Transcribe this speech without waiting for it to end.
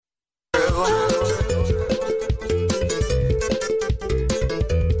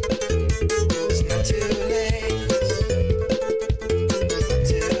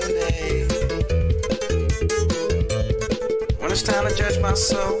I judge my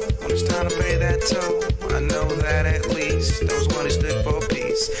soul when it's time to pay that toll. I know that at least those money stood for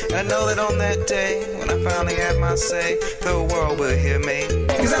peace. And I know that on that day, when I finally have my say, the world will hear me.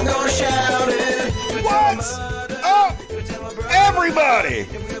 Cause I'm gonna shout it. What's up, everybody?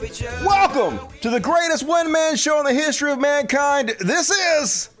 Welcome to the greatest one-man show in the history of mankind. This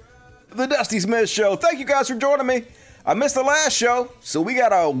is the Dusty Smith Show. Thank you guys for joining me. I missed the last show, so we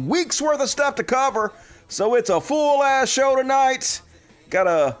got a week's worth of stuff to cover. So it's a full-ass show tonight. Got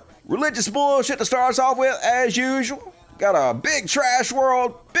a religious bullshit to start us off with, as usual. Got a big trash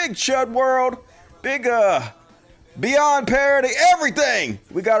world, big chud world, big beyond parody, everything.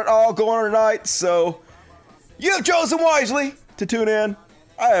 We got it all going on tonight, so you've chosen wisely to tune in.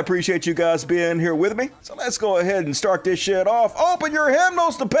 I appreciate you guys being here with me. So let's go ahead and start this shit off. Open your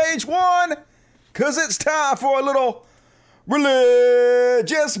hymnals to page 1, because it's time for a little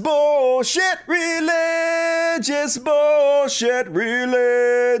religious bullshit, religious bullshit,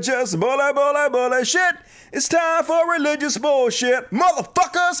 religious bullshit. It's time for religious bullshit,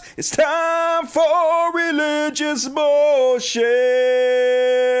 motherfuckers. It's time for religious bullshit.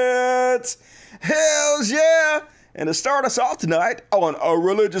 Hells yeah. And to start us off tonight on a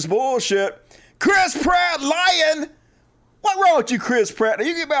religious bullshit, Chris Pratt lying. What's wrong with you, Chris Pratt? Now,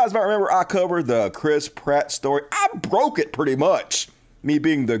 you guys might remember I covered the Chris Pratt story. I broke it pretty much, me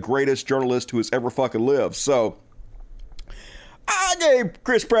being the greatest journalist who has ever fucking lived. So I gave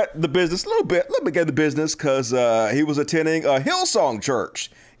Chris Pratt the business a little bit gave the business because he was attending a Hillsong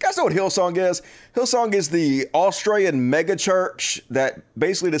church. You guys know what Hillsong is? Hillsong is the Australian mega church that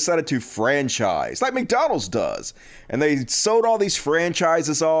basically decided to franchise, like McDonald's does. And they sold all these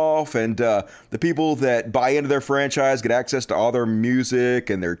franchises off, and the people that buy into their franchise get access to all their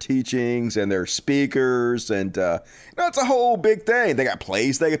music and their teachings and their speakers. And, it's a whole big thing. They got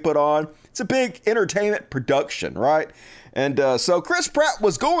plays they can put on. It's a big entertainment production, right? And so Chris Pratt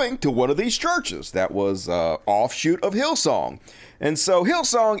was going to one of these churches that was offshoot of Hillsong. And so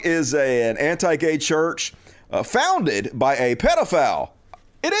Hillsong is an anti-gay church founded by a pedophile.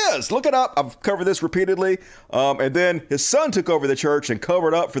 It is. Look it up. I've covered this repeatedly. And then his son took over the church and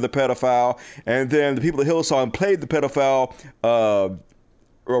covered up for the pedophile. And then the people at Hillsong paid the pedophile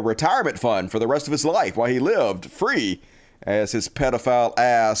a retirement fund for the rest of his life while he lived free as his pedophile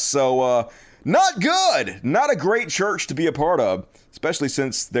ass. So not good. Not a great church to be a part of, especially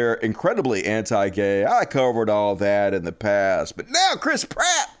since they're incredibly anti-gay. I covered all that in the past. But now Chris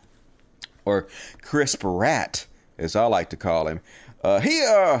Pratt, or Chris Pratt, as I like to call him,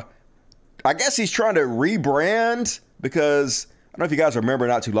 I guess he's trying to rebrand because, I don't know if you guys remember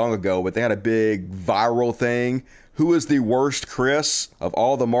not too long ago, but they had a big viral thing. Who is the worst Chris of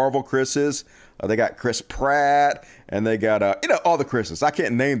all the Marvel Chris's? They got Chris Pratt, and they got, all the Chris's. I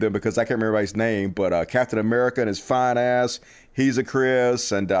can't name them because I can't remember everybody's name, but Captain America and his fine ass, he's a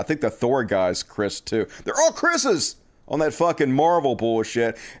Chris, and I think the Thor guy's Chris too. They're all Chris's on that fucking Marvel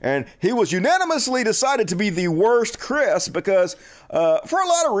bullshit, and he was unanimously decided to be the worst Chris because, for a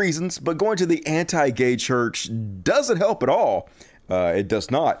lot of reasons, but going to the anti-gay church doesn't help at all. It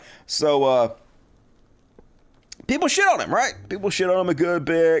does not. So, people shit on him, right? People shit on him a good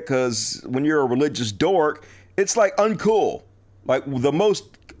bit because when you're a religious dork, it's like uncool. Like the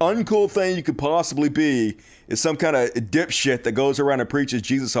most uncool thing you could possibly be is some kind of dipshit that goes around and preaches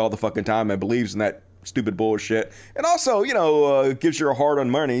Jesus all the fucking time and believes in that stupid bullshit. And also, gives your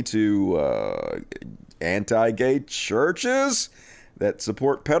hard-earned money to anti-gay churches that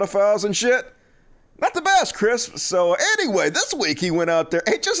support pedophiles and shit. Not the best, Chris. So anyway, this week he went out there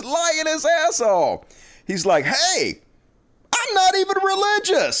and just lying his ass off. He's like, hey, I'm not even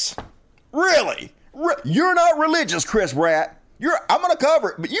religious. Really? You're not religious, Chris Pratt. I'm going to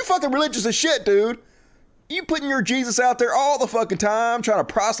cover it, but you fucking religious as shit, dude. You putting your Jesus out there all the fucking time, trying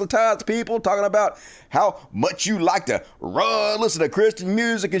to proselytize people, talking about how much you like to listen to Christian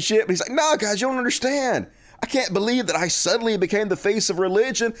music and shit. But he's like, nah, guys, you don't understand. I can't believe that I suddenly became the face of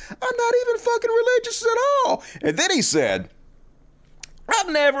religion. I'm not even fucking religious at all. And then he said, I've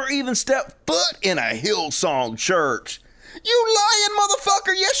never even stepped foot in a Hillsong church. You lying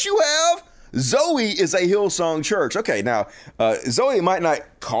motherfucker. Yes, you have. Zoe is a Hillsong church. Okay, now, Zoe might not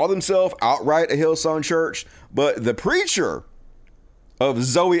call himself outright a Hillsong church, but the preacher of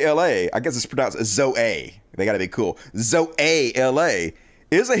Zoe LA, I guess it's pronounced Zoe. They got to be cool. Zoe LA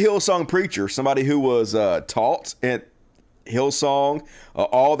is a Hillsong preacher, somebody who was taught at Hillsong.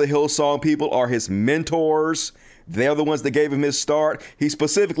 All the Hillsong people are his mentors. They're the ones that gave him his start. He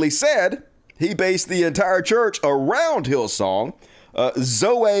specifically said he based the entire church around Hillsong.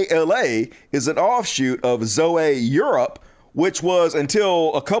 Zoe LA is an offshoot of Zoe Europe, which was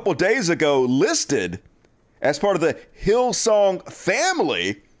until a couple days ago listed as part of the Hillsong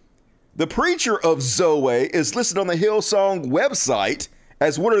family. The preacher of Zoe is listed on the Hillsong website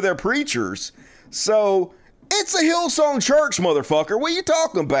as one of their preachers. So it's a Hillsong church, motherfucker. What are you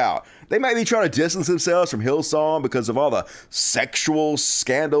talking about? They might be trying to distance themselves from Hillsong because of all the sexual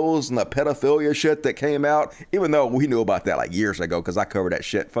scandals and the pedophilia shit that came out, even though we knew about that like years ago because I covered that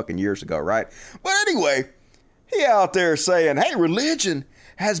shit fucking years ago, right? But anyway, he out there saying, hey, religion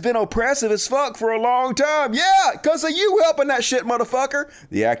has been oppressive as fuck for a long time. Yeah, because of you helping that shit, motherfucker,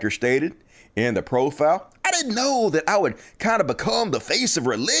 the actor stated in the profile. I didn't know that I would kind of become the face of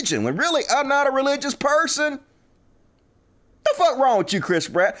religion when really I'm not a religious person. The fuck wrong with you, Chris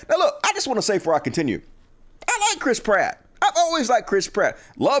Pratt? Now look, I just want to say before I continue, I like Chris Pratt. I've always liked Chris Pratt.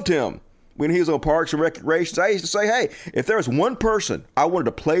 Loved him when he was on Parks and Recreations. I used to say, hey, if there was one person I wanted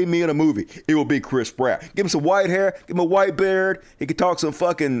to play me in a movie, it would be Chris Pratt. Give him some white hair, give him a white beard. He could talk some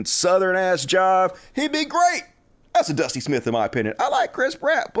fucking southern ass jive. He'd be great. That's a Dusty Smith in my opinion. I like Chris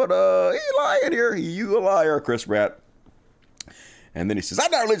Pratt, but he lying here. You a liar, Chris Pratt. And then he says, I'm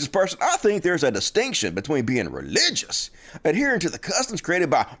not a religious person. I think there's a distinction between being religious, adhering to the customs created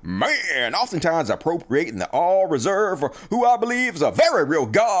by man, oftentimes appropriating the all reserved for who I believe is a very real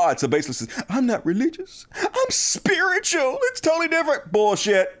God. So basically says, I'm not religious. I'm spiritual. It's totally different.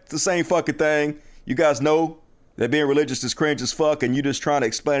 Bullshit. It's the same fucking thing. You guys know that being religious is cringe as fuck and you just trying to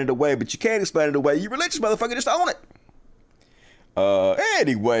explain it away, but you can't explain it away. You religious motherfucker, just own it.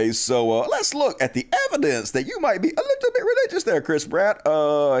 Anyway, so let's look at the evidence that you might be a little bit religious there, Chris Pratt.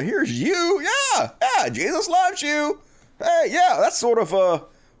 Here's you. Yeah, Jesus loves you. Hey, yeah, that's sort of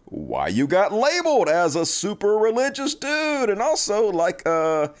why you got labeled as a super religious dude. And also, like,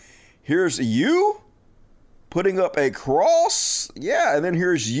 here's you putting up a cross. Yeah, and then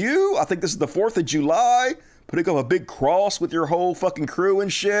here's you. I think this is the 4th of July, putting up a big cross with your whole fucking crew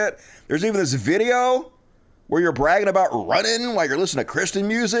and shit. There's even this video where you're bragging about running while you're listening to Christian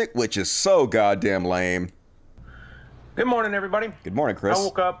music, which is so goddamn lame. Good morning, everybody. Good morning, Chris. I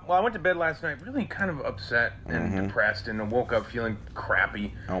woke up, I went to bed last night really kind of upset and depressed, and I woke up feeling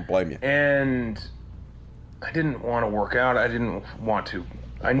crappy. I don't blame you. And I didn't want to work out. I didn't want to.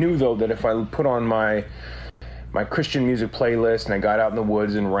 I knew, though, that if I put on my Christian music playlist and I got out in the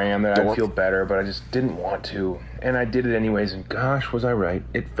woods and ran, that I'd feel better, but I just didn't want to. And I did it anyways, and gosh, was I right.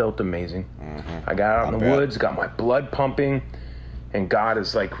 It felt amazing. I got out in the woods, got my blood pumping, and God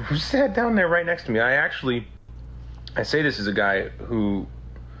is like, who sat down there right next to me? I say this as a guy who,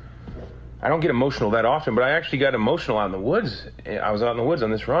 I don't get emotional that often, but I actually got emotional out in the woods. I was out in the woods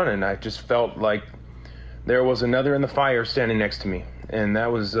on this run, and I just felt like there was another in the fire standing next to me. And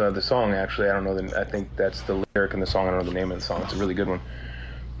that was the song, actually. I don't know. I think that's the lyric in the song. I don't know the name of the song. It's a really good one.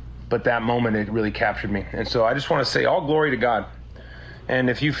 But that moment, it really captured me. And so I just want to say all glory to God. And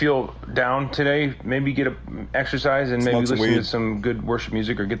if you feel down today, maybe get an exercise and maybe listen to some good worship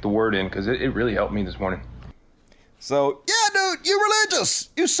music or get the word in, because it really helped me this morning. So, yeah, dude, you religious.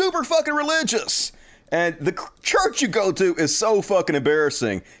 You super fucking religious. And the church you go to is so fucking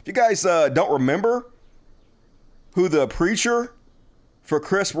embarrassing. If you guys don't remember who the preacher for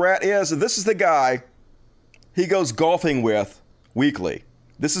Chris Pratt is, this is the guy he goes golfing with weekly.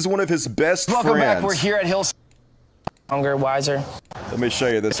 This is one of his best friends. Welcome back. We're here at Hillsong. Younger, wiser. Let me show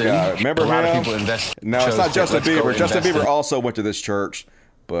you this guy. Remember him? No, it's not Justin Bieber. Justin Bieber also went to this church.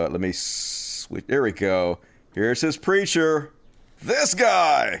 But let me switch. There we go. Here's his preacher. This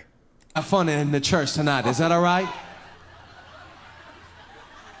guy. Have fun in the church tonight. Is that all right?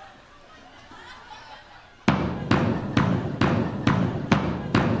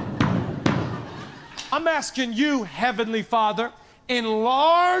 I'm asking you, Heavenly Father,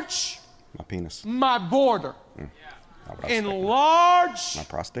 enlarge my penis, my border, enlarge my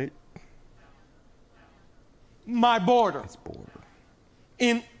prostate, my border. It's border.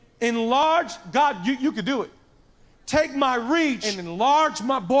 Enlarge, God, you could do it. Take my reach and enlarge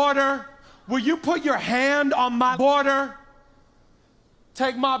my border. Will you put your hand on my border?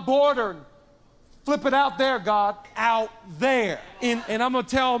 Take my border and flip it out there, God, out there. And I'm going to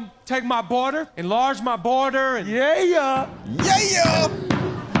tell him, take my border, enlarge my border, and yeah. Yeah.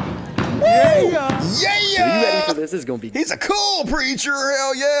 Yeah. Are you ready for this? This is going to be... He's a cool preacher,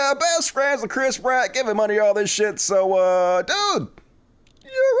 hell yeah. Best friends with Chris Pratt, giving money all this shit. So, dude,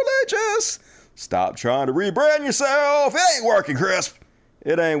 you're religious. Stop trying to rebrand yourself. It ain't working, Chris.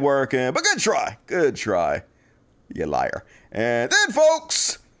 It ain't working, but good try. Good try, you liar. And then,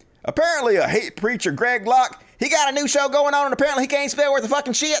 folks, apparently a hate preacher, Greg Locke, he got a new show going on, and apparently he can't spell worth of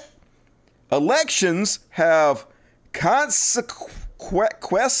fucking shit. Elections have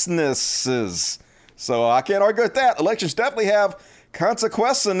consequences. So I can't argue with that. Elections definitely have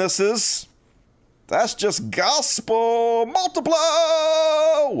consequences. That's just gospel.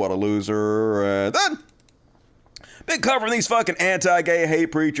 Multiply. What a loser. And then, been covering these fucking anti-gay hate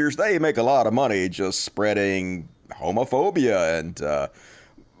preachers. They make a lot of money just spreading homophobia and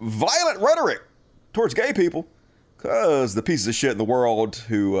violent rhetoric towards gay people. Because the pieces of shit in the world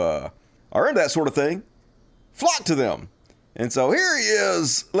who are into that sort of thing flock to them. And so here he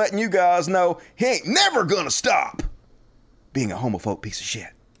is letting you guys know he ain't never gonna stop being a homophobe piece of shit.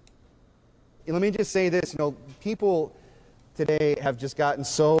 Let me just say this, people today have just gotten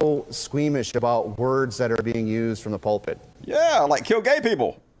so squeamish about words that are being used from the pulpit. Yeah, like kill gay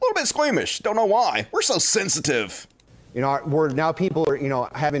people. A little bit squeamish. Don't know why. We're so sensitive. Now people are,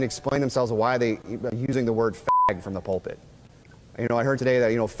 having to explain themselves why they are using the word fag from the pulpit. I heard today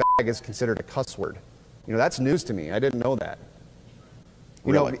that, fag is considered a cuss word. That's news to me. I didn't know that.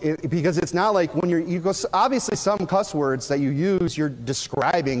 Really? Because it's not like when you go, obviously some cuss words that you use, you're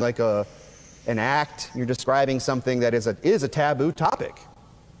describing like an act, you're describing something that is a taboo topic.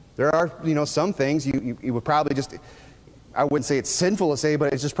 There are, some things you would probably just, I wouldn't say it's sinful to say,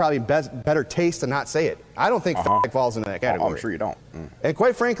 but it's just probably better taste to not say it. I don't think fag falls into that category. Oh, I'm sure you don't. And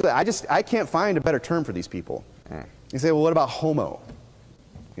quite frankly, I can't find a better term for these people. You say, well, what about homo?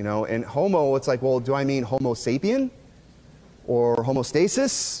 And homo, it's like, well, do I mean homo sapien or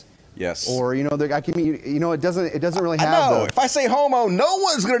homostasis? Yes. Or, I can mean, it doesn't really have if I say homo, no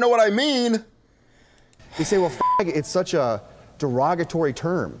one's going to know what I mean. You say, well, fag, it's such a derogatory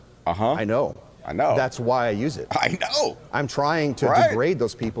term. I know. That's why I use it. I know. I'm trying to degrade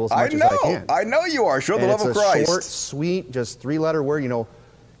those people as much as I can. I know you are. Show the love of Christ. It's a short, sweet, just 3-letter word.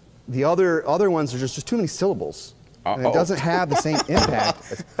 The other ones are just too many syllables. And it doesn't have the same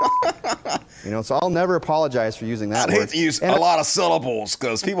impact as so I'll never apologize for using that word. I hate to use a lot of syllables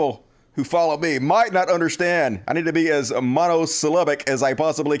because people who follow me might not understand. I need to be as monosyllabic as I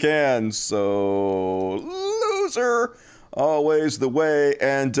possibly can. So, loser, always the way.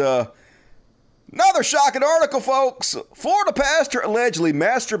 And another shocking article, folks. Florida pastor allegedly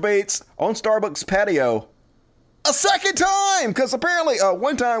masturbates on Starbucks patio a second time because apparently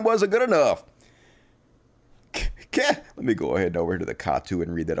one time wasn't good enough. Let me go ahead and over to the Katu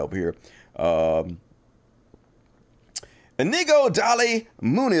and read that over here. Inigo Dali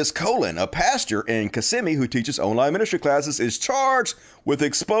Muniz Colon, a pastor in Kissimmee who teaches online ministry classes, is charged with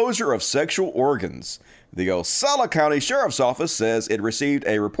exposure of sexual organs. The Ocala County Sheriff's Office says it received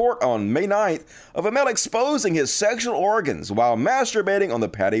a report on May 9th of a male exposing his sexual organs while masturbating on the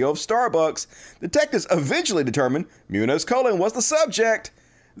patio of Starbucks. Detectives eventually determined Muniz Colon was the subject.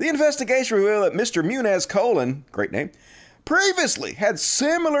 The investigation revealed that Mr. Muniz Colon, great name, previously had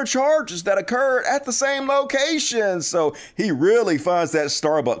similar charges that occurred at the same location. So he really finds that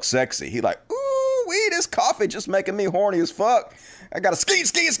Starbucks sexy. He like, ooh, this coffee just making me horny as fuck. I got to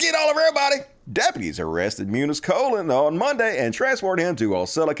skeet all over everybody. Deputies arrested Muniz Colon on Monday and transported him to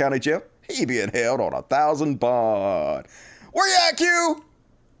Ocala County Jail. He being held on $1,000 bond. Where you at, Q?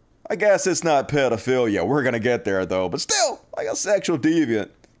 I guess it's not pedophilia. We're going to get there, though. But still, like a sexual deviant.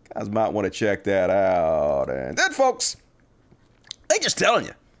 Guys might want to check that out. And then, folks, they just telling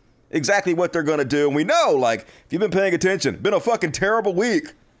you exactly what they're going to do. And we know, like, if you've been paying attention, been a fucking terrible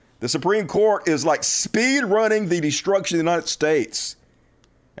week. The Supreme Court is, like, speed running the destruction of the United States.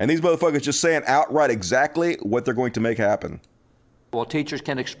 And these motherfuckers just saying outright exactly what they're going to make happen. Well, teachers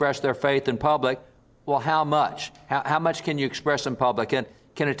can express their faith in public. Well, how much? How much can you express in public? And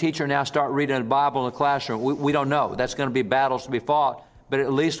can a teacher now start reading the Bible in the classroom? We don't know. That's going to be battles to be fought. But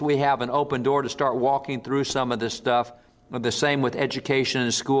at least we have an open door to start walking through some of this stuff. The same with education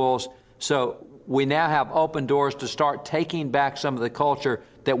in schools. So we now have open doors to start taking back some of the culture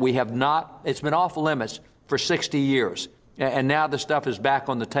that we have not, it's been off limits for 60 years. And now the stuff is back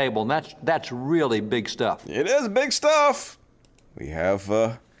on the table. And that's really big stuff. It is big stuff. We have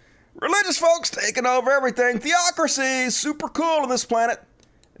religious folks taking over everything. Theocracy, super cool on this planet.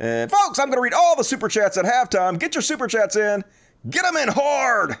 And folks, I'm going to read all the super chats at halftime. Get your super chats in. Get them in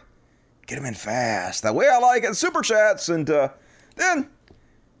hard. Get them in fast. That way I like it. Super chats. And then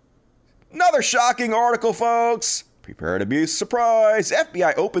another shocking article, folks. Prepare to be surprised.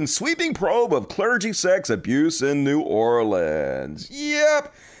 FBI opens sweeping probe of clergy sex abuse in New Orleans.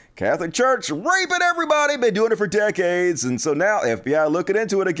 Yep. Catholic Church raping everybody. Been doing it for decades. And so now FBI looking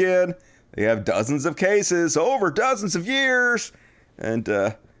into it again. They have dozens of cases over dozens of years. And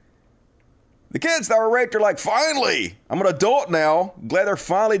the kids that were raped are like, finally, I'm an adult now. Glad they're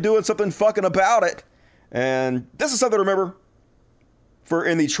finally doing something fucking about it. And this is something to remember for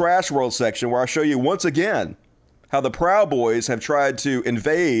in the Trash World section, where I show you once again how the Proud Boys have tried to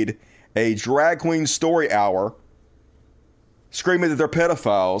invade a drag queen story hour, screaming that they're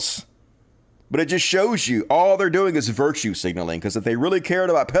pedophiles. But it just shows you all they're doing is virtue signaling, because if they really cared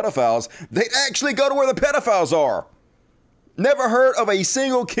about pedophiles, they'd actually go to where the pedophiles are. Never heard of a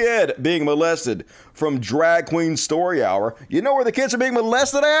single kid being molested from Drag Queen Story Hour. You know where the kids are being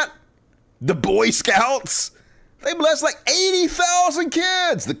molested at? The Boy Scouts. They molest like 80,000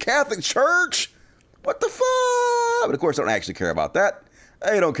 kids. The Catholic Church. What the fuck? But of course, they don't actually care about that.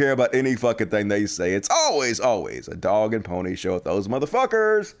 They don't care about any fucking thing they say. It's always a dog and pony show with those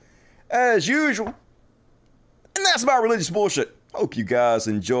motherfuckers, as usual. And that's my religious bullshit. Hope you guys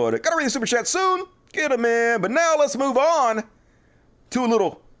enjoyed it. Gotta read the super chat soon. Get them in. But now let's move on to a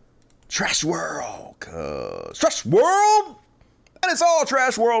little Trash World. Cause Trash World, and it's all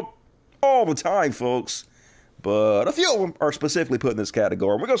Trash World all the time, folks. But a few of them are specifically put in this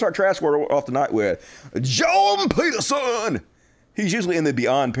category. We're gonna start Trash World off tonight with Jordan Peterson. He's usually in the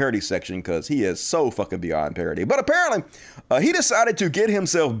Beyond Parody section because he is so fucking beyond parody. But apparently, he decided to get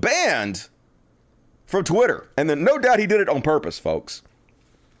himself banned from Twitter. And then no doubt he did it on purpose, folks.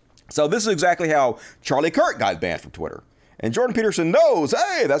 So this is exactly how Charlie Kirk got banned from Twitter. And Jordan Peterson knows,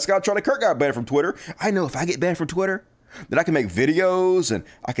 hey, that's how Charlie Kirk got banned from Twitter. I know if I get banned from Twitter, then I can make videos and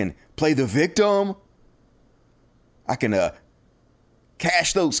I can play the victim. I can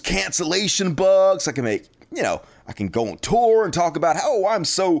cache those cancellation bugs. I can make, I can go on tour and talk about how I'm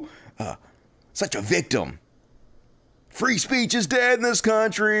so such a victim. Free speech is dead in this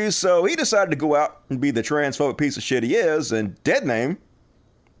country. So he decided to go out and be the transphobic piece of shit he is and dead name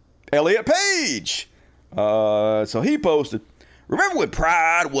Elliot Page. So he posted, remember when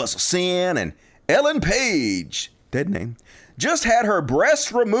pride was a sin and Ellen Page, dead name, just had her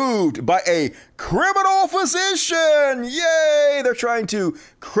breasts removed by a criminal physician. Yay! They're trying to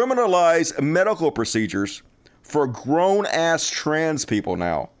criminalize medical procedures for grown-ass trans people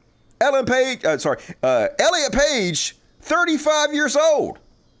now. Elliot Page, 35 years old.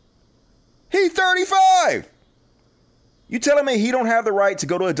 He's 35. You telling me he don't have the right to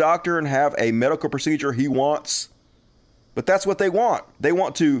go to a doctor and have a medical procedure he wants? But that's what they want. They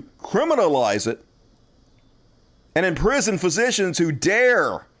want to criminalize it and imprison physicians who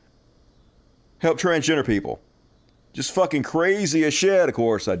dare help transgender people. Just fucking crazy as shit, of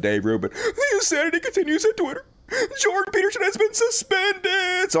course, Dave Rubin. The insanity continues at Twitter. Jordan Peterson has been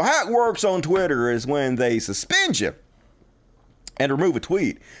suspended. So how it works on Twitter is when they suspend you and remove a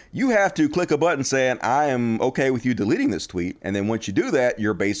tweet, you have to click a button saying, I am okay with you deleting this tweet. And then once you do that,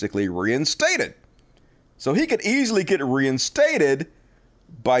 you're basically reinstated. So he could easily get reinstated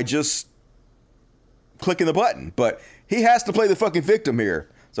by just clicking the button. But he has to play the fucking victim here.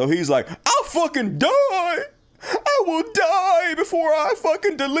 So he's like, I'll fucking die. I will die before I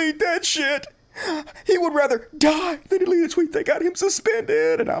fucking delete that shit. He would rather die than delete a tweet that got him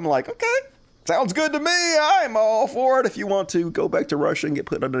suspended. And I'm like, okay. Sounds good to me. I'm all for it. If you want to go back to Russia and get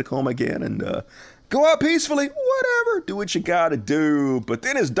put under the coma again and go out peacefully, whatever. Do what you gotta do. But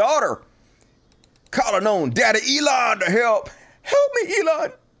then his daughter calling on Daddy Elon to help. Help me,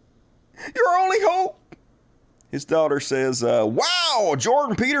 Elon. You're our only hope. His daughter says, wow,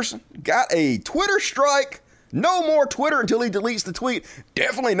 Jordan Peterson got a Twitter strike. No more Twitter until he deletes the tweet.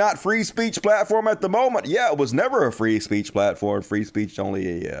 Definitely not free speech platform at the moment. Yeah, it was never a free speech platform. Free speech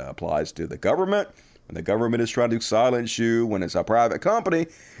only applies to the government. When the government is trying to silence you, when it's a private company,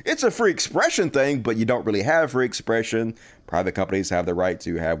 it's a free expression thing, but you don't really have free expression. Private companies have the right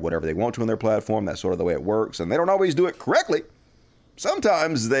to have whatever they want to on their platform. That's sort of the way it works, and they don't always do it correctly.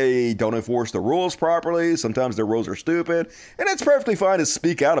 Sometimes they don't enforce the rules properly. Sometimes their rules are stupid. And it's perfectly fine to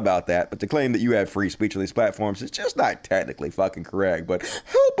speak out about that. But to claim that you have free speech on these platforms is just not technically fucking correct. But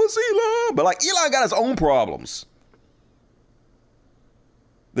help us, Elon. But like, Elon got his own problems.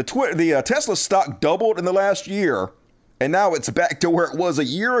 The Tesla stock doubled in the last year. And now it's back to where it was a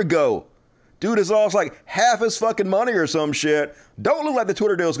year ago. Dude has lost like half his fucking money or some shit. Don't look like the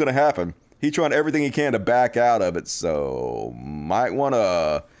Twitter deal is going to happen. He's trying everything he can to back out of it, so might want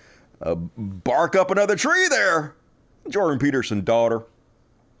to bark up another tree there. Jordan Peterson, daughter.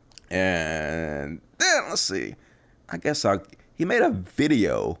 And then, let's see. He made a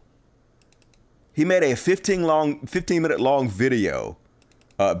video. He made a 15-minute long video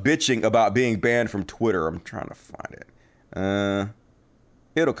bitching about being banned from Twitter. I'm trying to find it.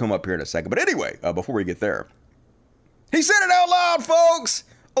 It'll come up here in a second. But anyway, before we get there, he said it out loud, folks.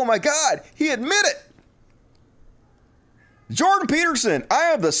 Oh my God, he admitted. Jordan Peterson, I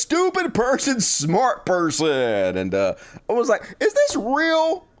am the stupid person, smart person. And I was like, is this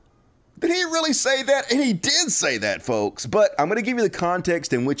real? Did he really say that? And he did say that, folks. But I'm going to give you the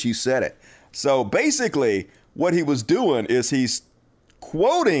context in which he said it. So basically, what he was doing is he's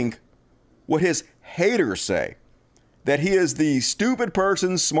quoting what his haters say. that he is the stupid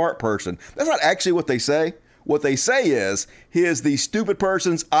person's smart person. That's not actually what they say. What they say is he is the stupid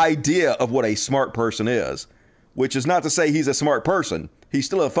person's idea of what a smart person is, which is not to say he's a smart person. He's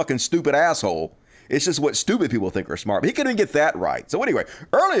still a fucking stupid asshole. It's just what stupid people think are smart. But he couldn't get that right. So anyway,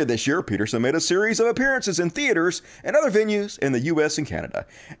 earlier this year, Peterson made a series of appearances in theaters and other venues in the U.S. and Canada,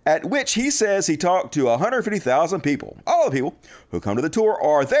 at which he says he talked to 150,000 people. All the people who come to the tour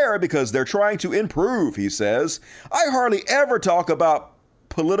are there because they're trying to improve, he says. I hardly ever talk about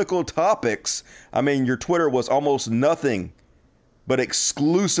political topics. I mean, your Twitter was almost nothing but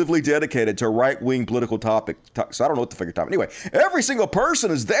exclusively dedicated to right-wing political topics. So I don't know what the fuck you're talking about. Anyway, every single person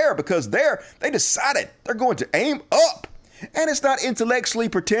is there because they decided they're going to aim up. And it's not intellectually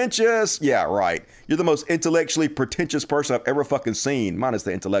pretentious. Yeah, right. You're the most intellectually pretentious person I've ever fucking seen, minus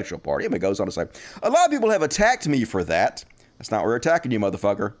the intellectual part. Anyway, it goes on to say, a lot of people have attacked me for that. That's not why we're attacking you,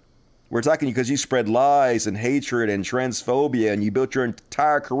 motherfucker. We're attacking you because you spread lies and hatred and transphobia, and you built your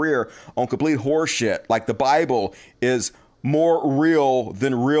entire career on complete horseshit. Like the Bible is more real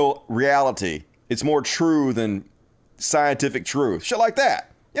than reality. It's more true than scientific truth. Shit like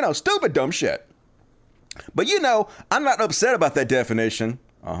that. You know, stupid, dumb shit. But you know, I'm not upset about that definition.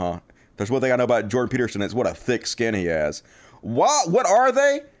 There's one thing I know about Jordan Peterson is what a thick skin he has. What are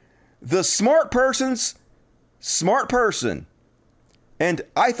they? The smart person's smart person. And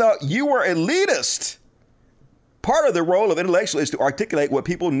I thought you were elitist. Part of the role of intellectual is to articulate what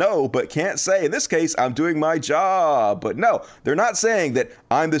people know but can't say. In this case, I'm doing my job. But no, they're not saying that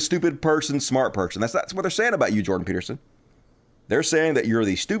I'm the stupid person, smart person. That's what they're saying about you, Jordan Peterson. They're saying that you're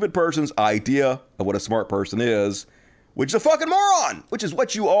the stupid person's idea of what a smart person is, which is a fucking moron, which is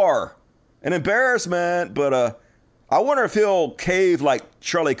what you are. An embarrassment, but I wonder if he'll cave like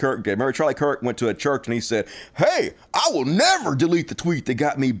Charlie Kirk did. Remember, Charlie Kirk went to a church and he said, hey, I will never delete the tweet that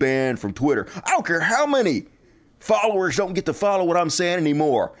got me banned from Twitter. I don't care how many followers don't get to follow what I'm saying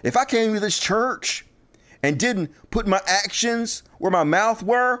anymore. If I came to this church and didn't put my actions where my mouth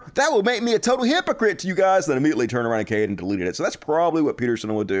were, that would make me a total hypocrite to you guys. Then immediately turn around and caved and deleted it. So that's probably what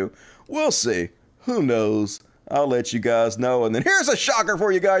Peterson would do. We'll see. Who knows? I'll let you guys know. And then here's a shocker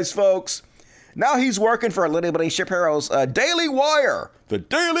for you guys, folks. Now he's working for Little Bitty Shapiro's Daily Wire. The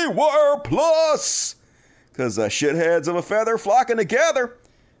Daily Wire Plus. Because shitheads of a feather flocking together.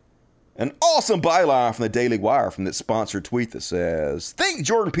 An awesome byline from the Daily Wire from that sponsored tweet that says, think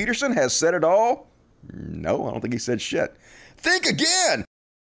Jordan Peterson has said it all? No, I don't think he said shit. Think again!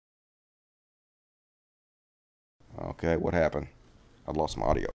 Okay, what happened? I lost my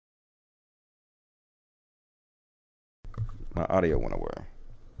audio. My audio went away.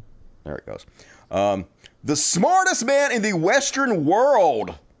 There it goes. The smartest man in the Western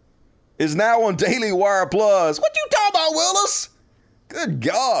world is now on Daily Wire Plus. What you talking about, Willis? Good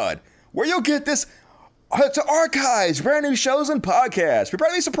God. Where you'll get this to archives, brand new shows and podcasts. You're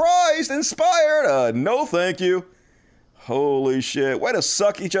probably surprised, inspired. No, thank you. Holy shit. Way to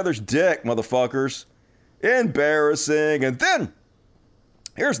suck each other's dick, motherfuckers. Embarrassing. And then,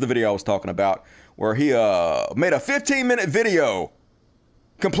 here's the video I was talking about, where he made a 15-minute video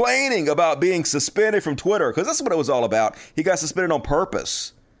complaining about being suspended from Twitter, because that's what it was all about. He got suspended on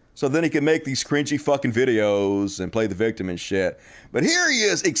purpose. So then he can make these cringy fucking videos and play the victim and shit. But here he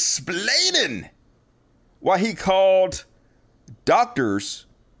is explaining why he called doctors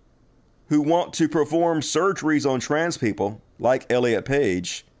who want to perform surgeries on trans people, like Elliot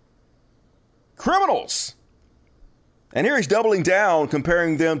Page, criminals. And here he's doubling down,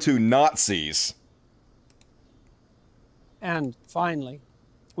 comparing them to Nazis. And finally,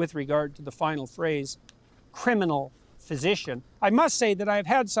 with regard to the final phrase, criminal physician, I must say that I've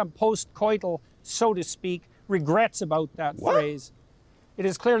had some post-coital, so to speak, regrets about that phrase. It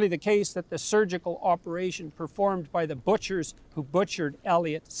is clearly the case that the surgical operation performed by the butchers who butchered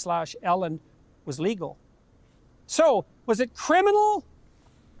Elliot/Ellen was legal. So, was it criminal?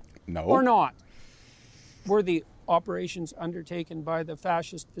 No. Or not? Were the operations undertaken by the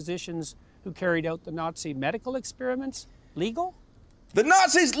fascist physicians who carried out the Nazi medical experiments legal? The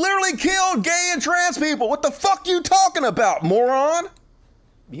Nazis literally killed gay and trans people. What the fuck you talking about, moron?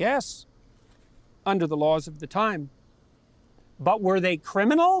 Yes, under the laws of the time. But were they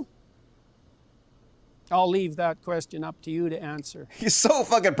criminal? I'll leave that question up to you to answer. He's so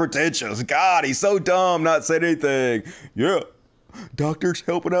fucking pretentious. God, he's so dumb not saying anything. Yeah, doctors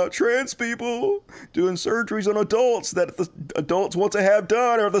helping out trans people, doing surgeries on adults that the adults want to have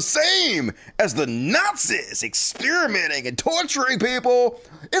done are the same as the Nazis experimenting and torturing people.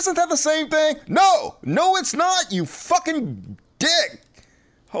 Isn't that the same thing? No, it's not, you fucking dick.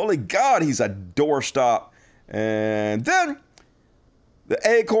 Holy God, he's a doorstop. And then The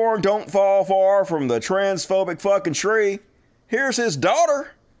acorn don't fall far from the transphobic fucking tree. Here's his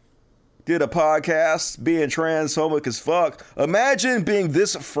daughter. Did a podcast being transphobic as fuck. Imagine being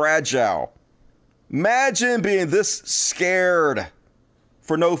this fragile. Imagine being this scared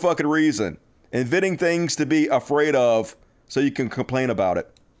for no fucking reason. Inventing things to be afraid of so you can complain about it.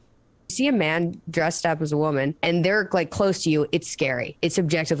 See a man dressed up as a woman and they're like close to you, it's scary. It's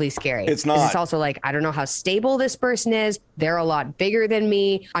objectively scary. It's not. It's also like, I don't know how stable this person is. They're a lot bigger than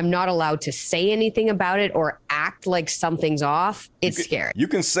me. I'm not allowed to say anything about it or act like something's off. It's scary. You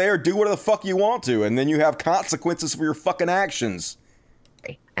can say or do whatever the fuck you want to, and then you have consequences for your fucking actions.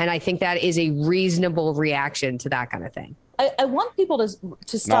 And I think that is a reasonable reaction to that kind of thing. I want people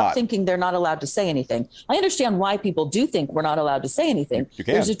to stop thinking they're not allowed to say anything. I understand why people do think we're not allowed to say anything.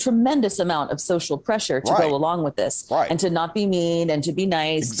 There's a tremendous amount of social pressure to go along with this and to not be mean and to be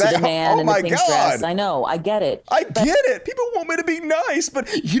nice to the man and the things dressed. I know. I get it. I get it. People want me to be nice,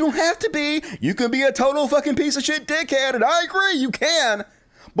 but you don't have to be. You can be a total fucking piece of shit dickhead, and I agree, you can.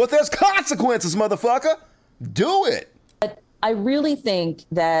 But there's consequences, motherfucker. Do it. I really think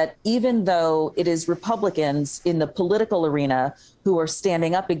that even though it is Republicans in the political arena who are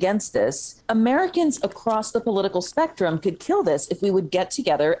standing up against this, Americans across the political spectrum could kill this if we would get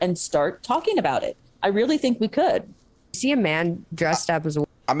together and start talking about it. I really think we could. See a man dressed up as a...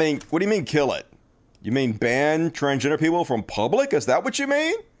 I mean, what do you mean kill it? You mean ban transgender people from public? Is that what you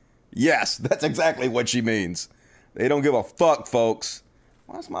mean? Yes, that's exactly what she means. They don't give a fuck, folks.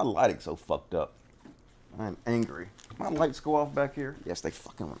 Why is my lighting so fucked up? I'm angry. My lights go off back here? Yes, they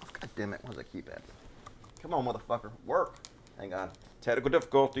fucking went off. God damn it. Where's that keep at? Come on, motherfucker. Work. Hang on. Technical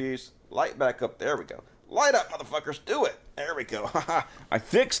difficulties. Light back up. There we go. Light up, motherfuckers. Do it. There we go. I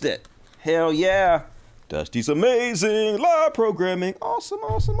fixed it. Hell yeah. Dusty's amazing. Live programming. Awesome,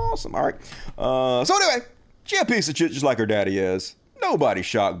 awesome, awesome. All right. So anyway, she a piece of shit just like her daddy is. Nobody's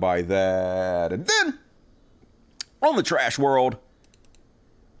shocked by that. And then, on the trash world,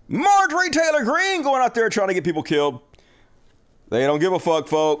 Marjorie Taylor Greene going out there trying to get people killed. They don't give a fuck,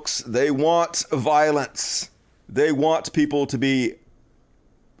 folks. They want violence. They want people to be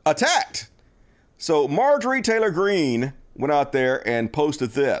attacked. So Marjorie Taylor Greene went out there and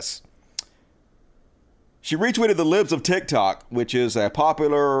posted this. She retweeted the Libs of TikTok, which is a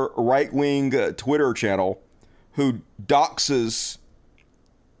popular right-wing Twitter channel who doxes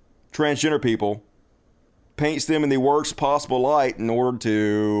transgender people, paints them in the worst possible light in order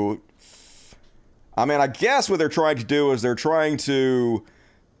to... I mean, I guess what they're trying to do is they're trying to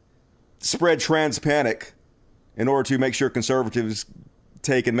spread trans panic in order to make sure conservatives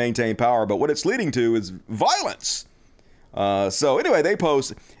take and maintain power. But what it's leading to is violence. So anyway, they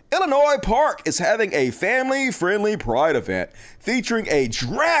post, Illinois Park is having a family-friendly pride event featuring a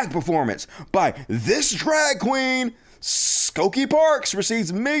drag performance by this drag queen. Skokie Parks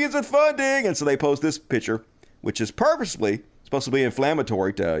receives millions of funding. And so they post this picture, which is purposely supposed to be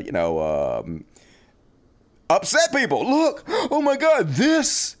inflammatory to, upset people. Look, oh my God,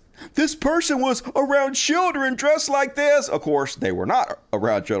 this person was around children dressed like this. Of course, they were not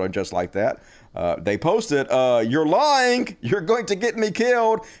around children just like that. They posted, you're lying. You're going to get me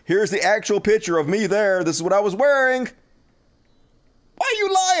killed. Here's the actual picture of me there. This is what I was wearing. Why are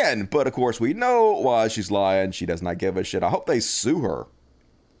you lying? But of course, we know why she's lying. She does not give a shit. I hope they sue her.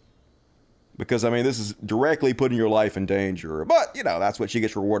 Because, I mean, this is directly putting your life in danger. But, that's what she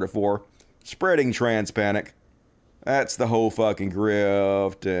gets rewarded for. Spreading trans panic. That's the whole fucking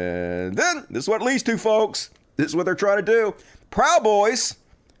grift. And then, this is what it leads to, folks. This is what they're trying to do. Proud Boys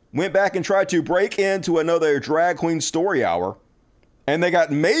went back and tried to break into another drag queen story hour. And they got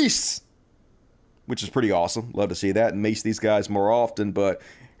maced, which is pretty awesome. Love to see that and mace these guys more often. But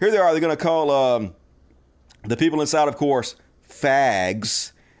here they are. They're going to call the people inside, of course,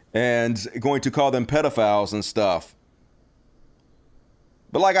 fags. And going to call them pedophiles and stuff.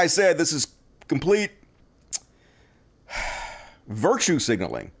 But like I said, this is complete virtue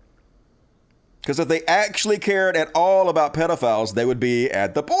signaling. Because if they actually cared at all about pedophiles, they would be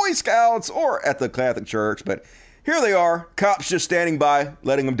at the Boy Scouts or at the Catholic Church. But here they are, cops just standing by,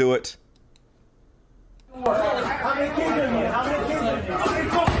 letting them do it.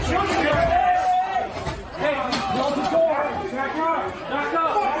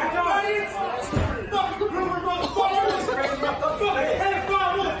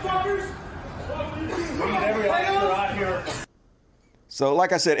 So,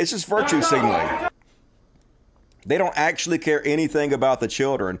 like I said, it's just virtue signaling. They don't actually care anything about the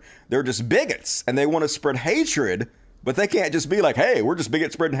children. They're just bigots, and they want to spread hatred, but they can't just be like, hey, we're just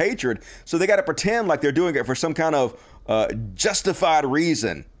bigots spreading hatred. So they got to pretend like they're doing it for some kind of justified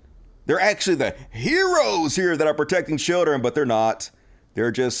reason. They're actually the heroes here that are protecting children, but they're not.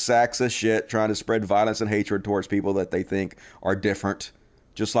 They're just sacks of shit trying to spread violence and hatred towards people that they think are different.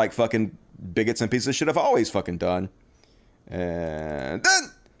 Just like fucking bigots and pieces of shit have always fucking done. And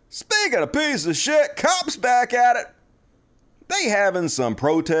then, speaking of pieces of shit, cops back at it. They having some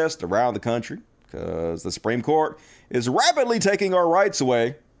protests around the country because the Supreme Court is rapidly taking our rights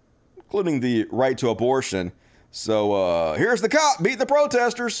away, including the right to abortion. So here's the cop beating the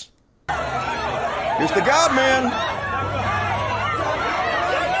protesters. Here's the God man.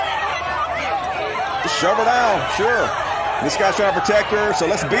 Just shove her down, sure. This guy's trying to protect her, so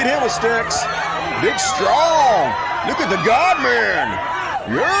let's beat him with sticks. Big strong. Look at the God man.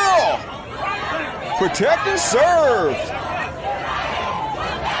 Yeah. Protect and serve.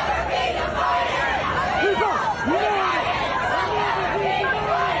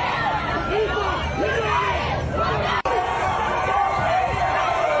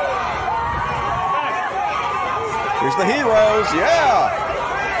 Here's the heroes, yeah.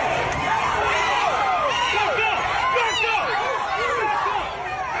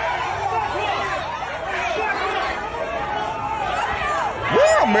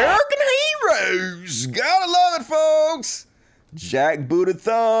 We're American heroes. Gotta love it, folks. Jackbooted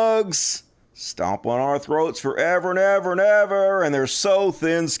thugs stomp on our throats forever and ever and ever, and they're so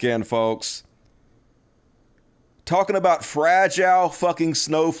thin-skinned, folks. Talking about fragile fucking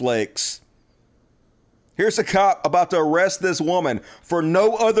snowflakes. Here's a cop about to arrest this woman for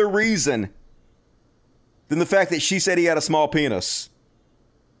no other reason than the fact that she said he had a small penis.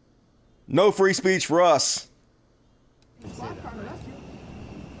 No free speech for us. I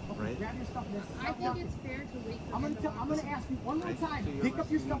think it's fair to wait. I'm going to ask you one more time. Pick up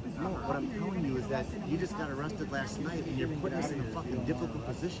your stuff. No, what I'm telling you is that you just got arrested last night and you're putting us in a fucking difficult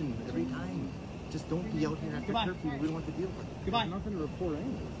position every time. Just don't be out here after curfew. We don't want to deal with it. Goodbye. There's nothing to report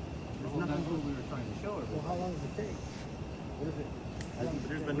anyway. That's what we were trying to show her. Well, how long does it take? What is it?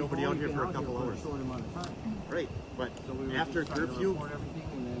 There's been nobody out here for a couple hours. Right, but after curfew,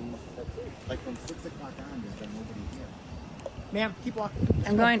 like from 6 o'clock on, there's been nobody here. Ma'am, keep walking.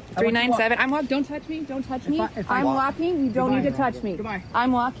 I'm going 397. I'm walking. Don't touch me. Don't touch me. I'm walking. You don't need to touch me. Goodbye.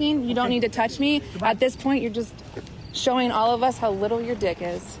 I'm walking. You don't need to touch me. At this point, you're just showing all of us how little your dick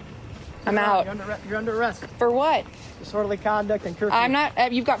is. I'm out. You're under arrest. For what? Disorderly conduct and curfew. I'm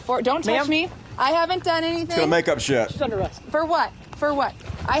not. You've got 4. Don't touch me. I haven't done anything. It's gonna make up shit. She's under arrest. For what? For what?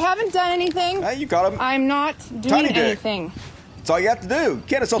 I haven't done anything. Hey, you got him. I'm not doing anything. That's all you have to do.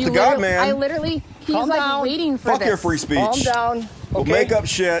 Can't insult the God man. I literally, he's Calm like down. waiting for Fuck this. your free speech. Calm down. We'll make up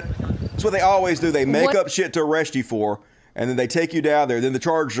shit. That's what they always do. They make up shit to arrest you for, and then they take you down there. Then the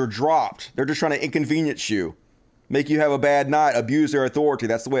charges are dropped. They're just trying to inconvenience you, make you have a bad night, abuse their authority.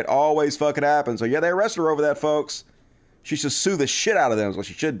 That's the way it always fucking happens. So yeah, they arrested her over that, folks. She should sue the shit out of them is what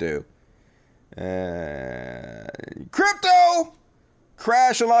she should do. Crypto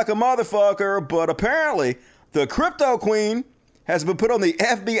crashing like a motherfucker, but apparently the crypto queen has been put on the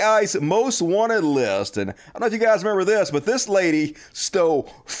FBI's most wanted list. And I don't know if you guys remember this, but this lady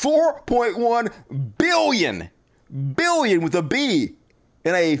stole 4.1 billion with a B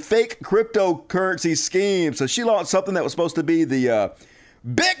in a fake cryptocurrency scheme. So she launched something that was supposed to be the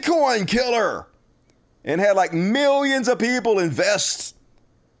Bitcoin killer and had like millions of people invest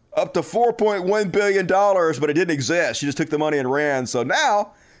up to $4.1 billion, but it didn't exist. She just took the money and ran. So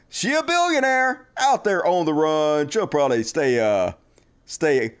now she a billionaire out there on the run. She'll probably stay out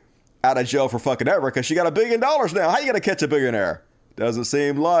of jail for fucking ever because she got $1 billion now. How you gonna catch a billionaire? Doesn't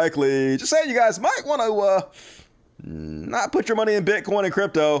seem likely. Just saying, you guys might want to not put your money in Bitcoin and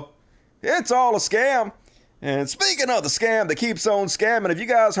crypto. It's all a scam. And speaking of the scam that keeps on scamming, have you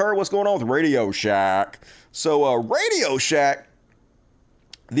guys heard what's going on with Radio Shack? So Radio Shack,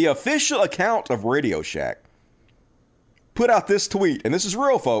 the official account of Radio Shack, put out this tweet, and this is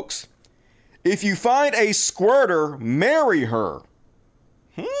real, folks. If you find a squirter, marry her.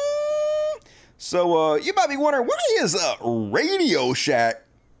 So you might be wondering, why is Radio Shack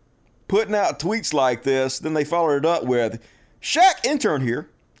putting out tweets like this? Then they followed it up with, Shack intern here.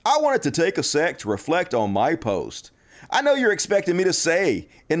 I wanted to take a sec to reflect on my post. I know you're expecting me to say,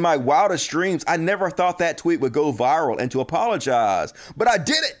 in my wildest dreams, I never thought that tweet would go viral and to apologize. But I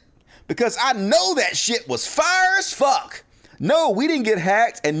did it because I know that shit was fire as fuck. No, we didn't get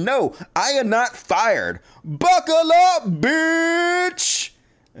hacked, and no, I am not fired. Buckle up, bitch!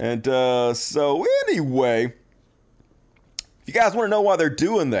 And so anyway, if you guys want to know why they're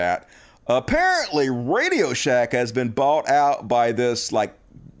doing that, apparently Radio Shack has been bought out by this, like,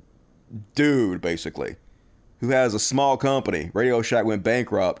 dude, basically, who has a small company. Radio Shack went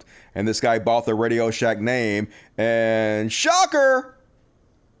bankrupt, and this guy bought the Radio Shack name, and shocker,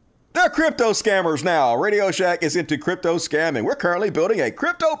 they're crypto scammers now. Radio Shack is into crypto scamming. We're currently building a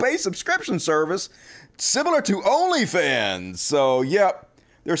crypto-based subscription service similar to OnlyFans. So, yep,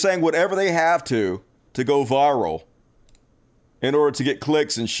 they're saying whatever they have to go viral in order to get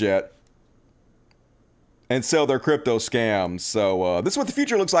clicks and shit and sell their crypto scams. So, this is what the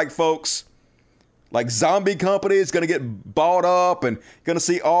future looks like, folks. Like zombie companies going to get bought up and going to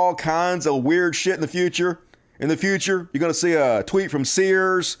see all kinds of weird shit in the future. In the future, you're going to see a tweet from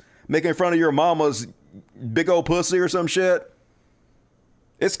Sears making fun of your mama's big old pussy or some shit.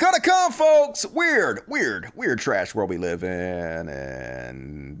 It's going to come, folks. Weird trash world we live in.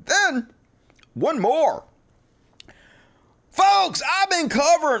 And then one more. Folks, I've been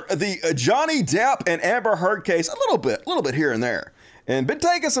covering the Johnny Depp and Amber Heard case a little bit here and there, and been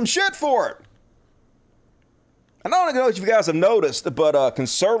taking some shit for it. I don't know if you guys have noticed, but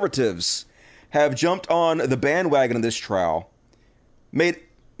conservatives have jumped on the bandwagon of this trial, made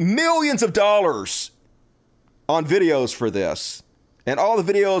millions of dollars on videos for this, and all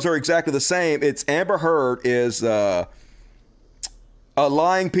the videos are exactly the same. It's Amber Heard is a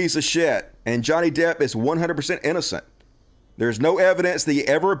lying piece of shit, and Johnny Depp is 100% innocent. There's no evidence that he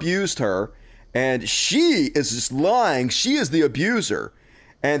ever abused her, and she is just lying. She is the abuser,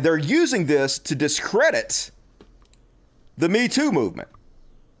 and they're using this to discredit the Me Too movement,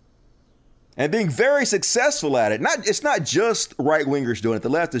 and being very successful at it. It's not just right-wingers doing it. The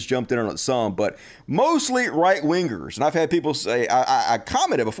left has jumped in on it some, but mostly right-wingers. And I've had people say, I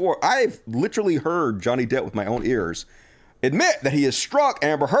commented before, I've literally heard Johnny Depp with my own ears admit that he has struck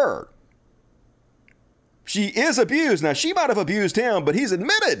Amber Heard. She is abused. Now, she might have abused him, but he's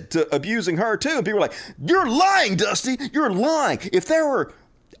admitted to abusing her too. And people are like, you're lying, Dusty. You're lying. If there were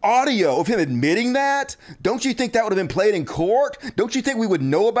audio of him admitting that, don't you think that would have been played in court? Don't you think we would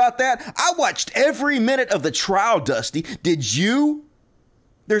know about that? I watched every minute of the trial, Dusty. Did you?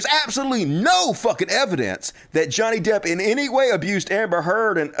 There's absolutely no fucking evidence that Johnny Depp in any way abused Amber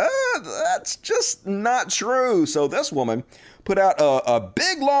Heard, and that's just not true. So this woman put out a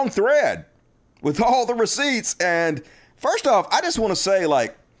big long thread with all the receipts, and first off, I just want to say,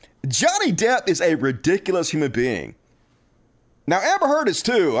 like, Johnny Depp is a ridiculous human being. Now, Amber Heard is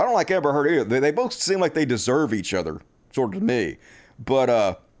too. I don't like Amber Heard either. They both seem like they deserve each other, sort of to me.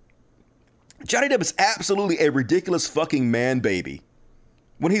 But Johnny Depp is absolutely a ridiculous fucking man baby.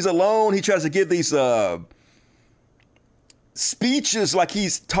 When he's alone, he tries to give these speeches like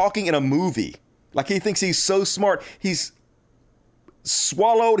he's talking in a movie. Like he thinks he's so smart. He's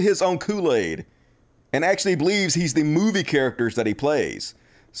swallowed his own Kool-Aid and actually believes he's the movie characters that he plays.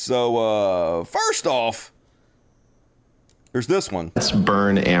 So, first off, there's this one. Let's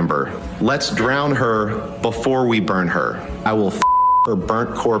burn Amber. Let's drown her before we burn her. I will her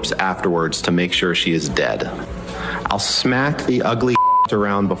burnt corpse afterwards to make sure she is dead. I'll smack the ugly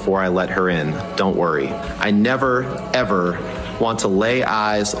around before I let her in. Don't worry. I never, ever want to lay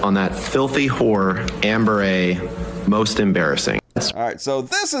eyes on that filthy whore, Amber A. Most embarrassing. All right, so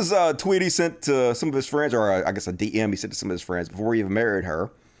this is a tweet he sent to some of his friends, or I guess a DM he sent to some of his friends before he even married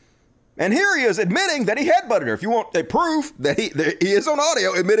her. And here he is admitting that he headbutted her. If you want a proof that he is on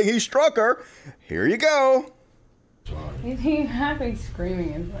audio admitting he struck her, here you go. He happy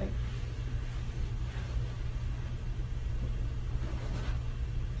screaming is like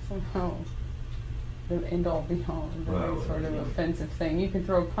somehow the end all be all, very sort of offensive thing. You can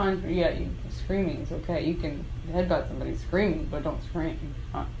throw a punch, yeah, screaming is okay. You can headbutt somebody screaming, but don't scream.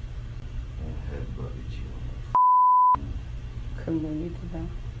 Huh? I headbutted you. Couldn't believe you did that.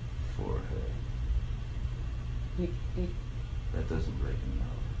 Forehead. That doesn't break a nose.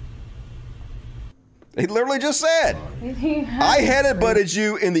 He literally just said, I headbutted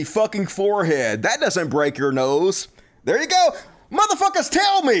you in the fucking forehead. That doesn't break your nose. There you go. Motherfuckers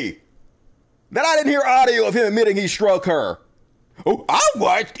tell me that I didn't hear audio of him admitting he struck her. Oh, I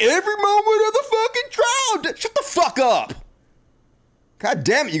watched every moment of the fucking trial. Shut the fuck up. God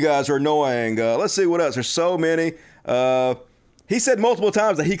damn it, you guys are annoying. Let's see what else. There's so many. He said multiple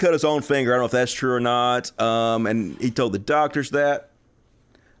times that he cut his own finger. I don't know if that's true or not. And he told the doctors that.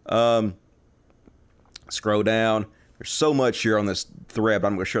 Scroll down. There's so much here on this thread, but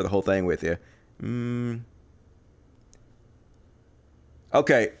I'm going to share the whole thing with you.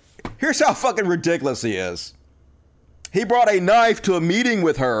 Okay, here's how fucking ridiculous he is. He brought a knife to a meeting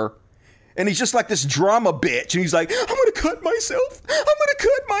with her, and he's just like this drama bitch, and he's like, I'm going to cut myself. I'm going to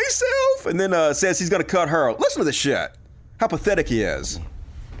cut myself. And then says he's going to cut her. Listen to this shit. How pathetic he is.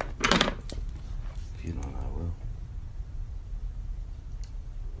 You know I will.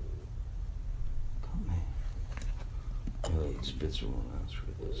 Come here. Hey, Spitzer won't answer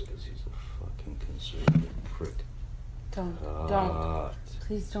this because he's a fucking conservative prick. Don't.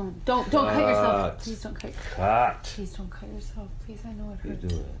 Please don't cut yourself. Cut. Please don't cut. Cut. Please don't cut yourself. Please, I know it You hurts.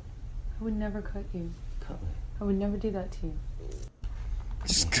 do it. I would never cut you. Cut me. I would never do that to you.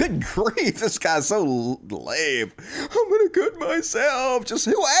 Just good grief, this guy's so lame. I'm gonna cut myself. Just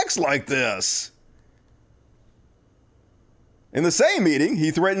who acts like this? In the same meeting,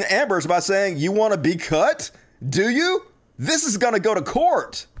 he threatened Ambers by saying, "You want to be cut? Do you? This is gonna go to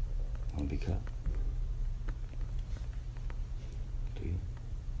court." Want to be cut? Do you?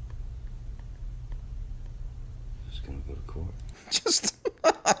 Just gonna go to court. Just,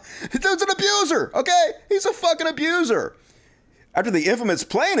 dude's an abuser, okay? He's a fucking abuser. After the infamous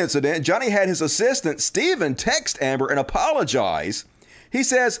plane incident, Johnny had his assistant, Steven, text Amber and apologize. He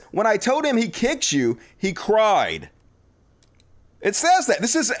says, "When I told him he kicked you, he cried." It says that.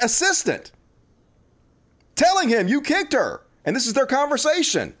 This is assistant telling him you kicked her. And this is their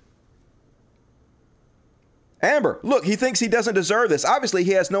conversation. Amber, look, he thinks he doesn't deserve this. Obviously,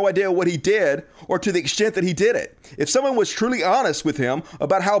 he has no idea what he did or to the extent that he did it. If someone was truly honest with him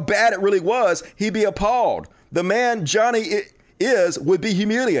about how bad it really was, he'd be appalled. The man Johnny would be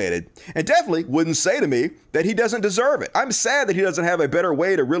humiliated and definitely wouldn't say to me that he doesn't deserve it. I'm sad that he doesn't have a better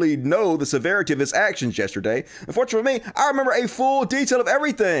way to really know the severity of his actions yesterday. Unfortunately for me, I remember a full detail of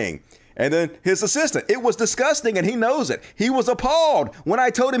everything. And then his assistant, it was disgusting and he knows it. He was appalled. When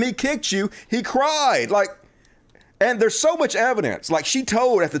I told him he kicked you, he cried. And there's so much evidence. Like she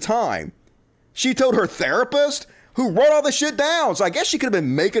told at the time, she told her therapist who wrote all this shit down. So I guess she could have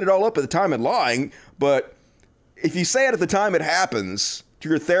been making it all up at the time and lying, but if you say it at the time it happens to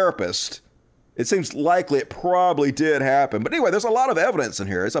your therapist, it seems likely it probably did happen. But anyway, there's a lot of evidence in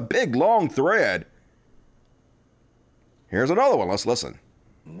here. It's a big, long thread. Here's another one. Let's listen.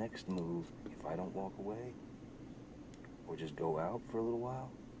 Next move, if I don't walk away or just go out for a little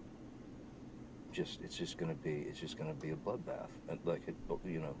while, it's just gonna be a bloodbath,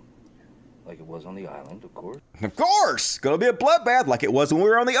 like it was on the island, of course. Of course, gonna be a bloodbath like it was when we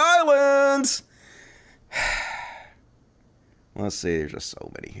were on the islands. Let's see, there's just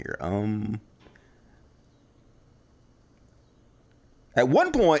so many here. At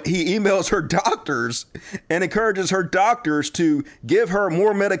one point, he emails her doctors and encourages her doctors to give her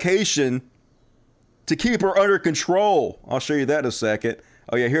more medication to keep her under control. I'll show you that in a second.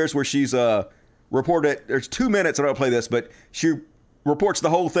 Oh yeah, here's where she's reported. There's 2 minutes, I don't play this, but she reports the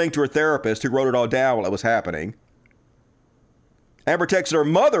whole thing to her therapist who wrote it all down while it was happening. Amber texted her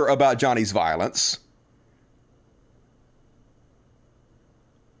mother about Johnny's violence.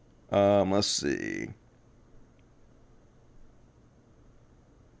 Let's see.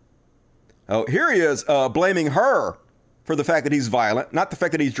 Oh, here he is blaming her for the fact that he's violent. Not the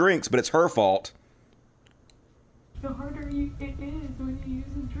fact that he drinks, but it's her fault. The harder it is when you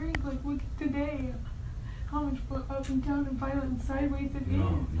use a drink, like look today, how much up and down and violent and sideways it is.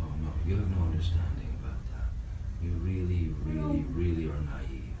 No. You have no understanding about that. You really are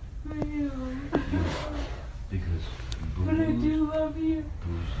naive. I am. Because booze, but I do love you.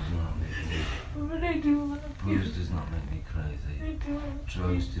 Booze does not make me. But I do love you. Booze does not make me crazy. I do.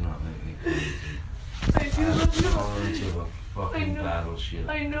 Drugs do not make me crazy. I do love you. Tolerance of a fucking battleship.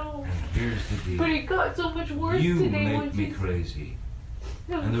 I know. And here's the deal. But it got so much worse you today. make me crazy.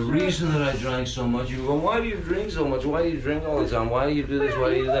 And the reason that I drank so much, you go, why do you drink so much? Why do you drink all the time? Why do you do this? Why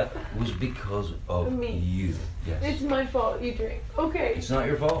do you do that? Was because of me. you. Yes. It's my fault you drink. Okay. It's not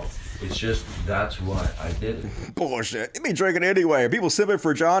your fault. It's just, that's why I did it. Bullshit. You be drinking anyway. Are people sipping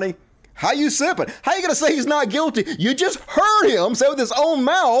for Johnny? How you sipping? How you gonna say he's not guilty? You just heard him say with his own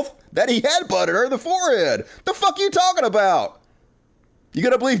mouth that he had butted her in the forehead. The fuck you talking about? You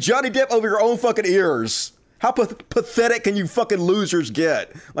gonna believe Johnny Depp over your own fucking ears? How pathetic can you fucking losers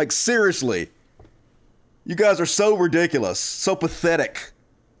get? Like, seriously. You guys are so ridiculous. So pathetic.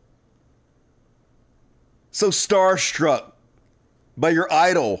 So starstruck by your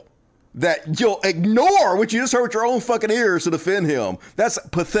idol that you'll ignore what you just heard with your own fucking ears to defend him. That's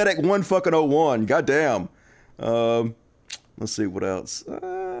pathetic 101. Goddamn. Let's see what else.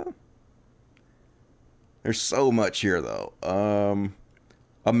 There's so much here, though.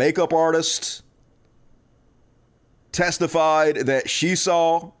 A makeup artist testified that she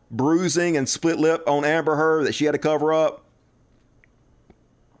saw bruising and split lip on Amber Heard that she had to cover up.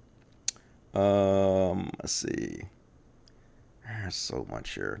 Let's see. There's so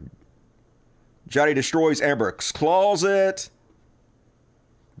much here. Johnny destroys Amber's closet.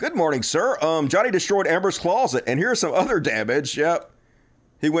 Good morning, sir. Johnny destroyed Amber's closet, and here's some other damage. Yep.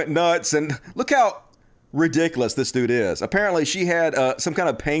 He went nuts, and look how ridiculous this dude is. Apparently, she had some kind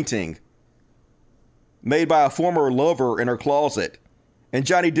of painting made by a former lover in her closet, and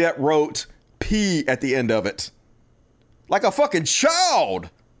Johnny Depp wrote P at the end of it. like a fucking child.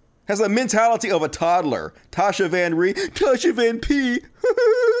 Has the mentality of a toddler. Tasha Van P.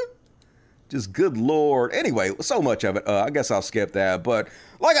 Just good Lord. Anyway, so much of it. I guess I'll skip that. But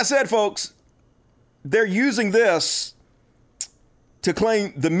like I said, folks, they're using this to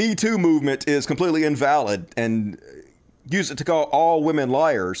claim the Me Too movement is completely invalid and use it to call all women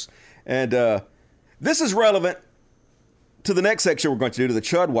liars. And this is relevant to the next section we're going to do, to the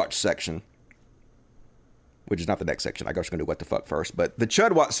Chud Watch section, which is not the next section. I guess we're going to do what the fuck first. But the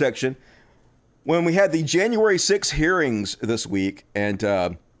Chud Watch section, when we had the January 6th hearings this week, and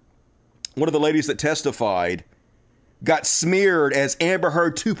one of the ladies that testified got smeared as Amber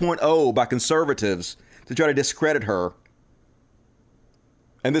Heard 2.0 by conservatives to try to discredit her.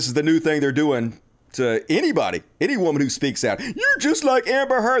 And this is the new thing they're doing to anybody, any woman who speaks out. You're just like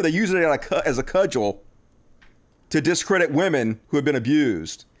Amber Heard. They're using it as a cudgel to discredit women who have been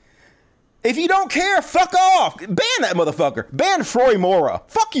abused. If you don't care, fuck off. Ban that motherfucker. Ban Froy Mora.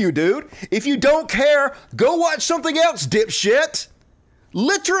 Fuck you, dude. If you don't care, go watch something else, dipshit.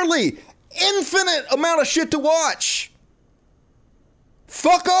 Literally, infinite amount of shit to watch.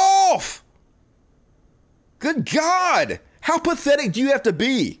 Fuck off. Good God. How pathetic do you have to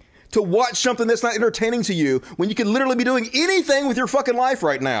be to watch something that's not entertaining to you when you can literally be doing anything with your fucking life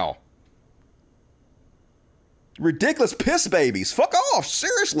right now? Ridiculous piss babies. Fuck off.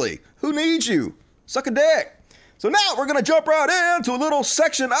 Seriously. Who needs you? Suck a dick. So now we're going to jump right into a little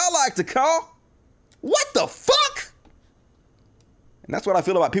section I like to call, what the fuck? And that's what I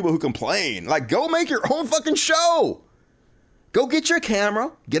feel about people who complain. Like, go make your own fucking show. Go get your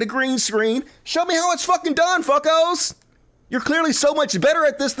camera, get a green screen, show me how it's fucking done, fuckos. You're clearly so much better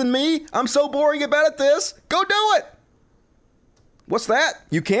at this than me. I'm so boring about at this. Go do it. What's that?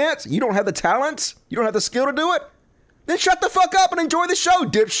 You can't? You don't have the talent? You don't have the skill to do it? Then shut the fuck up and enjoy the show,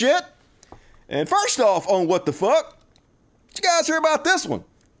 dipshit. And first off, on what the fuck, did you guys hear about this one?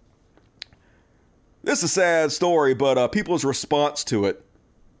 This is a sad story, but people's response to it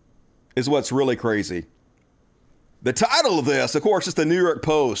is what's really crazy. The title of this, of course, is the New York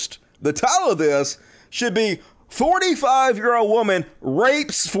Post. The title of this should be 45-year-old woman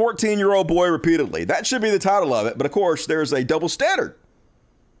rapes 14-year-old boy repeatedly. That should be the title of it. But of course, there's a double standard.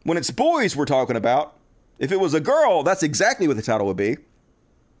 When it's boys we're talking about, if it was a girl, that's exactly what the title would be.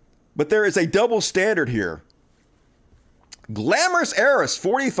 But there is a double standard here. Glamorous heiress,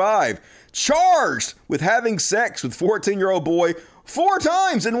 45, charged with having sex with 14-year-old boy 4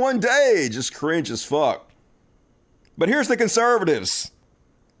 times in one day. Just cringe as fuck. But here's the conservatives.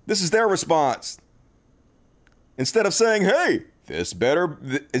 This is their response. Instead of saying, hey, this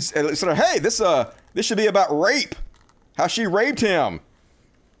should be about rape. How she raped him.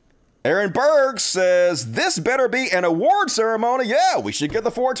 Aaron Berg says, this better be an award ceremony. Yeah, we should give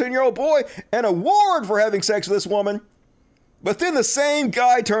the 14-year-old boy an award for having sex with this woman. But then the same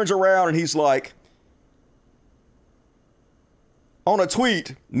guy turns around and he's like, on a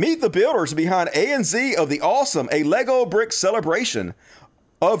tweet, meet the builders behind A&Z of the Awesome, a Lego brick celebration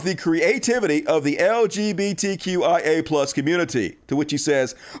of the creativity of the LGBTQIA plus community. To which he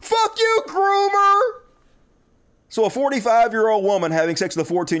says, fuck you, groomer. So a 45-year-old woman having sex with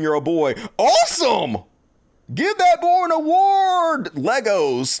a 14-year-old boy. Awesome. Give that boy an award.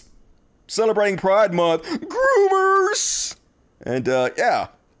 Legos. Celebrating Pride Month. Groomers. And yeah,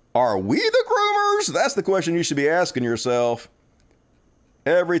 are we the groomers? That's the question you should be asking yourself.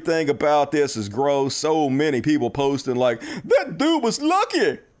 Everything about this is gross. So many people posting like, that dude was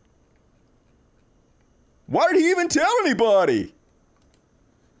lucky. Why did he even tell anybody?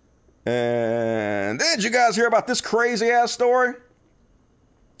 And then did you guys hear about this crazy ass story?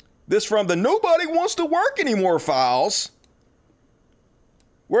 This from the Nobody Wants to Work Anymore files.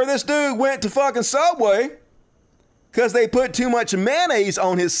 Where this dude went to fucking Subway because they put too much mayonnaise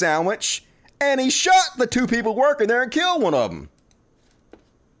on his sandwich and he shot the 2 people working there and killed one of them.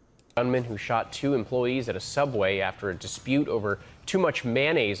 Gunman who shot 2 employees at a Subway after a dispute over too much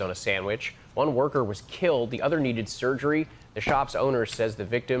mayonnaise on a sandwich. One worker was killed, the other needed surgery. The shop's owner says the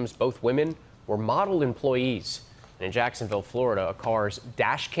victims, both women, were model employees. And in Jacksonville, Florida, a car's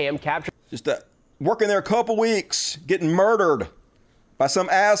dash cam captured. Just working there a couple weeks, getting murdered by some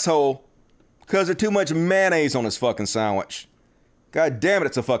asshole because of too much mayonnaise on his fucking sandwich. God damn it,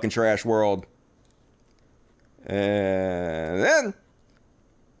 it's a fucking trash world. And then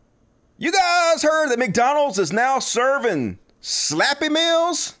you guys heard that McDonald's is now serving Slappy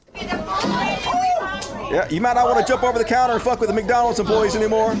Meals? Yeah, you might not want to jump over the counter and fuck with the McDonald's employees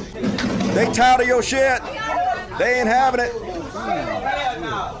anymore. They tired of your shit. They ain't having it.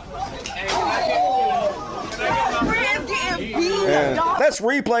 And let's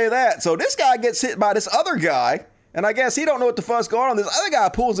replay that. So this guy gets hit by this other guy And I guess he don't know what the fuck's going on. This other guy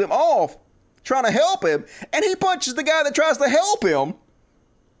pulls him off, trying to help him, and he punches the guy that tries to help him.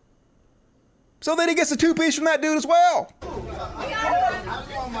 So then he gets a two-piece from that dude as well.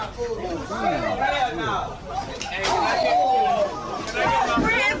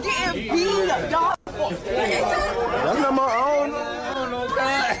 That's not my own.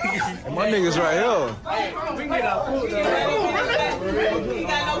 My niggas right here. We get our food,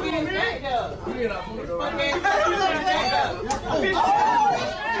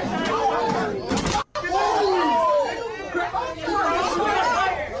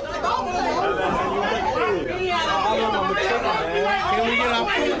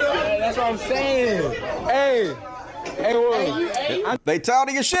 That's what I'm saying. Hey, they tired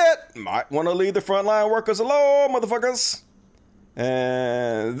of your shit. Might want to leave the frontline workers alone, motherfuckers.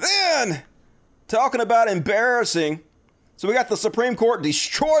 And then, talking about embarrassing. So we got the Supreme Court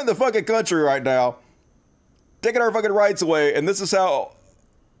destroying the fucking country right now. Taking our fucking rights away. And this is how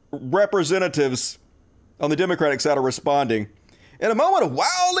representatives on the Democratic side are responding. In a moment of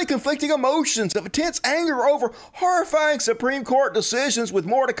wildly conflicting emotions, of intense anger over horrifying Supreme Court decisions with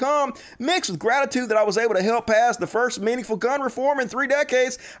more to come, mixed with gratitude that I was able to help pass the first meaningful gun reform in 3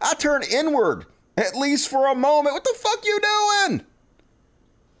 decades, I turned inward, at least for a moment. What the fuck you doing?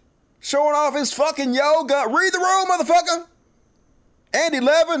 Showing off his fucking yoga. Read the room, motherfucker. Andy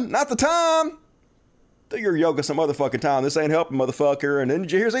Levin, not the time. Do your yoga some motherfucking time. This ain't helping, motherfucker. And then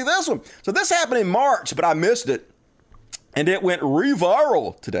did you hear see this one? So this happened in March, but I missed it. And it went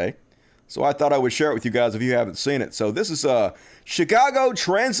re-viral today. So I thought I would share it with you guys if you haven't seen it. So this is a Chicago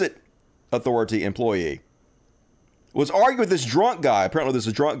Transit Authority employee. Was arguing with this drunk guy. Apparently this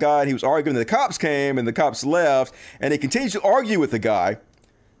is a drunk guy. And he was arguing. The cops came and the cops left. And he continues to argue with the guy.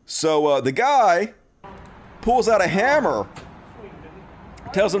 So the guy pulls out a hammer.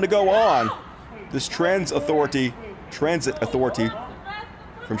 Tells him to go on. This Transit Authority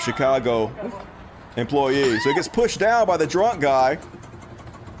from Chicago employee. So he gets pushed down by the drunk guy.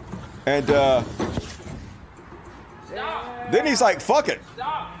 And then he's like, fuck it.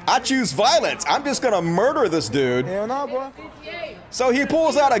 I choose violence. I'm just going to murder this dude. Hell no, boy. So he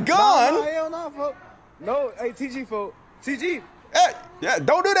pulls out a gun. No, hell no, folks. No, hey, TG, folks. TG. Hey, yeah,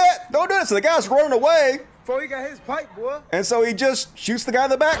 don't do that. Don't do that. So the guy's running away. Before he got his pipe, boy. And so he just shoots the guy in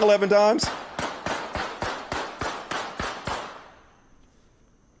the back 11 times.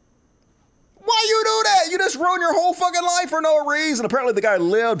 Why you do that? You just ruin your whole fucking life for no reason. Apparently the guy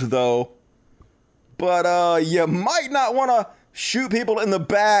lived, though. But you might not want to shoot people in the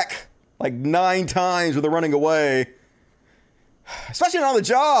back like 9 times when they're running away. Especially not on the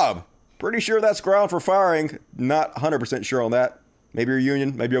job. Pretty sure that's ground for firing. Not 100% sure on that. Maybe you're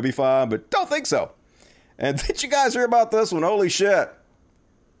union. Maybe you'll be fine. But don't think so. And did you guys hear about this one? Holy shit.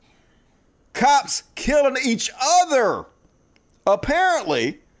 Cops killing each other.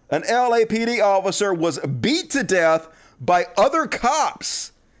 Apparently, an LAPD officer was beat to death by other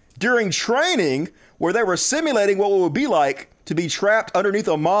cops during training where they were simulating what it would be like to be trapped underneath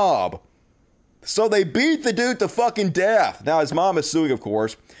a mob. So they beat the dude to fucking death. Now his mom is suing, of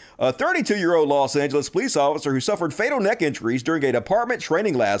course. A 32-year-old Los Angeles police officer who suffered fatal neck injuries during a department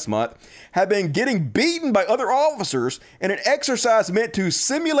training last month had been getting beaten by other officers in an exercise meant to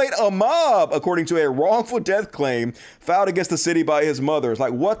simulate a mob, according to a wrongful death claim filed against the city by his mother. It's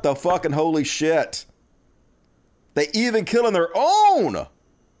like, what the fucking holy shit? They even killing their own.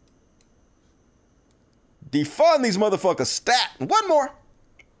 Defund these motherfuckers stat. One more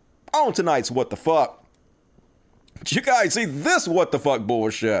on tonight's What the Fuck. But you guys see this what the fuck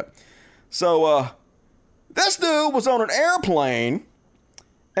bullshit. So, this dude was on an airplane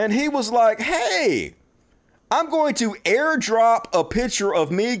and he was like, hey, I'm going to airdrop a picture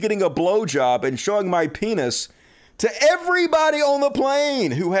of me getting a blowjob and showing my penis to everybody on the plane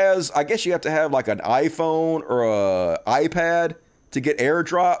who has, I guess you have to have like an iPhone or a iPad to get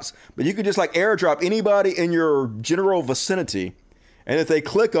airdrops, but you can just like airdrop anybody in your general vicinity. And if they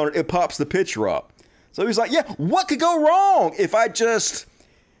click on it, it pops the picture up. So he's like, yeah, what could go wrong if I just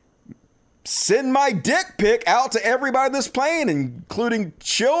send my dick pic out to everybody on this plane, including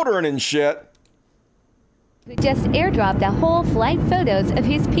children and shit? We just airdropped a whole flight photos of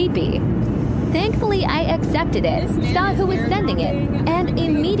his pee-pee. Thankfully, I accepted it, saw who was sending it, and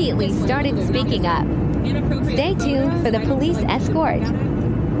immediately started speaking up. Stay tuned for the police escort.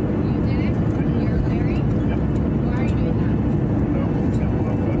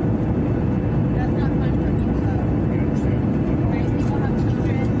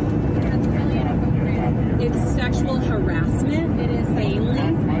 It's sexual harassment. It is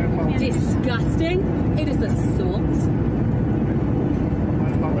failing. Disgusting. It is assault.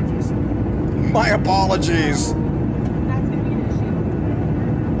 My apologies.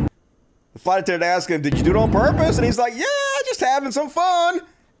 flight attendant asked him, did you do it on purpose? And he's like, yeah, just having some fun.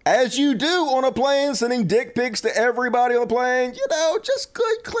 As you do on a plane, sending dick pics to everybody on the plane. You know, just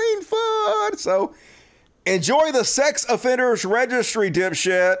good, clean fun. So enjoy the sex offenders registry,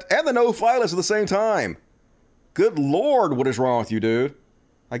 dipshit, and the no-fly list at the same time. Good Lord, what is wrong with you, dude?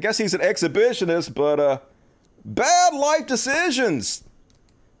 I guess he's an exhibitionist, but bad life decisions.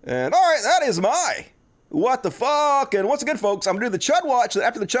 And all right, that is my what the fuck. And once again, folks, I'm going to do the Chud Watch.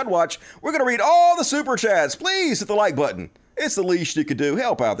 After the Chud Watch, we're going to read all the super chats. Please hit the like button. It's the least you could do.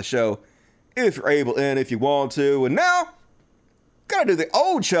 Help out the show if you're able and if you want to. And now, gotta do the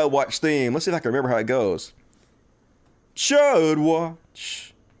old Chud Watch theme. Let's see if I can remember how it goes. Chud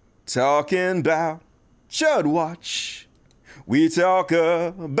Watch, talking about Chud Watch. We talk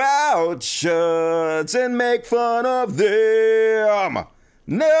about chuds and make fun of them.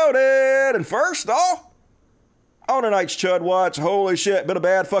 Nailed it. And first off, on tonight's Chud Watch, holy shit, been a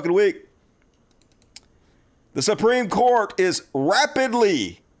bad fucking week. The Supreme Court is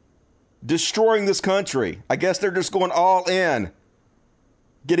rapidly destroying this country. I guess they're just going all in,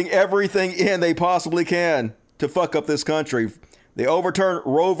 getting everything in they possibly can to fuck up this country. They overturned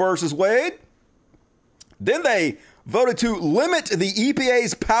Roe versus Wade. Then they voted to limit the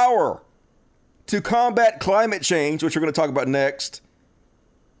EPA's power to combat climate change, which we're going to talk about next.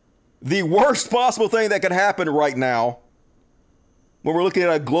 The worst possible thing that could happen right now when we're looking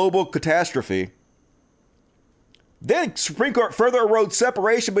at a global catastrophe. Then Supreme Court further erodes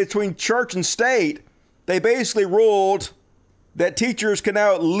separation between church and state. They basically ruled that teachers can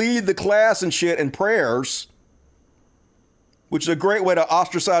now lead the class and shit in prayers, which is a great way to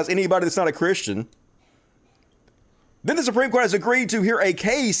ostracize anybody that's not a Christian. Then the Supreme Court has agreed to hear a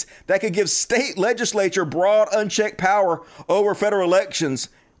case that could give state legislature broad, unchecked power over federal elections.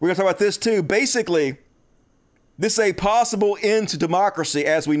 We're going to talk about this too. Basically, this is a possible end to democracy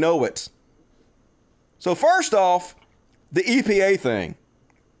as we know it. So first off, the EPA thing.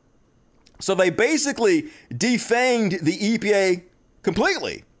 So they basically defanged the EPA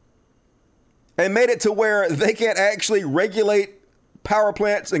completely and made it to where they can't actually regulate power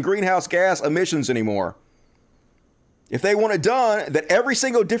plants and greenhouse gas emissions anymore. If they want it done, that every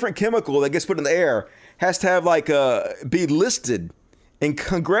single different chemical that gets put in the air has to have be listed in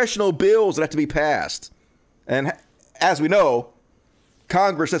congressional bills that have to be passed. And as we know,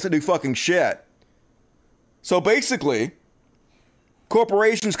 Congress doesn't do fucking shit. So basically,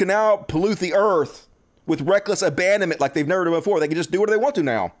 corporations can now pollute the earth with reckless abandonment like they've never done before. They can just do what they want to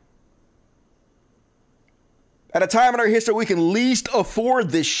now. At a time in our history, we can least afford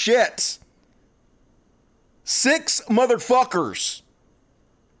this shit. 6 motherfuckers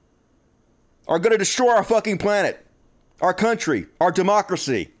are going to destroy our fucking planet, our country, our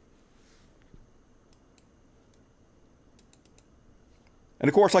democracy. And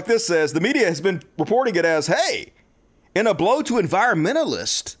of course, like this says, the media has been reporting it as, hey, in a blow to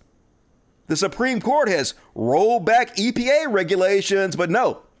environmentalists, the Supreme Court has rolled back EPA regulations. But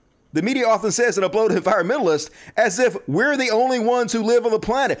no, the media often says in a blow to environmentalists as if we're the only ones who live on the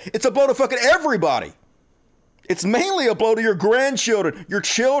planet. It's a blow to fucking everybody. It's mainly a blow to your grandchildren, your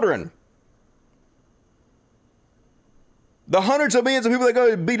children. The hundreds of millions of people that are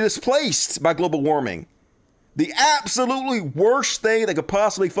going to be displaced by global warming. The absolutely worst thing that could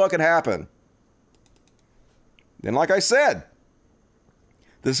possibly fucking happen. And like I said,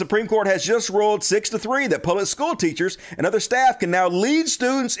 the Supreme Court has just ruled 6-3 that public school teachers and other staff can now lead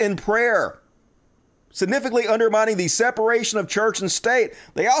students in prayer, significantly undermining the separation of church and state.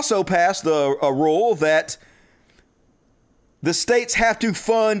 They also passed a rule that the states have to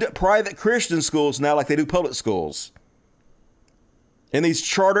fund private Christian schools now like they do public schools. In these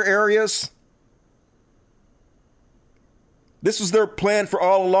charter areas, this was their plan for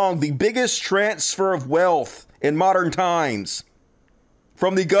all along. The biggest transfer of wealth in modern times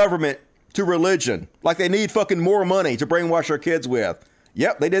from the government to religion. Like they need fucking more money to brainwash our kids with.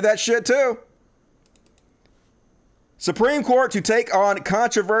 Yep, they did that shit too. Supreme Court to take on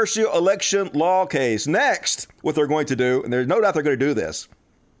controversial election law case. Next, what they're going to do, and there's no doubt they're going to do this,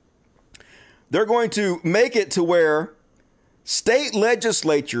 they're going to make it to where state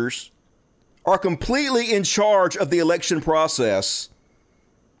legislatures are completely in charge of the election process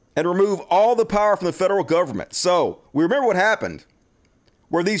and remove all the power from the federal government. So we remember what happened,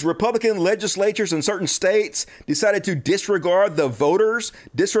 where these Republican legislatures in certain states decided to disregard the voters,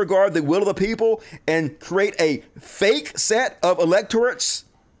 disregard the will of the people, and create a fake set of electorates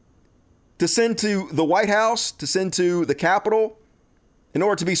to send to the White House, to send to the Capitol in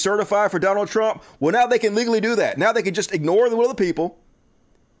order to be certified for Donald Trump. Well, now they can legally do that. Now they can just ignore the will of the people.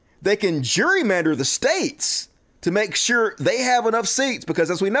 They can gerrymander the states to make sure they have enough seats, because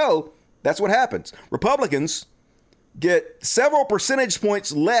as we know, That's what happens. Republicans get several percentage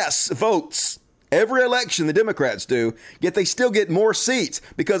points less votes every election the Democrats do, yet they still get more seats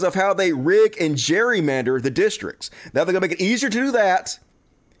because of how they rig and gerrymander the districts. Now they're going to make it easier to do that.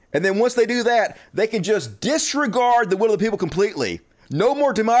 And then once they do that, they can just disregard the will of the people completely. No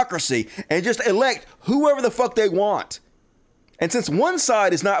more democracy, and just elect whoever the fuck they want. And since one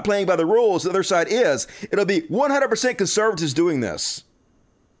side is not playing by the rules, the other side is, it'll be 100% conservatives doing this.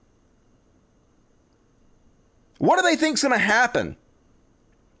 What do they think is going to happen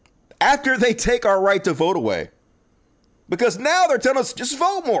after they take our right to vote away? Because now they're telling us, just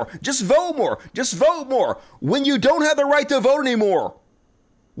vote more, just vote more, just vote more. When you don't have the right to vote anymore,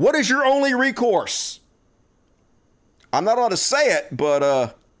 what is your only recourse? I'm not allowed to say it,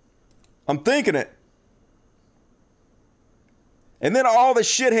 but I'm thinking it. And then all the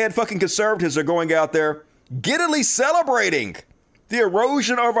shithead fucking conservatives are going out there giddily celebrating the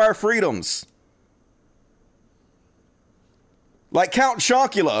erosion of our freedoms. Like Count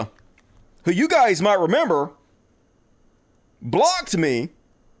Chocula, who you guys might remember, blocked me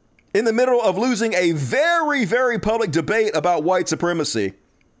in the middle of losing a very, very public debate about white supremacy.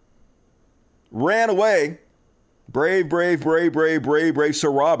 Ran away. Brave Sir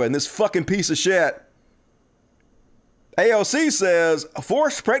Robin, this fucking piece of shit. AOC says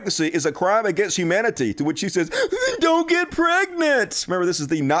forced pregnancy is a crime against humanity, to which she says, don't get pregnant. Remember, this is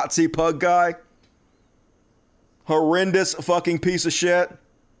the Nazi pug guy. Horrendous fucking piece of shit.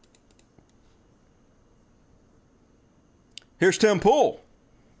 Here's Tim Pool.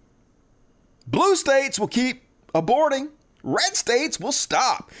 Blue states will keep aborting. Red states will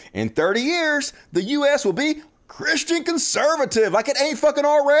stop. In 30 years, the U.S. will be Christian conservative, like it ain't fucking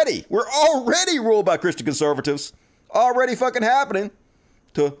already. We're already ruled by Christian conservatives. Already fucking happening.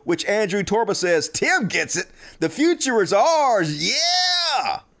 To which Andrew Torba says, Tim gets it. The future is ours.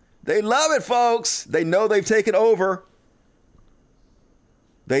 Yeah. They love it, folks. They know they've taken over.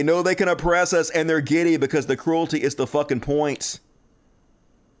 They know they can oppress us, and they're giddy because the cruelty is the fucking point.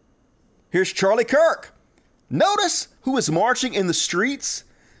 Here's Charlie Kirk. Notice who is marching in the streets?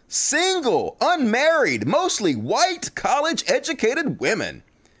 Single, unmarried, mostly white, college-educated women.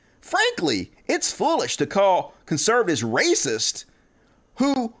 Frankly, it's foolish to call conservatives racist.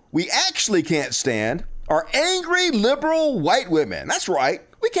 Who we actually can't stand are angry, liberal white women. That's right.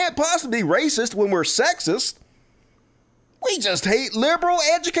 We can't possibly be racist when we're sexist. We just hate liberal,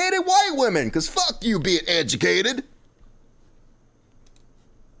 educated white women, because fuck you being educated.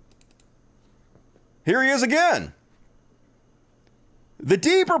 Here he is again. The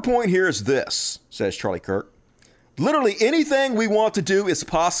deeper point here is this, says Charlie Kirk. Literally anything we want to do is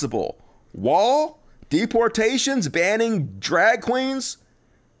possible. Wall, deportations, banning drag queens.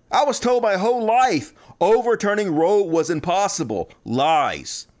 I was told my whole life overturning Roe was impossible.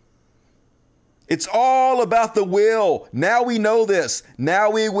 Lies. It's all about the will. Now we know this.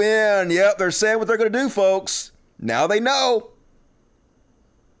 Now we win. Yep, they're saying what they're going to do, folks. Now they know.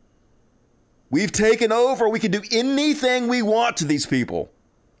 We've taken over. We can do anything we want to these people.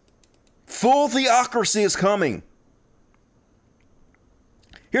 Full theocracy is coming.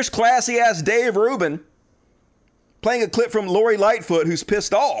 Here's classy ass Dave Rubin playing a clip from Lori Lightfoot, who's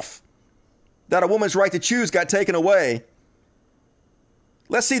pissed off that a woman's right to choose got taken away.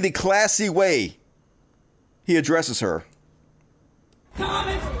 Let's see the classy way he addresses her.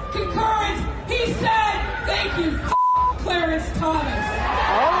 Thomas, concurrence. He said, thank you, Clarence Thomas.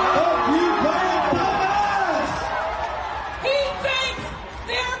 Thank you, Clarence Thomas. He thinks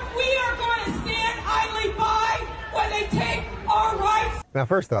that we are going to stand idly by when they take our rights. Now,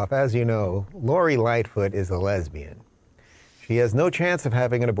 first off, as you know, Lori Lightfoot is a lesbian. She has no chance of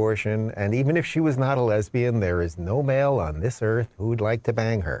having an abortion, and even if she was not a lesbian, there is no male on this earth who would like to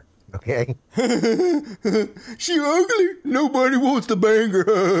bang her, okay? She ugly. Nobody wants to bang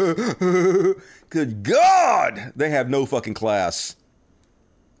her. Good God. They have no fucking class.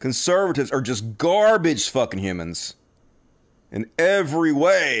 Conservatives are just garbage fucking humans. In every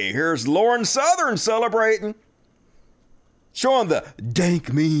way. Here's Lauren Southern celebrating. Showing the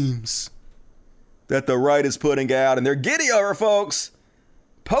dank memes that the right is putting out, and they're giddy over, folks.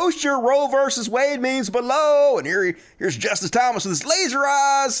 Post your Roe versus Wade memes below, and here's Justice Thomas with his laser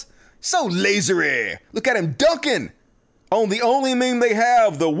eyes. So lasery. Look at him dunking on the only meme they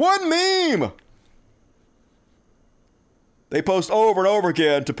have, the one meme. They post over and over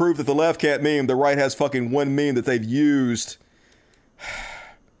again to prove that the left can't meme. The right has fucking one meme that they've used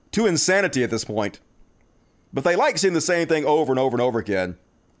to insanity at this point. But they like seeing the same thing over and over and over again.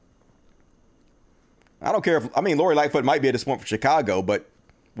 I don't care if, Lori Lightfoot might be at this point for Chicago, but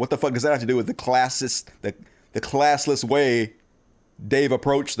what the fuck does that have to do with the classless way Dave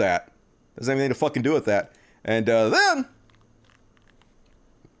approached that? Doesn't have anything to fucking do with that. And then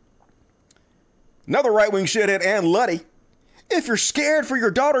another right-wing shithead, Ann Luddy. If you're scared for your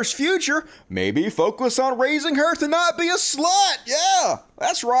daughter's future, maybe focus on raising her to not be a slut. Yeah,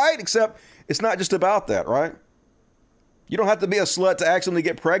 that's right. Except it's not just about that, right? You don't have to be a slut to accidentally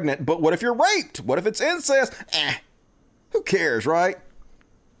get pregnant. But what if you're raped? What if it's incest? Who cares, right?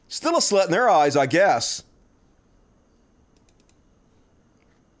 Still a slut in their eyes, I guess.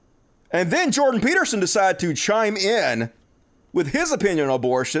 And then Jordan Peterson decided to chime in with his opinion on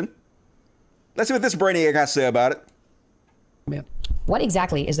abortion. Let's see what this brainiac has to say about it. Man. What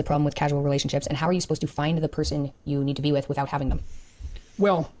exactly is the problem with casual relationships, and how are you supposed to find the person you need to be with without having them?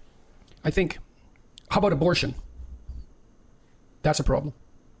 Well, I think, how about abortion? That's a problem.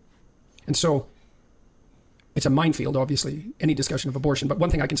 And so, it's a minefield, obviously, any discussion of abortion. But one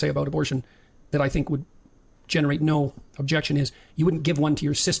thing I can say about abortion that I think would generate no objection is you wouldn't give one to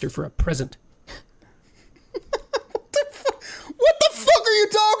your sister for a present. What the fuck are you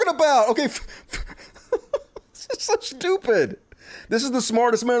talking about? Okay, this is so stupid. This is the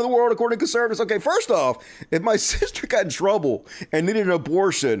smartest man in the world, according to conservatives. Okay, first off, if my sister got in trouble and needed an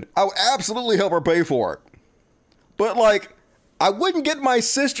abortion, I would absolutely help her pay for it. But, like, I wouldn't get my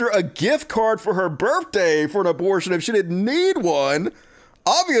sister a gift card for her birthday for an abortion if she didn't need one.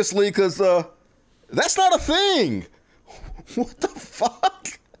 Obviously, because that's not a thing. What the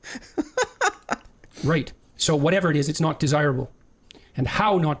fuck? Right. So whatever it is, it's not desirable. And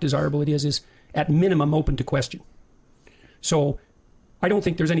how not desirable it is at minimum open to question. So I don't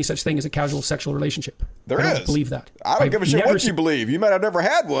think there's any such thing as a casual sexual relationship. I don't believe that. I don't give a shit what you believe. You might have never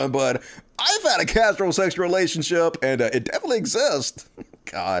had one, but I've had a casual sexual relationship, and it definitely exists.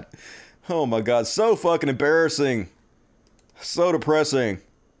 God. Oh my God. So fucking embarrassing. So depressing.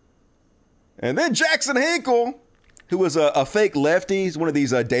 And then Jackson Hinkle, who was a fake lefty. He's one of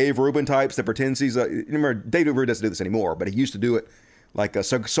these Dave Rubin types that pretends he's remember, Dave Rubin doesn't do this anymore, but he used to do it like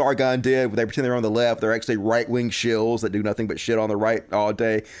Sargon did, where they pretend they're on the left. They're actually right-wing shills that do nothing but shit on the right all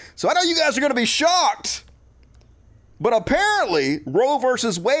day. So I know you guys are going to be shocked, but apparently Roe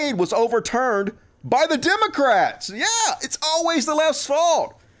versus Wade was overturned by the Democrats. Yeah, it's always the left's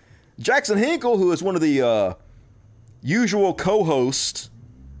fault. Jackson Hinkle, who is one of the usual co-hosts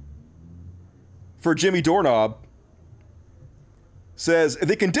for Jimmy Doorknob, says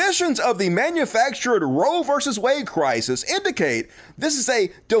the conditions of the manufactured Roe versus Wade crisis indicate this is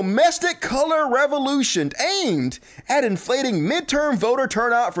a domestic color revolution aimed at inflating midterm voter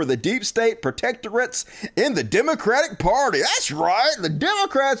turnout for the deep state protectorates in the Democratic Party. That's right, the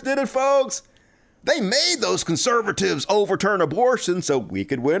Democrats did it, folks. They made those conservatives overturn abortion so we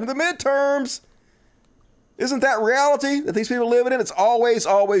could win the midterms. Isn't that reality that these people live in? It's always,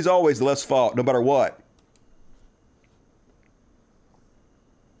 always, always the left's fault, no matter what.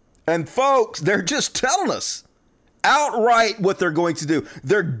 And folks, they're just telling us outright what they're going to do.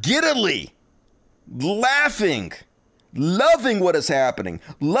 They're giddily laughing, loving what is happening,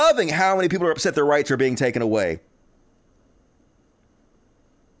 loving how many people are upset their rights are being taken away.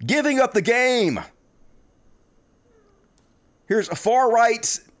 Giving up the game. Here's a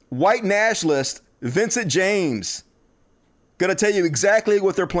far-right white nationalist, Vincent James, gonna tell you exactly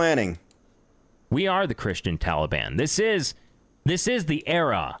what they're planning. We are the Christian Taliban. This is the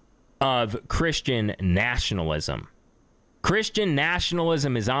era of Christian nationalism. Christian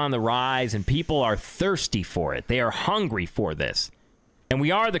nationalism is on the rise, and people are thirsty for it. They are hungry for this. And we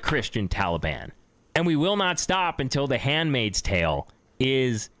are the Christian Taliban. And we will not stop until The Handmaid's Tale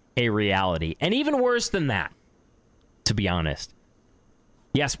is a reality. And even worse than that, to be honest.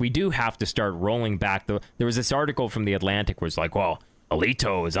 Yes, we do have to start rolling back the... There was this article from The Atlantic where it's like, well,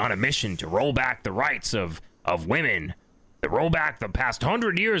 Alito is on a mission to roll back the rights of women. To roll back the past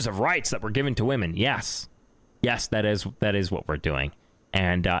 100 years of rights that were given to women. Yes. Yes, that is what we're doing.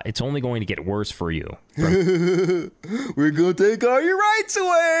 And it's only going to get worse for you. We're going to take all your rights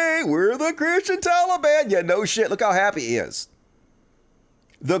away. We're the Christian Taliban. Yeah, no shit. Look how happy he is.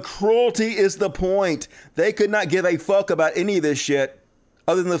 The cruelty is the point. They could not give a fuck about any of this shit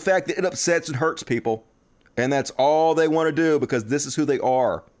other than the fact that it upsets and hurts people. And that's all they want to do because this is who they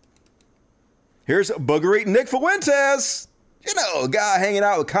are. Here's Booger Eating Nick Fuentes. You know, a guy hanging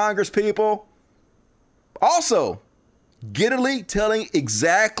out with Congress people. Also, giddily telling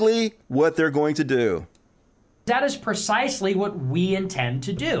exactly what they're going to do. That is precisely what we intend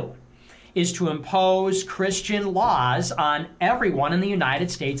to do, is to impose Christian laws on everyone in the United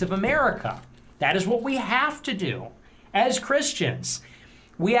States of America. That is what we have to do as Christians.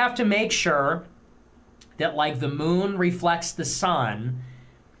 We have to make sure that, like the moon reflects the sun,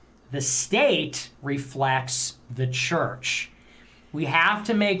 the state reflects the church. We have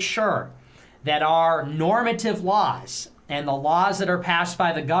to make sure that our normative laws and the laws that are passed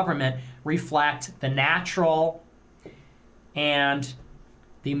by the government reflect the natural and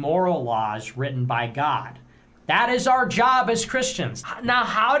the moral laws written by God. That is our job as Christians. Now,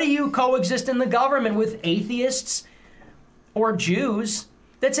 how do you coexist in the government with atheists or Jews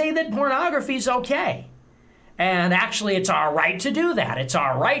that say that pornography is okay? And actually, it's our right to do that. It's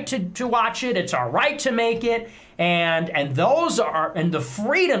our right to watch it. It's our right to make it. And the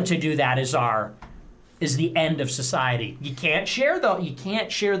freedom to do that is the end of society. You can't share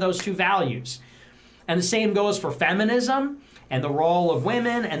those two values. And the same goes for feminism and the role of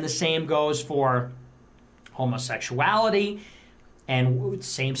women, and the same goes for homosexuality and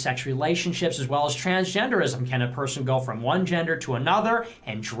same-sex relationships, as well as transgenderism. Can a person go from one gender to another?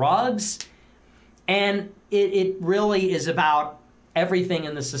 And drugs. And it really is about everything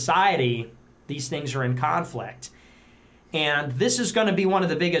in the society. These things are in conflict. And this is going to be one of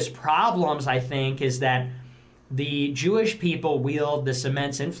the biggest problems, I think, is that the Jewish people wield this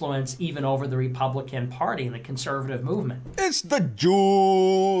immense influence even over the Republican Party and the conservative movement. It's the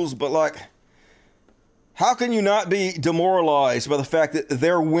Jews, but like, how can you not be demoralized by the fact that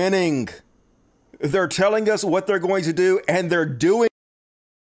they're winning? They're telling us what they're going to do, and they're doing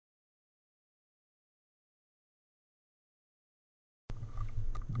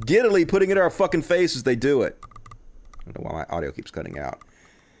giddily putting it in our fucking faces. They do it. I don't know why my audio keeps cutting out.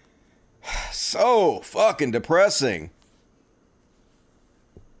 So fucking depressing.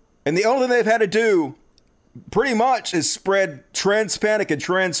 And the only thing they've had to do pretty much is spread trans panic and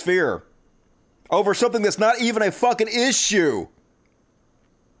trans fear over something that's not even a fucking issue.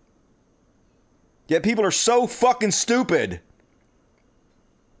 Yet people are so fucking stupid.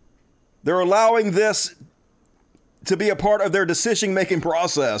 They're allowing this to be a part of their decision-making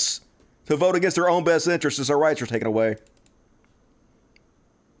process, to vote against their own best interests as their rights are taken away.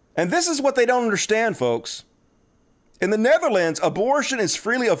 And this is what they don't understand, folks. In the Netherlands, abortion is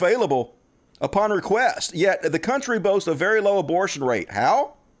freely available upon request, yet the country boasts a very low abortion rate.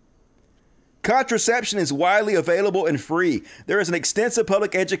 How? Contraception is widely available and free. There is an extensive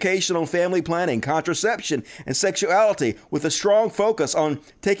public education on family planning, contraception, and sexuality, with a strong focus on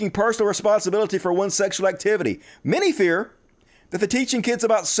taking personal responsibility for one's sexual activity. Many fear that the teaching kids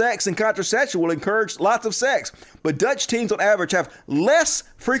about sex and contraception will encourage lots of sex, but Dutch teens on average have less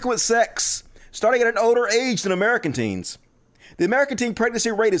frequent sex, starting at an older age than American teens. The American teen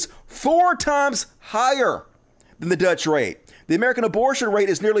pregnancy rate is 4 times higher than the Dutch rate. The American abortion rate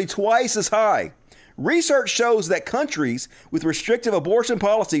is nearly twice as high. Research shows that countries with restrictive abortion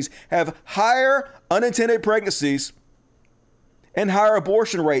policies have higher unintended pregnancies and higher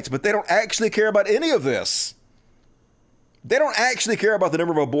abortion rates, but they don't actually care about any of this. They don't actually care about the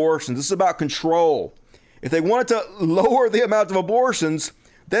number of abortions. This is about control. If they wanted to lower the amount of abortions,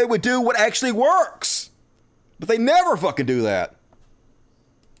 they would do what actually works. But they never fucking do that.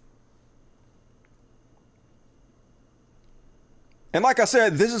 And like I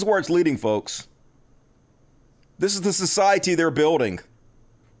said, this is where it's leading, folks. This is the society they're building.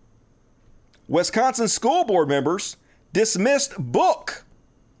 Wisconsin school board members dismissed book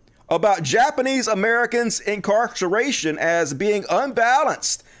about Japanese Americans' incarceration as being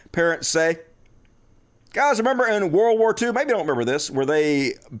unbalanced, parents say. Guys, remember in World War II, maybe you don't remember this, where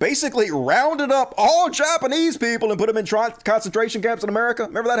they basically rounded up all Japanese people and put them in concentration camps in America?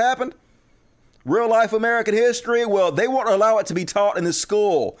 Remember that happened? Real life American history? Well, they won't allow it to be taught in the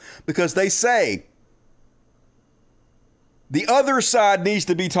school because they say the other side needs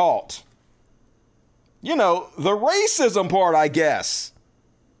to be taught. You know, the racism part, I guess.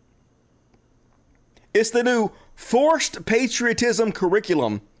 It's the new forced patriotism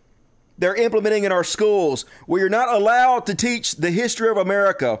curriculum they're implementing in our schools, where you're not allowed to teach the history of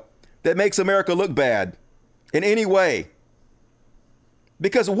America that makes America look bad in any way.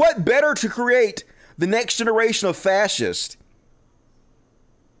 Because what better to create the next generation of fascists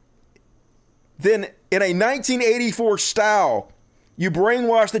than in a 1984 style, you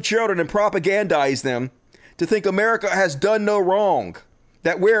brainwash the children and propagandize them to think America has done no wrong,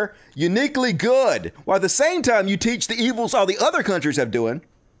 that we're uniquely good, while at the same time you teach the evils all the other countries have doing.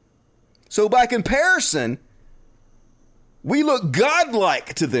 So by comparison, we look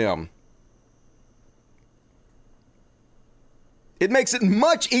godlike to them. It makes it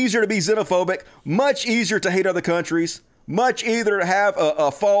much easier to be xenophobic, much easier to hate other countries, much easier to have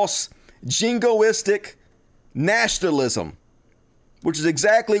a false jingoistic nationalism, which is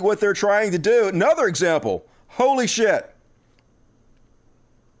exactly what they're trying to do. Another example, holy shit.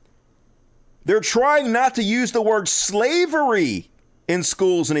 They're trying not to use the word slavery in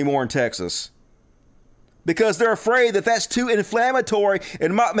schools anymore in Texas. because they're afraid that that's too inflammatory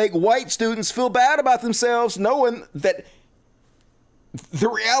and might make white students feel bad about themselves, knowing that the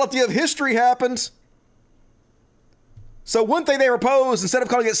reality of history happens. So one thing they proposed, instead of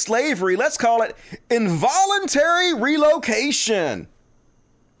calling it slavery, let's call it involuntary relocation.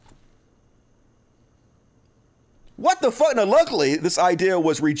 What the fuck? Now, luckily, this idea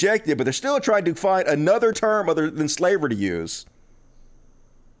was rejected, but they're still trying to find another term other than slavery to use.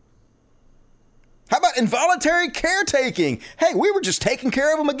 How about involuntary caretaking? Hey, we were just taking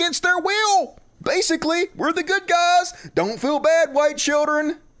care of them against their will. Basically, we're the good guys. Don't feel bad, white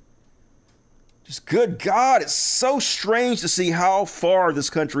children. Just good God, it's so strange to see how far this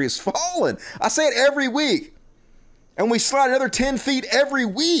country has fallen. I say it every week. And we slide another 10 feet every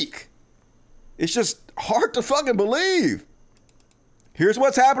week. It's just hard to fucking believe. Here's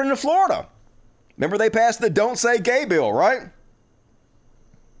what's happening in Florida. Remember they passed the Don't Say Gay bill, right?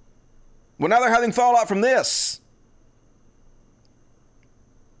 Well, now they're having fallout from this.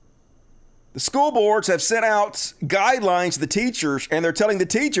 The school boards have sent out guidelines to the teachers, and they're telling the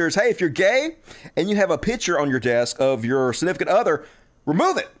teachers, hey, if you're gay and you have a picture on your desk of your significant other,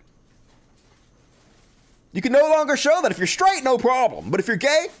 remove it. You can no longer show that. If you're straight, no problem. But if you're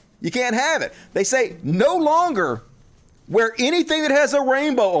gay, you can't have it. They say no longer wear anything that has a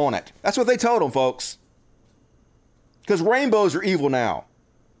rainbow on it. That's what they told them, folks. Because rainbows are evil now.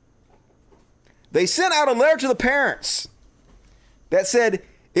 They sent out a letter to the parents that said,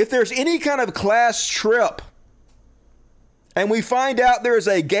 if there's any kind of class trip and we find out there's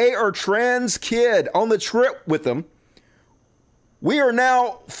a gay or trans kid on the trip with them, we are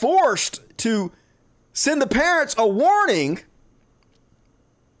now forced to send the parents a warning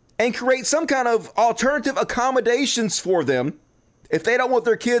and create some kind of alternative accommodations for them if they don't want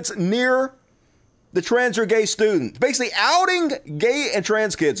their kids near the trans or gay students. Basically outing gay and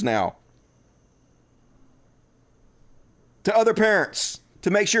trans kids now to other parents to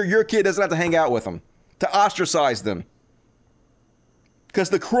make sure your kid doesn't have to hang out with them, to ostracize them.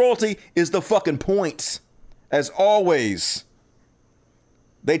 Because the cruelty is the fucking point, as always.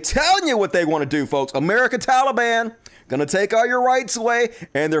 They telling you what they want to do, folks. America Taliban, gonna take all your rights away,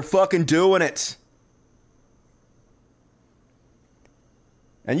 and they're fucking doing it.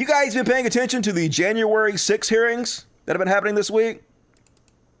 And you guys been paying attention to the January 6 hearings that have been happening this week?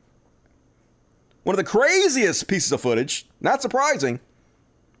 One of the craziest pieces of footage, not surprising.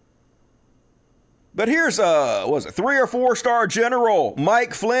 But here's, was it 3 or 4 star General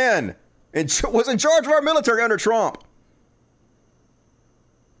Mike Flynn, was in charge of our military under Trump.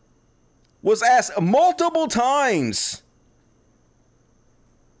 Was asked multiple times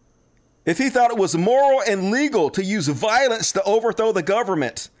if he thought it was moral and legal to use violence to overthrow the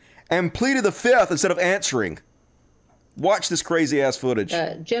government, and pleaded the fifth instead of answering. Watch this crazy ass footage.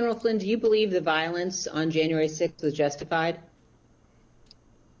 General Flynn, do you believe the violence on January 6th was justified?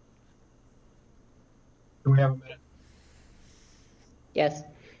 Do we have a minute? Yes.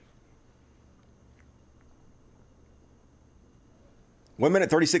 1 minute,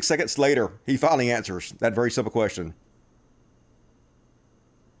 36 seconds later, he finally answers that very simple question.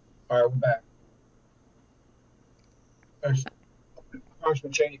 All right, we're back.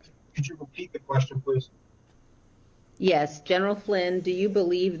 Congressman Cheney, could you repeat the question, please? Yes. General Flynn, do you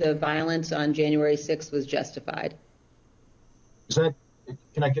believe the violence on January 6th was justified? Is that,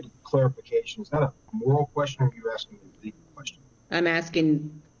 can I get a clarification? Is that a moral question, or are you asking a legal question? I'm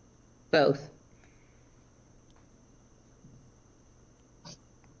asking both.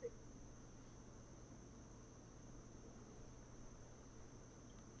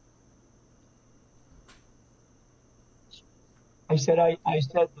 I said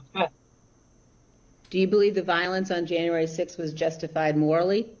the fifth. Do you believe the violence on January 6th was justified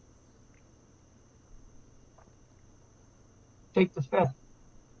morally? Take the fifth.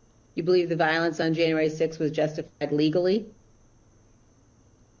 You believe the violence on January 6th was justified legally?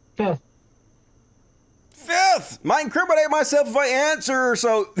 Fifth. Fifth! Might incriminate myself if I answer,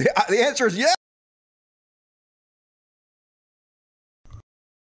 so the answer is yes.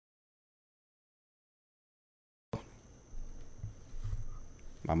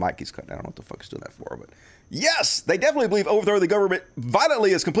 My mic keeps cutting out. I don't know what the fuck it's doing that for, but yes, they definitely believe overthrowing the government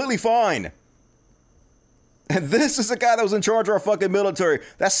violently is completely fine. And this is the guy that was in charge of our fucking military.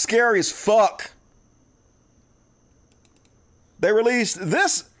 That's scary as fuck. They released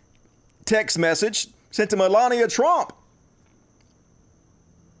this text message sent to Melania Trump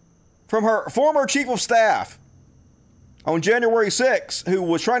from her former chief of staff on January 6th, who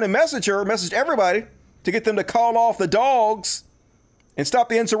was trying to message everybody to get them to call off the dogs and stop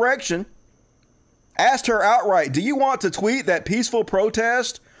the insurrection. Asked her outright, do you want to tweet that peaceful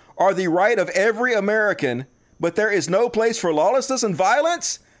protest are the right of every American, but there is no place for lawlessness and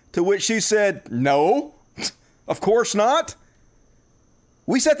violence? To which she said, no, of course not.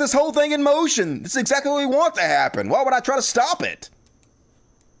 We set this whole thing in motion. This is exactly what we want to happen. Why would I try to stop it?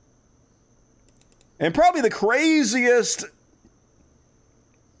 And probably the craziest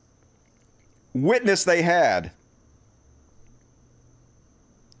witness they had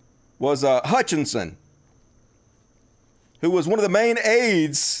was Hutchinson, who was one of the main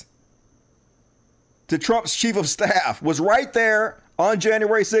aides to Trump's chief of staff, was right there on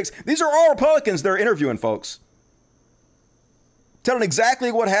January 6th. These are all Republicans they're interviewing, folks, telling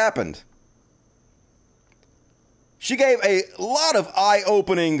exactly what happened. She gave a lot of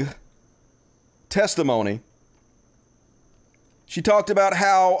eye-opening testimony. She talked about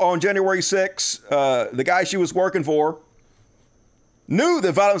how on January 6th, the guy she was working for knew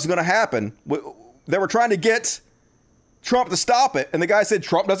that violence was going to happen. They were trying to get Trump to stop it, and the guy said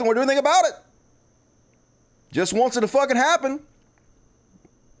Trump doesn't want to do anything about it. Just wants it to fucking happen.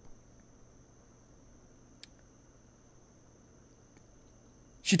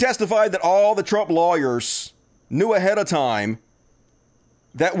 She testified that all the Trump lawyers knew ahead of time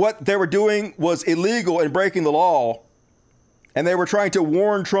that what they were doing was illegal and breaking the law, and they were trying to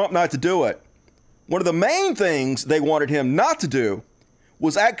warn Trump not to do it. One of the main things they wanted him not to do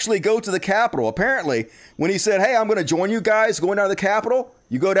was actually go to the Capitol. Apparently, when he said, hey, I'm going to join you guys going down to the Capitol,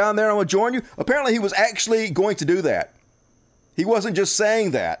 you go down there and I'm going to join you. Apparently, he was actually going to do that. He wasn't just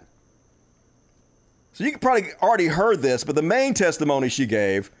saying that. So you probably already heard this, but the main testimony she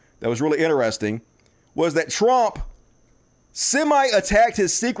gave that was really interesting was that Trump semi-attacked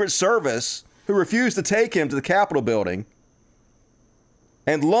his Secret Service, who refused to take him to the Capitol building,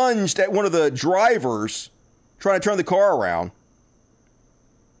 and lunged at one of the drivers trying to turn the car around.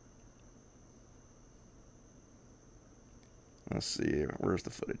 Let's see, where's the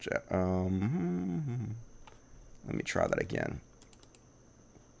footage at? Let me try that again.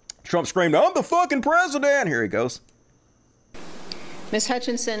 Trump screamed, I'm the fucking president. Here he goes. Ms.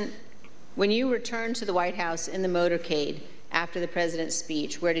 Hutchinson, when you returned to the White House in the motorcade after the president's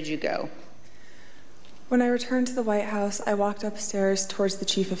speech, where did you go? When I returned to the White House, I walked upstairs towards the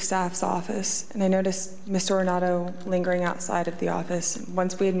Chief of Staff's office, and I noticed Mr. Renato lingering outside of the office.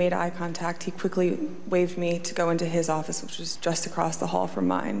 Once we had made eye contact, he quickly waved me to go into his office, which was just across the hall from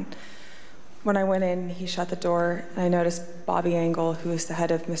mine. When I went in, he shut the door, and I noticed Bobby Engel, who is the head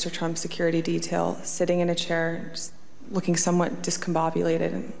of Mr. Trump's security detail, sitting in a chair, just looking somewhat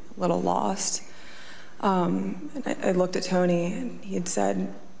discombobulated and a little lost. And I looked at Tony, and he had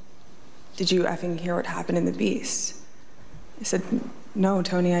said, did you effing hear what happened in the Beast? I said, no,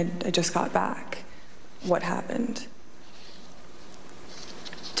 Tony, I just got back. What happened?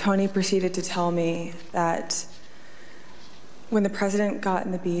 Tony proceeded to tell me that when the president got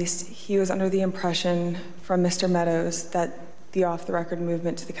in the Beast, he was under the impression from Mr. Meadows that the off-the-record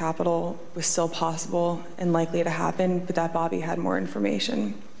movement to the Capitol was still possible and likely to happen, but that Bobby had more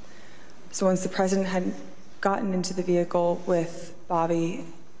information. So once the president had gotten into the vehicle with Bobby,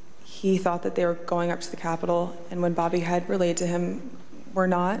 he thought that they were going up to the Capitol, and when Bobby had relayed to him,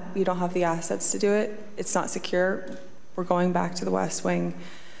 we don't have the assets to do it, it's not secure, we're going back to the West Wing.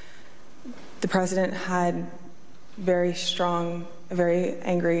 The president had a very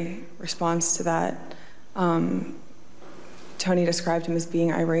angry response to that. Tony described him as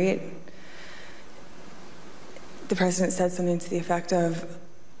being irate. The president said something to the effect of,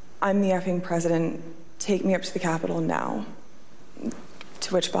 I'm the effing president, take me up to the Capitol now.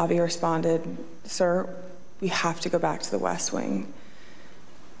 To which Bobby responded, sir, we have to go back to the West Wing.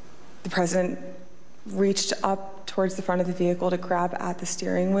 The president reached up towards the front of the vehicle to grab at the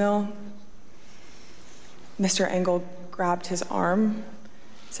steering wheel. Mr. Engel grabbed his arm,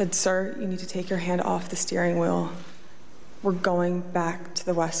 said, sir, you need to take your hand off the steering wheel. We're going back to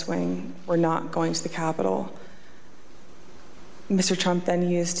the West Wing. We're not going to the Capitol. Mr. Trump then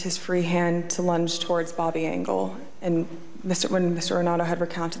used his free hand to lunge towards Bobby Engel, and when Mr. Renato had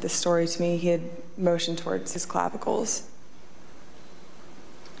recounted this story to me, he had motioned towards his clavicles.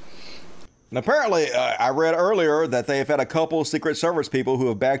 And apparently, I read earlier that they have had a couple Secret Service people who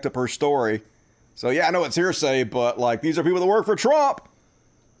have backed up her story. So yeah, I know it's hearsay, but like these are people that work for Trump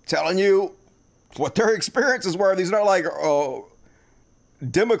telling you what their experiences were. These are not like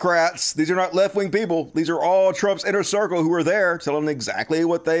Democrats. These are not left-wing people. These are all Trump's inner circle who were there telling them exactly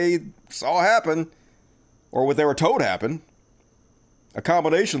what they saw happen or what they were told happened. A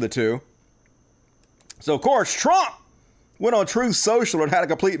combination of the two. So, of course, Trump went on Truth Social and had a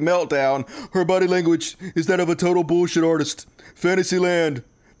complete meltdown. Her body language is that of a total bullshit artist. Fantasyland.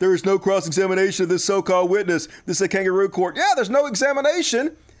 There is no cross-examination of this so-called witness. This is a kangaroo court. Yeah, there's no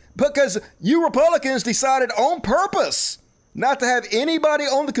examination Because you Republicans decided on purpose not to have anybody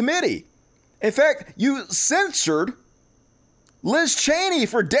on the committee. In fact, you censored Liz Cheney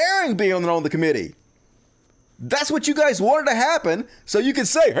for daring being on the committee. That's what you guys wanted to happen, so you could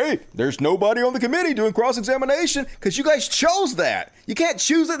say, hey, there's nobody on the committee doing cross-examination, because you guys chose that. You can't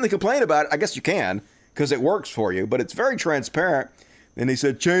choose it and then complain about it. I guess you can, because it works for you, but it's very transparent. And they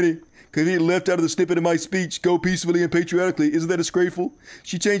said, Cheney, because he left out of the snippet of my speech, go peacefully and patriotically. Isn't that disgraceful?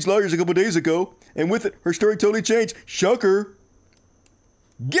 She changed lawyers a couple days ago, and with it, her story totally changed. Shocker.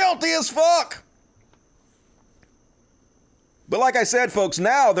 Guilty as fuck. But like I said, folks,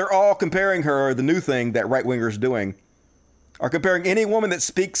 now they're all comparing her, the new thing that right-wingers doing, are comparing any woman that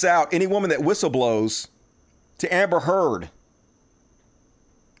speaks out, any woman that whistleblows, to Amber Heard.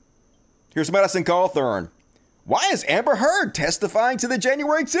 Here's Madison Cawthorn. Why is Amber Heard testifying to the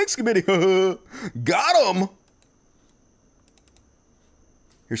January 6th committee? Got him.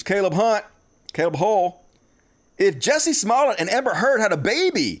 Here's Caleb Hull. If Jussie Smollett and Amber Heard had a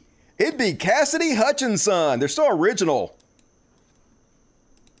baby, it'd be Cassidy Hutchinson. They're so original.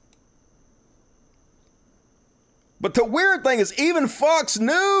 But the weird thing is even Fox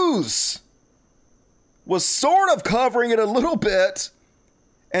News was sort of covering it a little bit.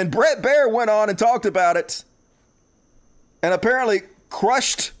 And Bret Baier went on and talked about it. And apparently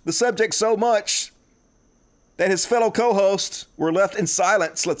crushed the subject so much that his fellow co-hosts were left in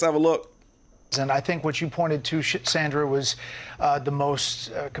silence. Let's have a look. And I think what you pointed to, Sandra, was the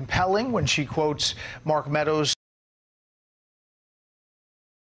most compelling when she quotes Mark Meadows.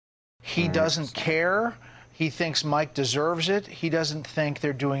 He doesn't care. He thinks Mike deserves it. He doesn't think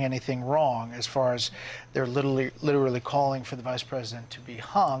they're doing anything wrong as far as they're literally calling for the vice president to be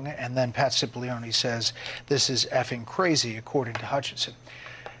hung. And then Pat Cipollone says this is effing crazy, according to Hutchinson.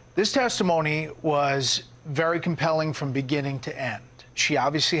 This testimony was very compelling from beginning to end. She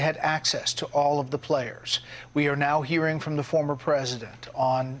obviously had access to all of the players. We are now hearing from the former president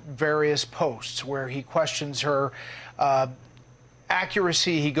on various posts where he questions her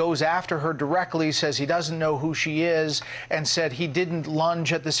accuracy. He goes after her directly, says he doesn't know who she is, and said he didn't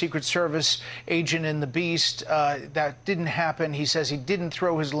lunge at the Secret Service agent in the Beast. That didn't happen. He says he didn't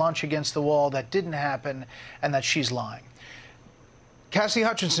throw his lunch against the wall. That didn't happen, and that she's lying. Cassidy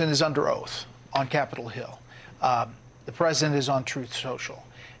Hutchinson is under oath on Capitol Hill. The president is on Truth Social,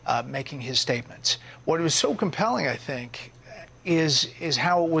 making his statements. What was so compelling, I think, is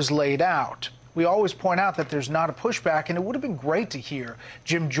how it was laid out. We always point out that there's not a pushback, and it would have been great to hear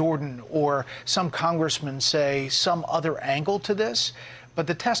Jim Jordan or some congressman say some other angle to this, but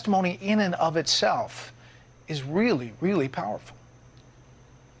the testimony in and of itself is really, really powerful.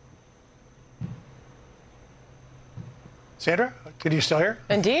 Sandra, could you still hear?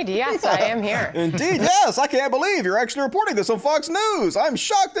 Indeed, yes, I am here. Indeed, yes. I can't believe you're actually reporting this on Fox News. I'm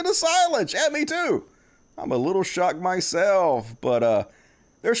shocked into silence. Yeah, me too. I'm a little shocked myself, but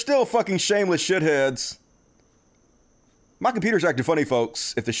they're still fucking shameless shitheads. My computer's acting funny,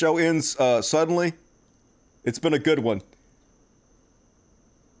 folks. If the show ends suddenly, it's been a good one.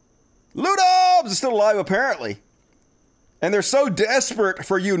 Lou Dobbs is still alive, apparently. And they're so desperate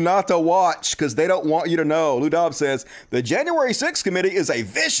for you not to watch because they don't want you to know. Lou Dobbs says, the January 6th committee is a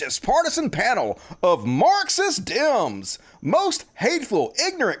vicious partisan panel of Marxist Dems, most hateful,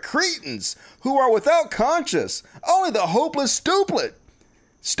 ignorant cretins who are without conscience. Only the hopeless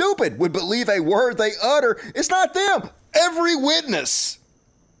stupid would believe a word they utter. It's not them. Every witness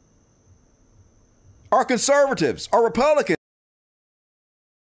are conservatives, are Republicans.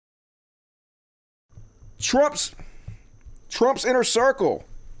 Trump's inner circle.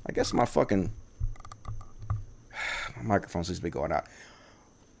 I guess my microphone seems to be going out.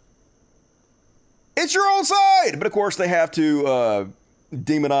 It's your own side. But of course they have to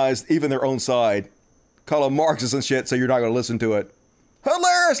demonize even their own side. Call them Marxists and shit, so you're not going to listen to it.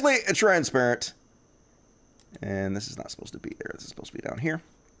 Hilariously transparent. And this is not supposed to be there. This is supposed to be down here.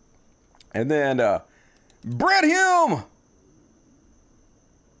 And then Brett Hume,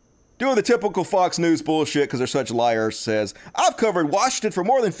 doing the typical Fox News bullshit because they're such liars, says, I've covered Washington for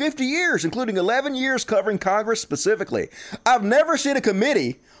more than 50 years, including 11 years covering Congress specifically. I've never seen a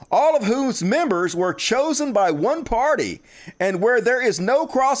committee, all of whose members were chosen by one party, and where there is no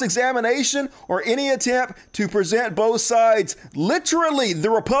cross-examination or any attempt to present both sides. Literally, the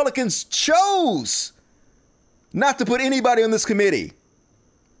Republicans chose not to put anybody on this committee.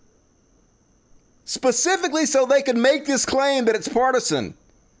 Specifically so they could make this claim that it's partisan.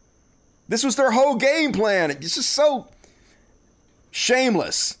 This was their whole game plan. It's just so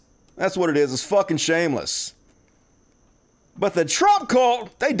shameless. That's what it is. It's fucking shameless. But the Trump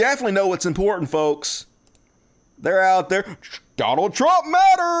cult, they definitely know what's important, folks. They're out there. Donald Trump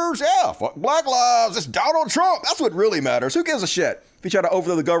matters. Yeah, fuck Black Lives. It's Donald Trump. That's what really matters. Who gives a shit? If you try to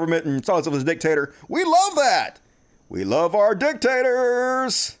overthrow the government and call yourself as a dictator, we love that. We love our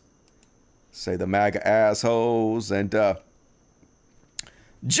dictators. Say the MAGA assholes. And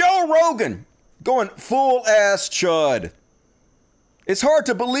Joe Rogan going full ass chud. It's hard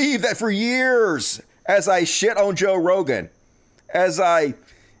to believe that for years, as I shit on Joe Rogan, as I,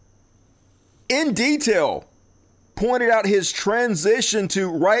 in detail, pointed out his transition to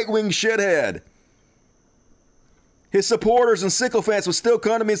right-wing shithead, his supporters and sycophants would still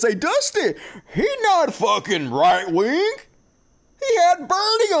come to me and say, Dusty, he not fucking right-wing. He had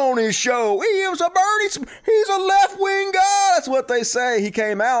Bernie on his show. He was a Bernie. He's a left-wing guy. That's what they say. He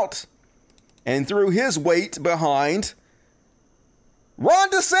came out and threw his weight behind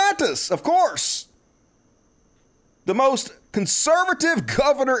Ron DeSantis, of course. The most conservative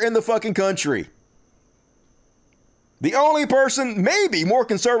governor in the fucking country. The only person maybe more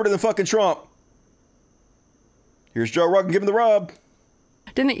conservative than fucking Trump. Here's Joe Rogan giving the rub.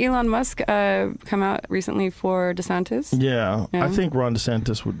 Didn't Elon Musk come out recently for DeSantis? Yeah, I think Ron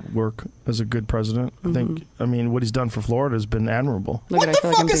DeSantis would work as a good president. I mean, what he's done for Florida has been admirable. What the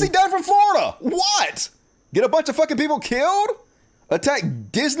fuck has he done for Florida? What? Get a bunch of fucking people killed? Attack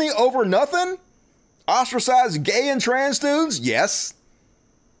Disney over nothing? Ostracize gay and trans dudes? Yes.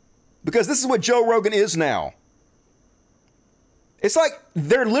 Because this is what Joe Rogan is now. It's like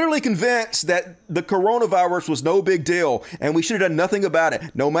they're literally convinced that the coronavirus was no big deal and we should have done nothing about it.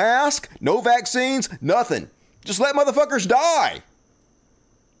 No mask, no vaccines, nothing. Just let motherfuckers die.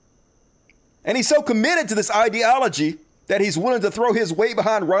 And he's so committed to this ideology that he's willing to throw his weight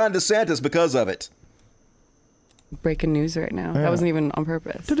behind Ron DeSantis because of it. Breaking news right now. Yeah. That wasn't even on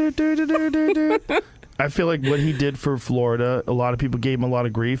purpose. I feel like what he did for Florida, a lot of people gave him a lot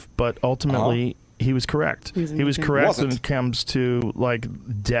of grief, but ultimately he was correct. He was correct when it comes to like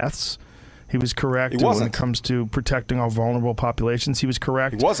deaths. He was correct when it comes to protecting our vulnerable populations. He was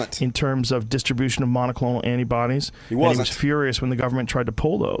correct in terms of distribution of monoclonal antibodies. And he was furious when the government tried to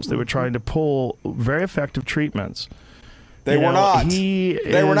pull those. They were trying to pull very effective treatments. They were not.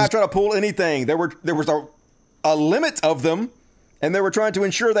 They were not trying to pull anything. There was a limit of them, and they were trying to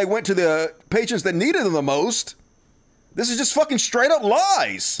ensure they went to the patients that needed them the most. This is just fucking straight up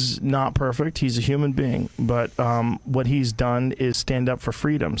lies. He's not perfect. He's a human being. But what he's done is stand up for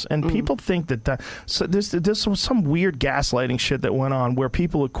freedoms. And people think that so there's some weird gaslighting shit that went on where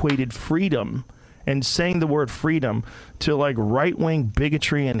people equated freedom and saying the word freedom to like right-wing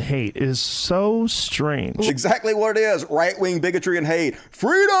bigotry and hate. It is so strange. It's exactly what it is. Right-wing bigotry and hate.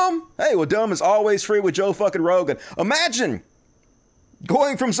 Freedom? Hey, well, dumb is always free with Joe fucking Rogan. Imagine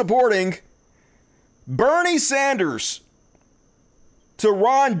going from supporting Bernie Sanders to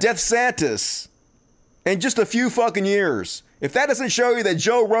Ron DeSantis in just a few fucking years. If that doesn't show you that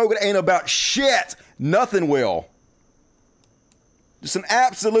Joe Rogan ain't about shit, nothing will. Just an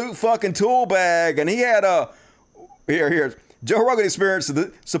absolute fucking tool bag. And he had here, Joe Rogan experience.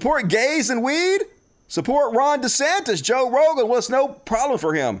 Support gays and weed? Support Ron DeSantis. Joe Rogan, well, it's no problem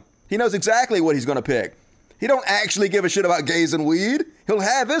for him. He knows exactly what he's going to pick. He don't actually give a shit about gays and weed. He'll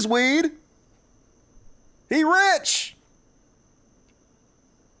have his weed. He rich.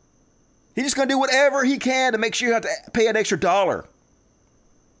 He's just going to do whatever he can to make sure you have to pay an extra $1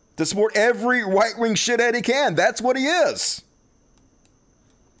 to support every right-wing shithead he can. That's what he is.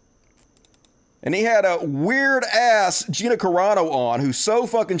 And he had a weird-ass Gina Carano on who's so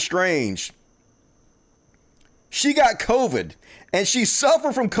fucking strange. She got COVID, and she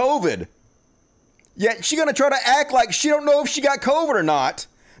suffered from COVID. Yet she's going to try to act like she don't know if she got COVID or not.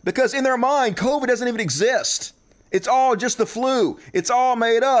 Because in their mind, COVID doesn't even exist. It's all just the flu. It's all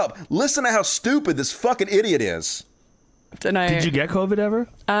made up. Listen to how stupid this fucking idiot is. Did you get COVID ever?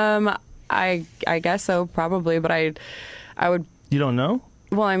 I guess so, probably, but I would... You don't know?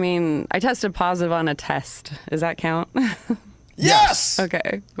 Well, I mean, I tested positive on a test. Does that count? Yes!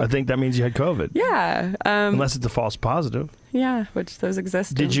 Okay. I think that means you had COVID. Yeah. Unless it's a false positive. Yeah, which those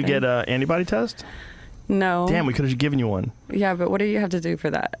exist. Did you get an antibody test? No. Damn, we could have given you one. Yeah, but what do you have to do for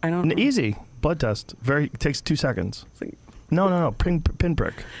that? I don't know. Easy. Blood test. It takes 2 seconds. No.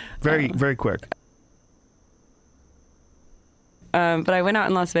 Pinprick. Very quick. But I went out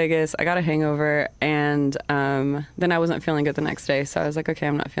in Las Vegas. I got a hangover, and then I wasn't feeling good the next day. So I was like, okay,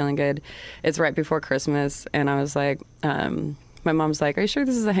 I'm not feeling good. It's right before Christmas, and I was like, my mom's like, are you sure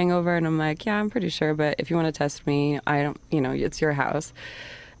this is a hangover? And I'm like, yeah, I'm pretty sure, but if you want to test me, I don't, it's your house.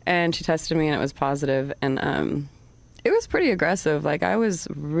 And she tested me, and it was positive, and It was pretty aggressive. Like, I was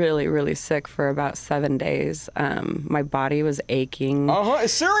really, really sick for about 7 days. My body was aching.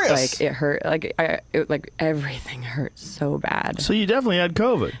 It's serious. Like, it hurt. Like, everything hurt so bad. So you definitely had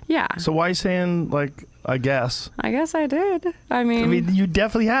COVID. Yeah. So why are you saying, like, I guess? I guess I did. I mean, you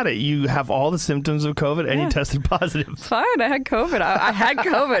definitely had it. You have all the symptoms of COVID, and you tested positive. Fine, I had COVID. I had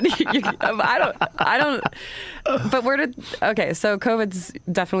COVID. I don't. But okay, so COVID's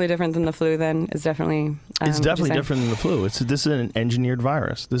definitely different than the flu then. It's definitely... It's definitely different than the flu. This is an engineered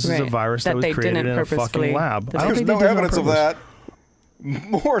virus. This is a virus that was created in a fucking lab. There's no evidence of that.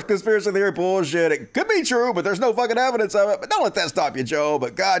 More conspiracy theory bullshit. It could be true, but there's no fucking evidence of it. But don't let that stop you, Joe.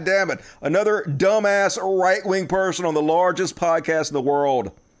 But God damn it, another dumbass right-wing person on the largest podcast in the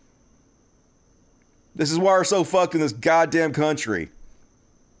world. This is why we're so fucked in this goddamn country.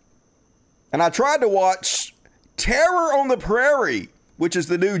 And I tried to watch Terror on the Prairie, which is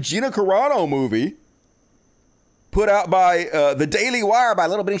the new Gina Carano movie, put out by the Daily Wire by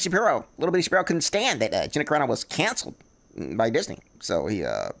Little Bitty Shapiro. Little Bitty Shapiro couldn't stand that Gina Carano was canceled by Disney. So he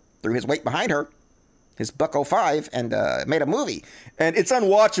threw his weight behind her, his Bucko 5, and made a movie. And it's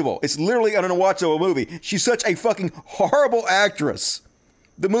unwatchable. It's literally an unwatchable movie. She's such a fucking horrible actress.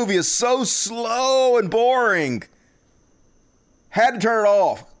 The movie is so slow and boring. Had to turn it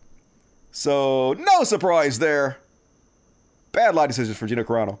off. So no surprise there. Bad life decisions for Gina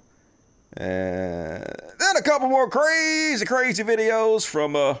Carano. And then a couple more crazy videos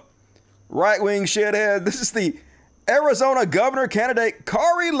from right-wing shithead. This is the Arizona governor candidate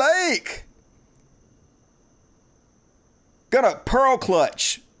Kari Lake. Gonna pearl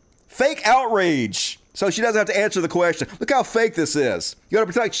clutch. Fake outrage. So she doesn't have to answer the question. Look how fake this is. You gotta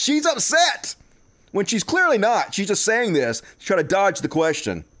pretend like she's upset when she's clearly not. She's just saying this to try to dodge the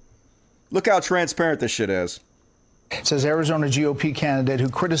question. Look how transparent this shit is. It says Arizona GOP candidate who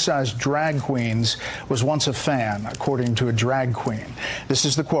criticized drag queens was once a fan, according to a drag queen. This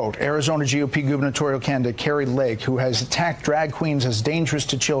is the quote. Arizona GOP gubernatorial candidate Kari Lake, who has attacked drag queens as dangerous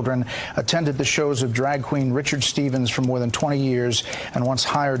to children, attended the shows of drag queen Richard Stevens for more than 20 years and once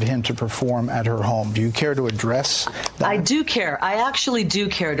hired him to perform at her home. Do you care to address that? I do care. I actually do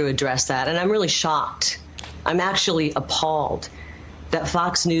care to address that, and I'm really shocked. I'm actually appalled that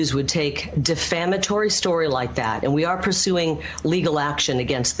Fox News would take defamatory story like that, and we are pursuing legal action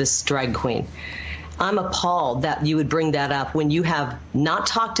against this drag queen. I'm appalled that you would bring that up when you have not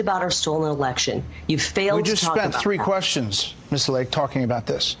talked about our stolen election. You've failed to talk about that. We just spent 3 questions, Ms. Lake, talking about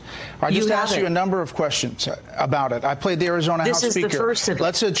this. I just asked you a number of questions about it. I played the Arizona House Speaker. This is the first of it.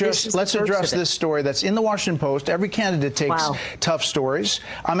 Let's address this story that's in the Washington Post. Every candidate takes tough stories.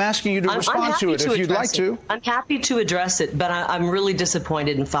 I'm asking you to respond to it if you'd like to. I'm happy to address it, but I'm really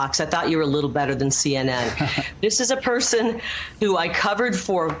disappointed in Fox. I thought you were a little better than CNN. This is a person who I covered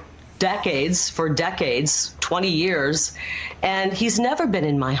for decades, 20 years, and he's never been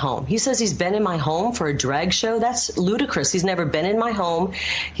in my home. He says he's been in my home for a drag show. That's ludicrous. He's never been in my home.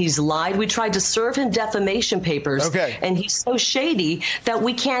 He's lied. We tried to serve him defamation papers, and he's so shady that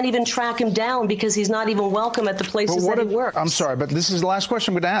we can't even track him down because he's not even welcome at the places that he works. I'm sorry, but this is the last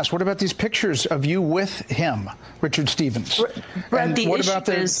question I'm going to ask. What about these pictures of you with him, Richard Stevens? Brett, and what about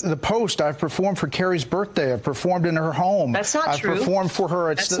the post? I've performed for Kari's birthday. I've performed in her home. That's not true. I've performed for her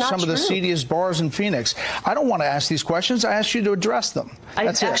at some of the seediest bars in Phoenix. I don't want to ask these questions. I asked you to address them.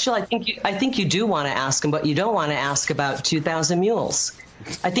 I think you do want to ask them, but you don't want to ask about 2,000 Mules.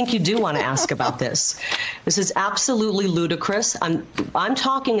 I think you do want to ask about this. This is absolutely ludicrous. I'm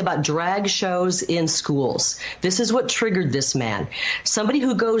talking about drag shows in schools. This is what triggered this man. Somebody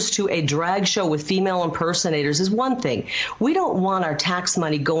who goes to a drag show with female impersonators is one thing. We don't want our tax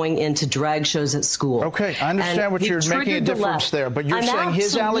money going into drag shows at school. Okay, I understand what you're making a difference there, but you're saying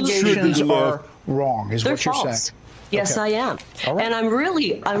his allegations are wrong, is what you're saying. Yes, I am. And I'm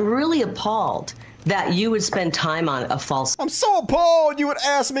really appalled that you would spend time on a false... I'm so appalled you would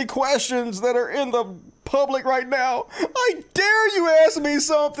ask me questions that are in the public right now. I dare you ask me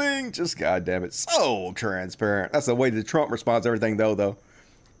something. Just goddamn it, so transparent. That's the way that Trump responds to everything, though.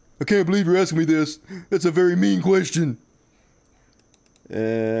 I can't believe you're asking me this. That's a very mean question.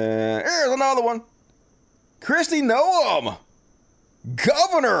 Here's another one. Kristi Noem,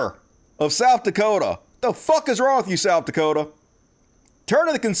 governor of South Dakota. The fuck is wrong with you, South Dakota?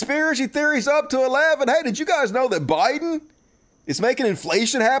 Turning the conspiracy theories up to 11. Hey, did you guys know that Biden is making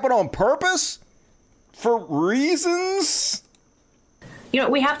inflation happen on purpose? For reasons? You know,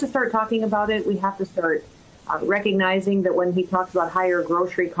 we have to start talking about it. We have to start recognizing that when he talks about higher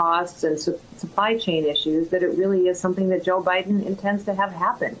grocery costs and supply chain issues, that it really is something that Joe Biden intends to have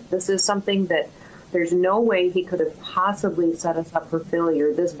happen. This is something that there's no way he could have possibly set us up for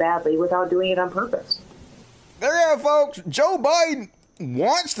failure this badly without doing it on purpose. there you have, folks. Joe Biden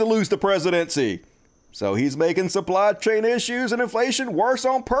wants to lose the presidency. So he's making supply chain issues and inflation worse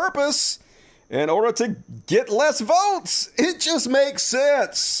on purpose in order to get less votes. It just makes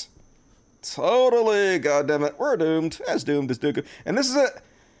sense. Totally. God damn it. We're doomed. As doomed as Duke. And this is it.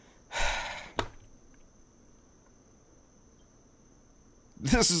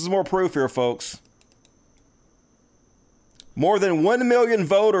 This is more proof here, folks. More than 1 million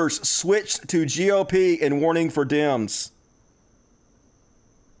voters switched to GOP in warning for Dems.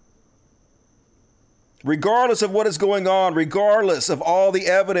 Regardless of what is going on, regardless of all the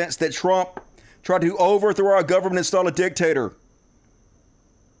evidence that Trump tried to overthrow our government and install a dictator,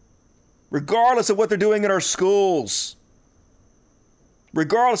 regardless of what they're doing in our schools,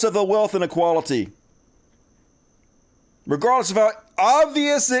 regardless of the wealth inequality, regardless of how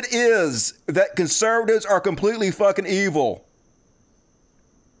obvious it is that conservatives are completely fucking evil,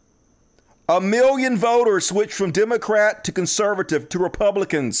 1 million voters switched from Democrat to conservative to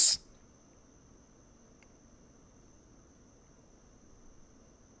Republicans.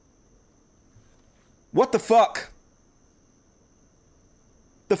 What the fuck?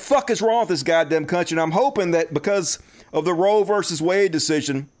 The fuck is wrong with this goddamn country? And I'm hoping that because of the Roe versus Wade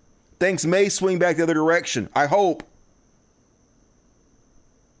decision, things may swing back the other direction. I hope.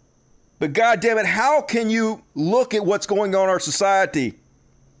 But goddamn it, how can you look at what's going on in our society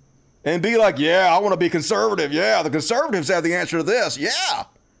and be like, yeah, I want to be conservative. Yeah, the conservatives have the answer to this. Yeah,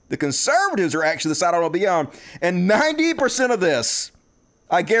 the conservatives are actually the side I want to be on. And 90% of this,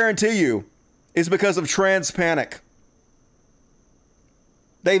 I guarantee you, is because of trans panic.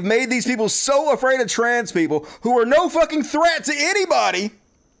 They've made these people so afraid of trans people who are no fucking threat to anybody,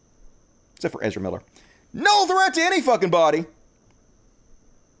 except for Ezra Miller. No threat to any fucking body.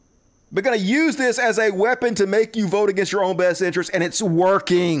 But gonna use this as a weapon to make you vote against your own best interest, and it's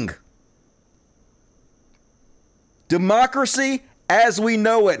working. Democracy, as we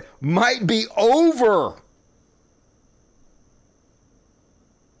know it, might be over.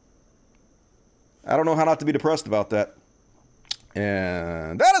 I don't know how not to be depressed about that.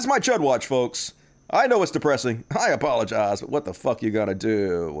 And that is my Chud Watch, folks. I know it's depressing. I apologize, but what the fuck you gonna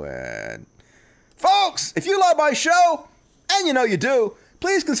do? And folks, if you love my show, and you know you do,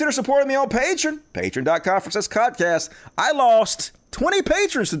 please consider supporting me on Patreon. Patreon.com/CodCast. I lost 20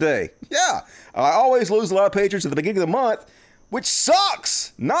 patrons today. Yeah, I always lose a lot of patrons at the beginning of the month, which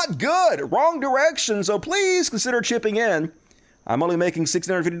sucks. Not good. Wrong direction. So please consider chipping in. I'm only making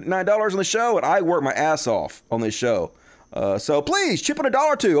 $659 on the show, and I work my ass off on this show. So please chip in $1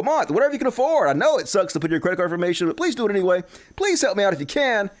 or $2 a month, whatever you can afford. I know it sucks to put your credit card information, but please do it anyway. Please help me out if you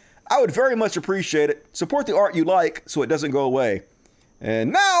can. I would very much appreciate it. Support the art you like so it doesn't go away.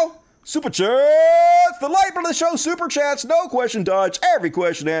 And now, Super Chats! The lifeblood of the show, Super Chats. No question dodged, every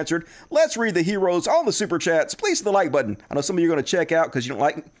question answered. Let's read the heroes on the Super Chats. Please hit the like button. I know some of you are going to check out because you don't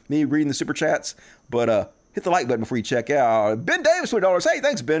like me reading the Super Chats, but hit the like button before you check out. Ben Davis, $20. Hey,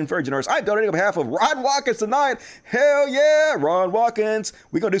 thanks, Ben. Very generous. I'm donating on behalf of Ron Watkins tonight. Hell yeah, Ron Watkins.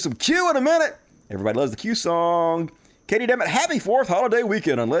 We're going to do some Q in a minute. Everybody loves the Q song. Katie Demmett, happy 4th holiday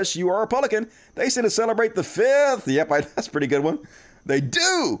weekend, unless you are a Republican. They say to celebrate the 5th. Yep, that's a pretty good one. They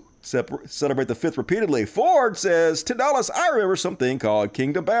do celebrate the 5th repeatedly. Ford says, $10. I remember something called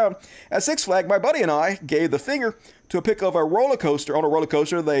Kingdom Bound. At Six Flags, my buddy and I gave the finger to a pic of a roller coaster. On a roller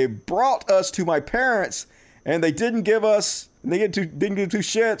coaster, they brought us to my parents, and they didn't give two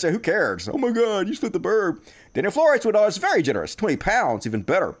shits. Who cares? Oh my God, you split the bird. Daniel Flores, $2. Very generous. 20 pounds, even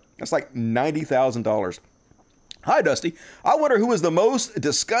better. That's like $90,000. Hi, Dusty. I wonder who is the most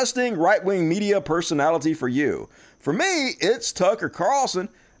disgusting right-wing media personality for you. For me, it's Tucker Carlson.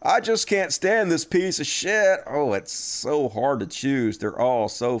 I just can't stand this piece of shit. Oh, it's so hard to choose. They're all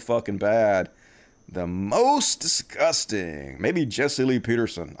so fucking bad. The most disgusting. Maybe Jesse Lee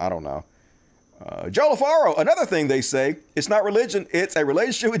Peterson. I don't know. Joe LaFaro, another thing they say, it's not religion, it's a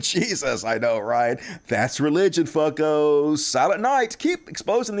relationship with Jesus. I know, right? That's religion, fuckos. Silent Night, keep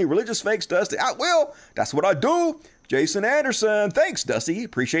exposing the religious fakes, Dusty. I will. That's what I do. Jason Anderson, thanks, Dusty.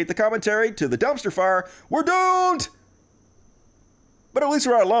 Appreciate the commentary to the dumpster fire. We're doomed. But at least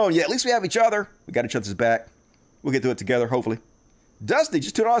we're not alone. Yeah, at least we have each other. We got each other's back. We'll get through it together, hopefully. Dusty,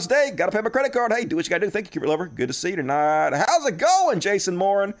 just $2 a day. Got to pay my credit card. Hey, do what you got to do. Thank you, Cupid Lover. Good to see you tonight. How's it going, Jason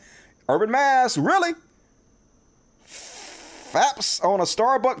Morin? Urban Mass, really? Faps on a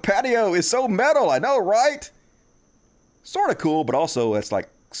Starbucks patio is so metal, I know, right? Sort of cool, but also it's like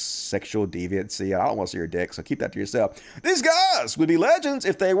sexual deviancy. I don't want to see your dick, so keep that to yourself. These guys would be legends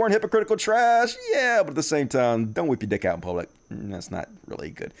if they weren't hypocritical trash. Yeah, but at the same time, don't whip your dick out in public. That's not really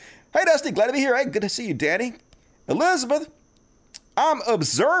good. Hey, Dusty, glad to be here. Hey, good to see you, Danny. Elizabeth, I'm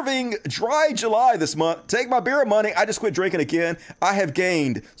observing dry July this month. Take my beer money. I just quit drinking again. I have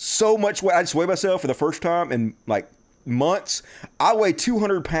gained so much weight. I just weighed myself for the first time in like months. I weigh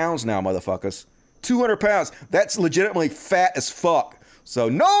 200 pounds now, motherfuckers. 200 pounds. That's legitimately fat as fuck. So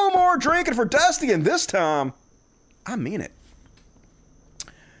no more drinking for Dusty, and this time, I mean it.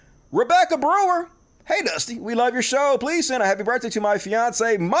 Rebecca Brewer. Hey, Dusty, we love your show. Please send a happy birthday to my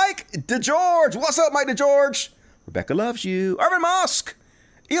fiance, Mike DeGeorge. What's up, Mike DeGeorge? Rebecca loves you. Urban Musk.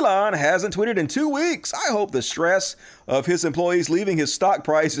 Elon hasn't tweeted in 2 weeks. I hope the stress of his employees leaving his stock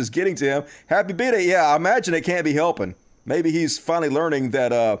price is getting to him. Happy B-Day. Yeah, I imagine it can't be helping. Maybe he's finally learning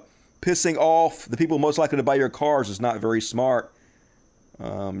that pissing off the people most likely to buy your cars is not very smart.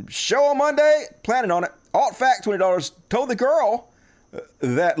 Show on Monday. Planning on it. Alt fact, $20. Told the girl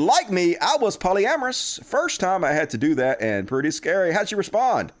that, like me, I was polyamorous. First time I had to do that, and pretty scary. How'd she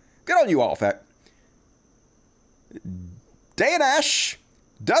respond? Good on you, Alt fact. Dan Ash.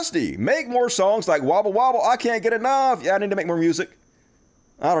 Dusty, make more songs like Wobble Wobble. I can't get enough. Yeah, I need to make more music.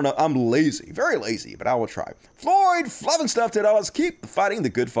 I don't know. I'm lazy. Very lazy, but I will try. Floyd, Fluffin' Stuff, $10. Keep fighting the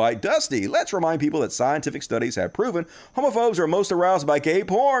good fight. Dusty, let's remind people that scientific studies have proven homophobes are most aroused by gay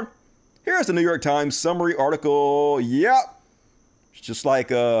porn. Here's the New York Times summary article. Yep. It's just like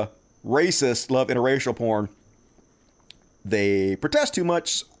racists love interracial porn. They protest too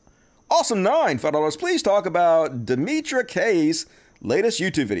much. Awesome 9, $5. Please talk about Demetra Kay's latest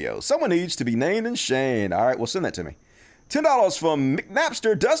YouTube video. Someone needs to be named and shamed. All right, well, send that to me. $10 from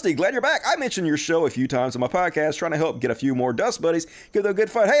McNapster. Dusty, glad you're back. I mentioned your show a few times on my podcast, trying to help get a few more Dust buddies. Give them a good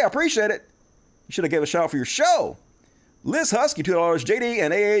fight. Hey, I appreciate it. You should have gave a shout out for your show. Liz Husky, $2. JD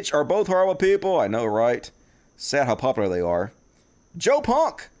and AH are both horrible people. I know, right? Sad how popular they are. Joe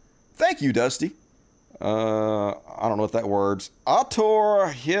Punk. Thank you, Dusty. I don't know what that word's.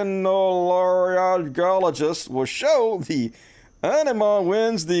 Otorhinolaryngologist will show the animal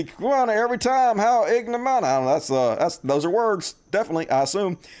wins the iguana every time. How ignominious. I don't know. That's those are words. Definitely, I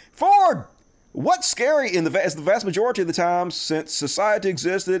assume. Ford. What's scary is the vast majority of the time since society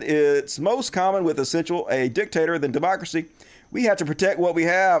existed, it's most common with essential a dictator than democracy. We have to protect what we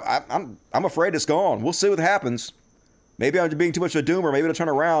have. I'm afraid it's gone. We'll see what happens. Maybe I'm being too much of a doomer. Maybe it'll turn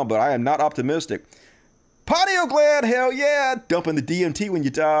around, but I am not optimistic. Patio Glad, hell yeah. Dumping the DMT when you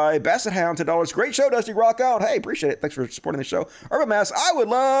die. Basset Hound, $10. Great show, Dusty. Rock on. Hey, appreciate it. Thanks for supporting the show. Urban Mass, I would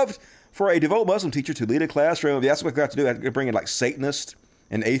love for a devout Muslim teacher to lead a classroom. That's what I got to do. I have to bring in like Satanists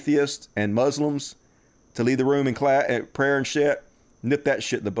and atheists and Muslims to lead the room in class, prayer and shit. Nip that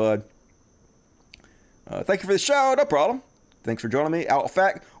shit in the bud. Thank you for the show. No problem. Thanks for joining me. Out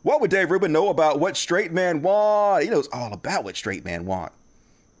fact, what would Dave Rubin know about what straight men want? He knows all about what straight men want.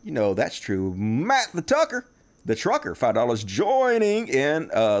 You know, that's true. Matt the Trucker, $5, joining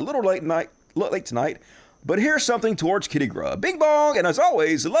in a little late tonight. But here's something towards Kitty Grub. Bing bong, and as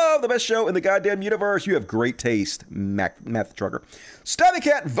always, love the best show in the goddamn universe. You have great taste, Matt the Trucker. Stabby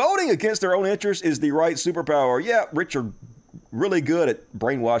Cat, voting against their own interests is the right superpower. Yeah, rich are really good at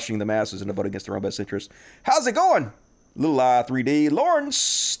brainwashing the masses into voting against their own best interests. How's it going? Little Eye 3D. Lauren,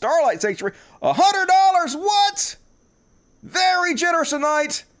 Starlight Sanctuary, $100. What? Very generous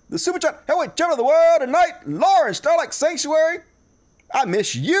tonight. The super chat, hey, wait, gentlemen of the world tonight, Lauren, Starlight Sanctuary. I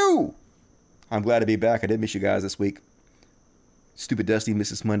miss you. I'm glad to be back. I did miss you guys this week. Stupid Dusty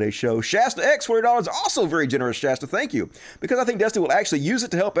misses Monday show. Shasta X, $40. Also very generous, Shasta. Thank you. Because I think Dusty will actually use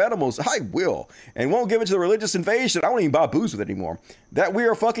it to help animals. I will. And won't give it to the religious invasion. I won't even buy booze with it anymore. That we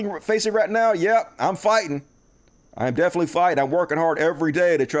are fucking facing right now, yeah, I'm fighting. I'm definitely fighting. I'm working hard every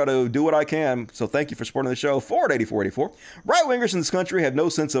day to try to do what I can. So thank you for supporting the show. Ford 8484. Right-wingers in this country have no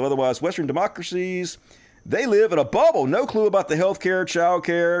sense of otherwise Western democracies. They live in a bubble. No clue about the healthcare,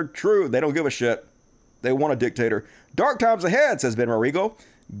 childcare. True, they don't give a shit. They want a dictator. Dark times ahead, says Ben Marigo.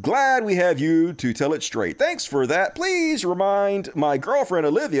 Glad we have you to tell it straight. Thanks for that. Please remind my girlfriend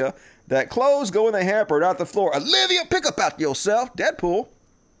Olivia that clothes go in the hamper, not the floor. Olivia, pick up after yourself. Deadpool.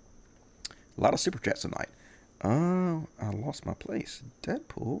 A lot of super chats tonight. Oh, I lost my place.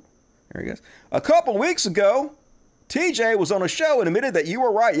 Deadpool. There he goes. A couple weeks ago, TJ was on a show and admitted that you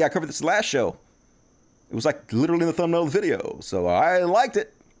were right. Yeah, I covered this last show. It was like literally in the thumbnail of the video. So I liked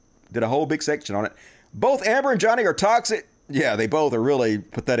it. Did a whole big section on it. Both Amber and Johnny are toxic. Yeah, they both are really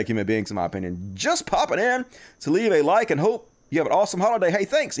pathetic human beings, in my opinion. Just popping in to leave a like and hope you have an awesome holiday. Hey,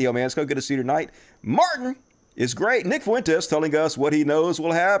 thanks, EO Man. It's go good to see you tonight. Martin is great. Nick Fuentes telling us what he knows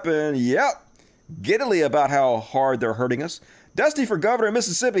will happen. Yep. Giddily about how hard they're hurting us. Dusty for governor of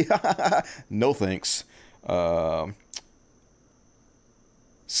Mississippi. No thanks.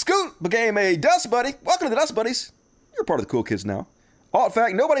 Scoot became a Dust Buddy. Welcome to the Dust Buddies. You're part of the cool kids now. In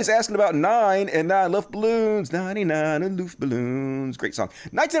fact, nobody's asking about 9 and 9 Luft Balloons. 99 Luft Balloons. Great song.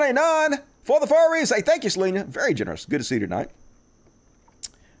 1999 for the furries. Hey, thank you, Selena. Very generous. Good to see you tonight.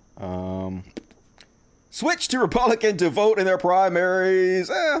 Switch to Republican to vote in their primaries.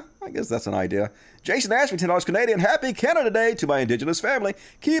 I guess that's an idea. Jason Ashby, $10 Canadian. Happy Canada Day to my Indigenous family.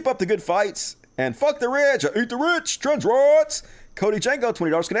 Keep up the good fights. And fuck the rich. I eat the rich. Trans rights. Cody Jango,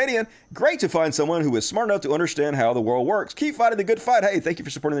 $20 Canadian. Great to find someone who is smart enough to understand how the world works. Keep fighting the good fight. Hey, thank you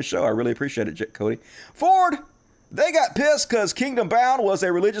for supporting the show. I really appreciate it, Cody. Ford, they got pissed because Kingdom Bound was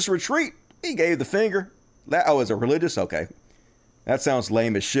a religious retreat. He gave the finger. Oh, is it religious? Okay. That sounds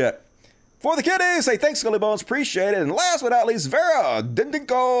lame as shit. For the kiddies, say thanks, Scully Bones. Appreciate it. And last but not least, Vera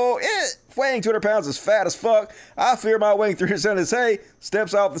Dindinko. Weighing 200 pounds is fat as fuck. I fear my weighing 300 is, hey,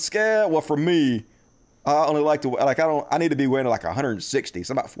 steps off the scale. Well, for me, I only like to, I need to be weighing like 160.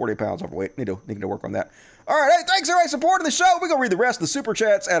 So I'm about 40 pounds overweight. Need to work on that. All right. Hey, thanks everybody supporting the show. We're going to read the rest of the super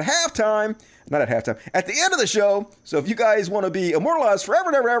chats at halftime. Not at halftime. At the end of the show. So if you guys want to be immortalized forever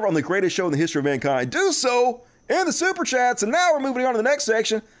and ever and ever on the greatest show in the history of mankind, do so in the super chats. And now we're moving on to the next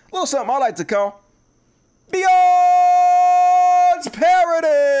section. A little something I like to call Beyond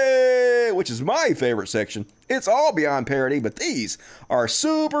Parody, which is my favorite section. It's all beyond parody, but these are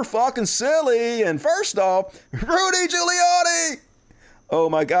super fucking silly. And first off, Rudy Giuliani. Oh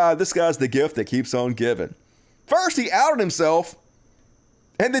my God, this guy's the gift that keeps on giving. First, he outed himself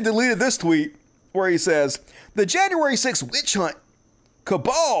and then deleted this tweet where he says, the January 6th witch hunt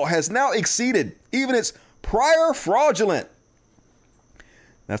cabal has now exceeded even its prior fraudulent.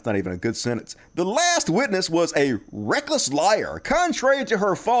 That's not even a good sentence. The last witness was a reckless liar. Contrary to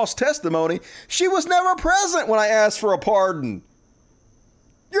her false testimony, she was never present when I asked for a pardon.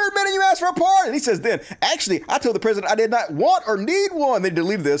 You're admitting you asked for a pardon. He says then, actually, I told the president I did not want or need one. They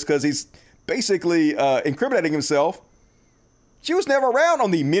deleted this because he's basically incriminating himself. She was never around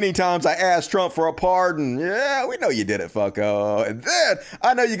on the many times I asked Trump for a pardon. Yeah, we know you did it, fucko. And then,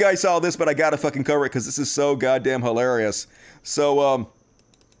 I know you guys saw this, but I gotta fucking cover it because this is so goddamn hilarious. So,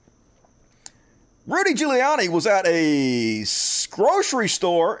 Rudy Giuliani was at a grocery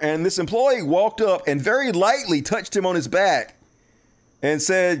store, and this employee walked up and very lightly touched him on his back and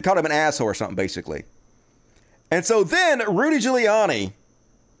said, called him an asshole or something, basically. And so then Rudy Giuliani,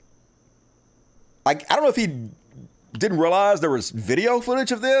 I don't know if he didn't realize there was video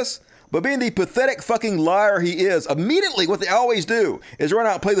footage of this, but being the pathetic fucking liar he is, immediately what they always do is run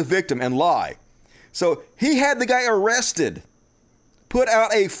out and play the victim and lie. So he had the guy arrested, put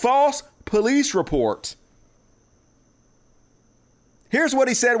out a false police report. Here's what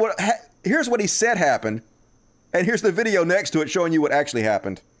he said. Here's what he said happened, and here's the video next to it showing you what actually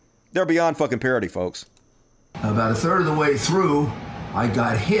happened. They're beyond fucking parody, folks. About a third of the way through, I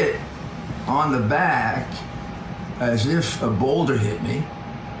got hit on the back as if a boulder hit me.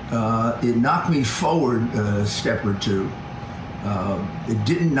 It knocked me forward a step or two. It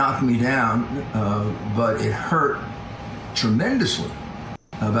didn't knock me down, but it hurt tremendously.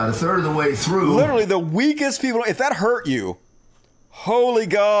 About a third of the way through. Literally the weakest people. If that hurt you, holy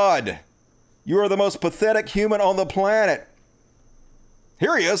God, you are the most pathetic human on the planet.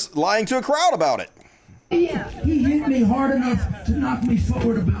 Here he is lying to a crowd about it. Yeah, he hit me hard enough to knock me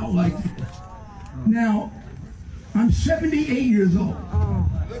forward about like this. Now, I'm 78 years old.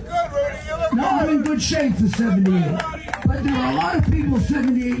 No, I'm in good shape for 78. But there are a lot of people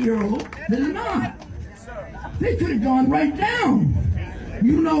 78-year-old that are not. They could have gone right down.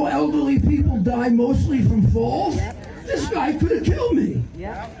 You know elderly people die mostly from falls. This guy could have killed me.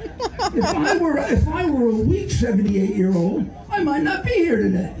 If I were a weak 78-year-old, I might not be here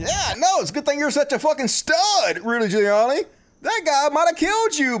today. Yeah, no, it's a good thing you're such a fucking stud, Rudy Giuliani. That guy might have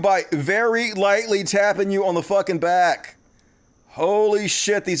killed you by very lightly tapping you on the fucking back. Holy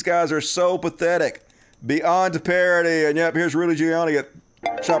shit, these guys are so pathetic. Beyond parody. And yep, here's Rudy Giuliani at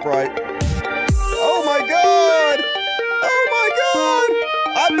ShopRite. Oh my God! Oh my God!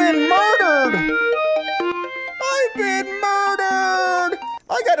 I've been murdered! I've been murdered!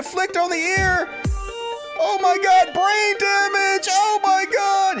 I got flicked on the ear! Oh my God, brain damage! Oh my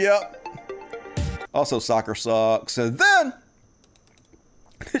God! Yep. Also, soccer sucks. And then,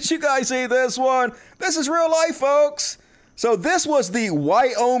 did you guys see this one? This is real life, folks. So this was the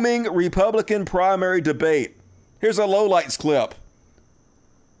Wyoming Republican primary debate. Here's a lowlights clip.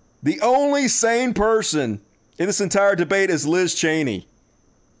 The only sane person in this entire debate is Liz Cheney.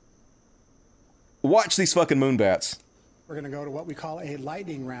 Watch these fucking moonbats. We're going to go to what we call a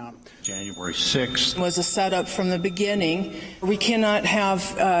lightning round. January 6th was a setup from the beginning. We cannot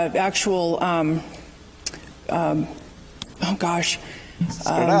have actual, oh gosh.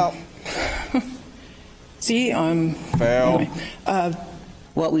 Spit it out. See, fail. Anyway,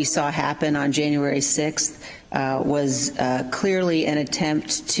 what we saw happen on January 6th was clearly an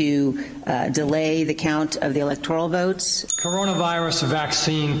attempt to delay the count of the electoral votes. Coronavirus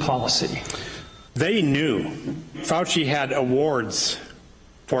vaccine policy. They knew Fauci had awards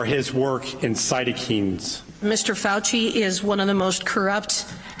for his work in cytokines. Mr. Fauci is one of the most corrupt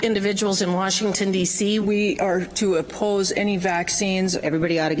individuals in Washington, D.C. We are to oppose any vaccines.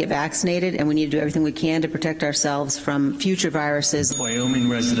 Everybody ought to get vaccinated, and we need to do everything we can to protect ourselves from future viruses. Wyoming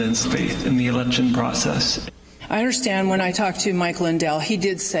residents' faith in the election process. I understand when I talked to Mike Lindell, he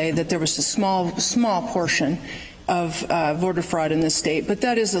did say that there was a small portion of voter fraud in this state, but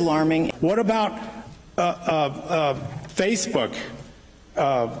that is alarming. What about Facebook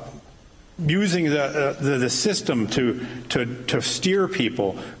using the system to steer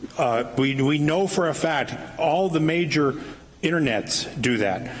people? We know for a fact all the major internets do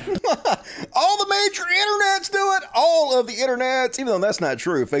that. All the major internets do it. All of the internets, even though that's not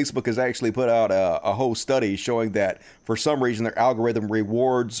true. Facebook has actually put out a whole study showing that for some reason their algorithm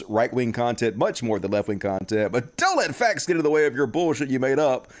rewards right-wing content much more than left-wing content. But don't let facts get in the way of your bullshit you made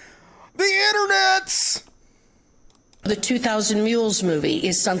up. The internets! The 2000 Mules movie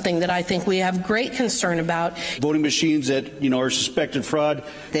is something that I think we have great concern about. Voting machines that, are suspected fraud.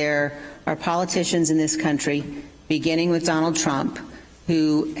 There are politicians in this country, beginning with Donald Trump,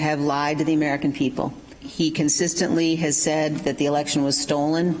 who have lied to the American people. He consistently has said that the election was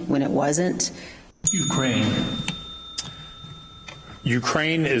stolen when it wasn't.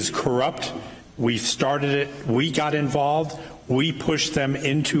 Ukraine is corrupt. We started it. We got involved. We pushed them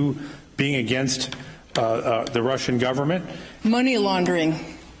into being against the Russian government. Money laundering.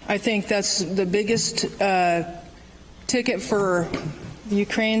 I think that's the biggest ticket for the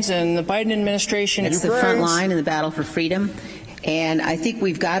Ukrainians and the Biden administration. It's the front line in the battle for freedom. And I think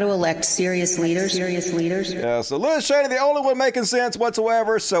we've got to elect serious leaders. Yeah, so Liz Cheney, the only one making sense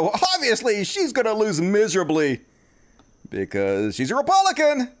whatsoever. So obviously she's going to lose miserably because she's a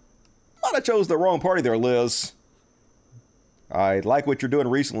Republican. Might have chose the wrong party there, Liz. I like what you're doing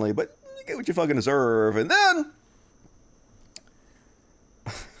recently, but you get what you fucking deserve. And then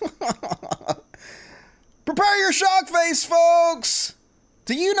prepare your shock face, folks.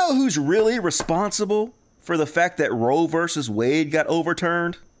 Do you know who's really responsible for the fact that Roe versus Wade got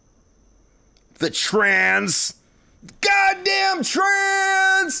overturned? The goddamn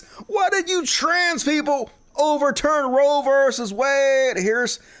trans! Why did you trans people overturn Roe versus Wade?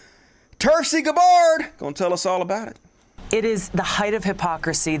 Here's Tercy Gabbard gonna tell us all about it. It is the height of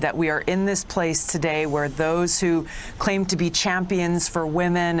hypocrisy that we are in this place today where those who claim to be champions for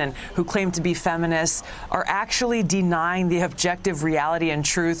women and who claim to be feminists are actually denying the objective reality and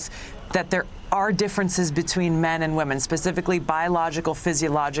truth that there are differences between men and women, specifically biological,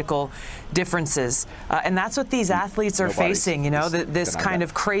 physiological differences. And that's what these athletes are facing, this kind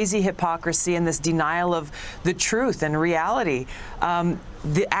of crazy hypocrisy and this denial of the truth and reality.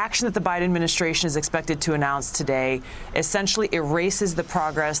 The action that the Biden administration is expected to announce today essentially erases the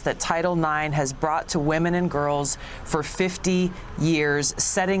progress that Title IX has brought to women and girls for 50 years,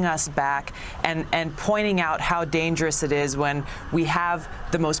 setting us back and pointing out how dangerous it is when we have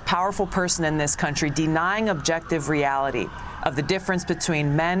the most powerful person in this country denying objective reality of the difference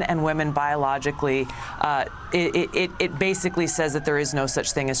between men and women biologically. It basically says that there is no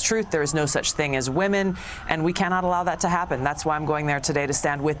such thing as truth, there is no such thing as women, and we cannot allow that to happen. That's why I'm going there today to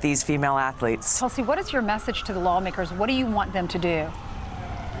stand with these female athletes. Tulsi, what is your message to the lawmakers? What do you want them to do?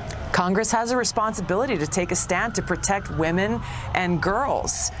 Congress has a responsibility to take a stand to protect women and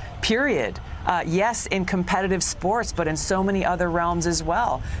girls, period. Yes, in competitive sports, but in so many other realms as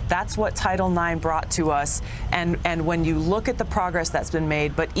well. That's what Title IX brought to us. And when you look at the progress that's been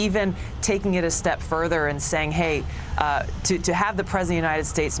made, but even taking it a step further and saying, hey, to have the President of the United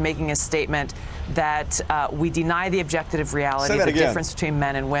States making a statement that we deny the objective reality, the difference between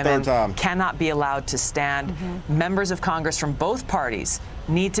men and women cannot be allowed to stand. Members of Congress from both parties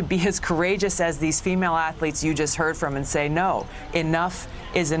need to be as courageous as these female athletes you just heard from and say, no, enough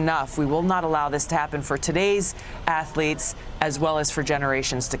is enough. We will not allow this to happen for today's athletes as well as for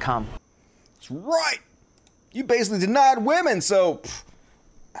generations to come. That's right. You basically denied women, so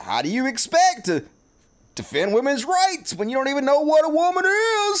how do you expect to defend women's rights when you don't even know what a woman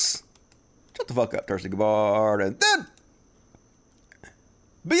is? Shut the fuck up, Tercy Gabbard. And then,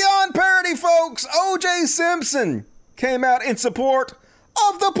 beyond parody, folks, O.J. Simpson came out in support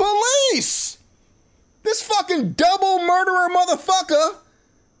of the police. This fucking double murderer motherfucker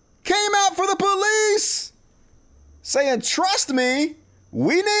came out for the police, saying, trust me,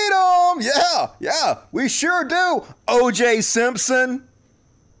 we need them. Yeah, we sure do, O.J. Simpson.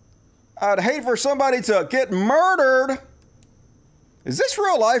 I'd hate for somebody to get murdered. Is this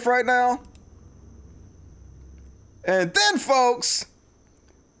real life right now? And then, folks,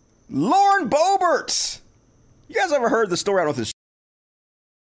 Lauren Boebert. You guys ever heard the story? I don't know if this.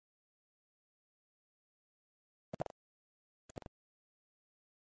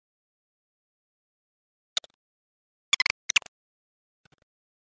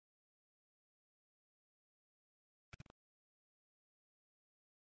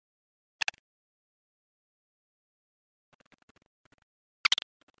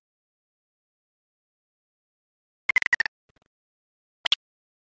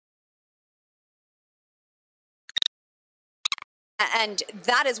 And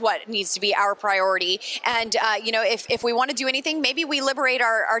that is what needs to be our priority. And, if we want to do anything, maybe we liberate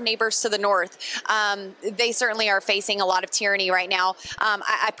our neighbors to the north. They certainly are facing a lot of tyranny right now.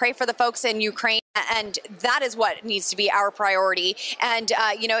 I pray for the folks in Ukraine. And that is what needs to be our priority. And,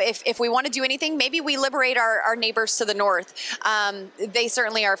 if we want to do anything, maybe we liberate our neighbors to the north. They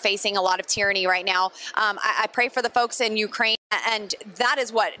certainly are facing a lot of tyranny right now. I pray for the folks in Ukraine. And that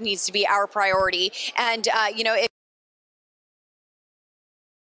is what needs to be our priority. And, if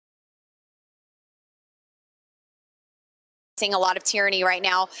a lot of tyranny right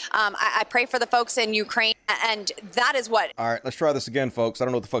now. I pray for the folks in Ukraine, and that is what. All right, let's try this again, folks. I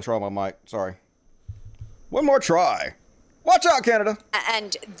don't know what the fuck's wrong with my mic. Sorry. One more try. Watch out, Canada.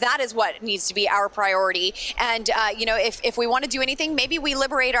 And that is what needs to be our priority. And, if we want to do anything, maybe we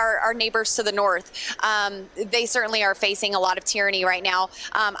liberate our neighbors to the north. They certainly are facing a lot of tyranny right now.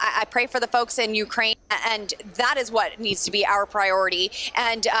 I pray for the folks in Ukraine. And that is what needs to be our priority.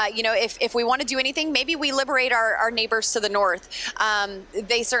 And, if we want to do anything, maybe we liberate our neighbors to the north.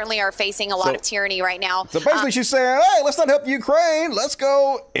 They certainly are facing a lot of tyranny right now. So basically she's saying, hey, let's not help Ukraine. Let's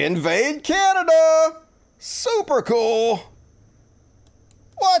go invade Canada. Super cool.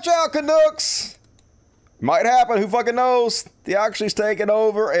 Watch out, Canucks. Might happen. Who fucking knows? The Oxy's taking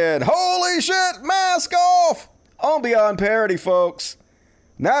over. And holy shit, mask off. On Beyond Parody, folks.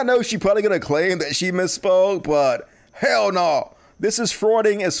 Now I know she's probably going to claim that she misspoke, but hell no. This is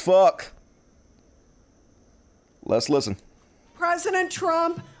frauding as fuck. Let's listen. President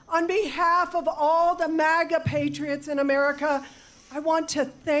Trump, on behalf of all the MAGA patriots in America, I want to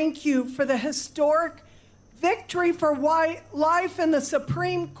thank you for the historic victory for life in the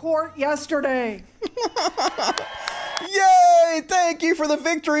Supreme Court yesterday. Yay! Thank you for the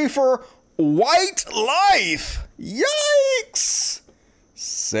victory for white life. Yikes!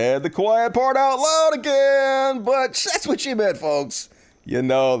 Said the quiet part out loud again, but that's what she meant, folks. You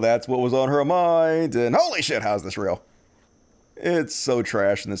know, that's what was on her mind. And holy shit, how's this real? It's so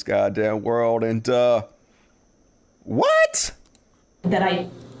trash in this goddamn world. And, what? That I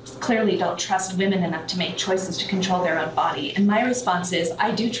clearly don't trust women enough to make choices to control their own body. And my response is,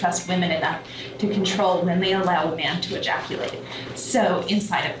 I do trust women enough to control when they allow a man to ejaculate so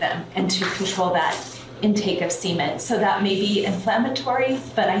inside of them and to control that intake of semen. So that may be inflammatory,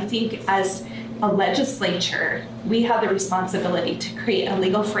 but I think as a legislature, we have the responsibility to create a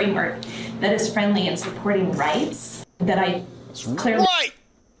legal framework that is friendly and supporting rights that I clearly... Right!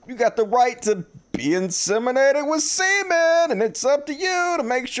 You got the right to be inseminated with semen, and it's up to you to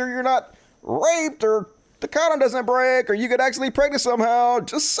make sure you're not raped or the condom doesn't break or you get accidentally pregnant somehow.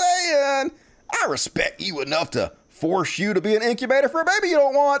 Just saying. I respect you enough to force you to be an incubator for a baby you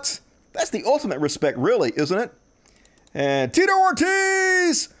don't want. That's the ultimate respect, really, isn't it? And Tito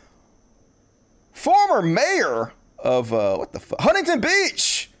Ortiz, former mayor of, Huntington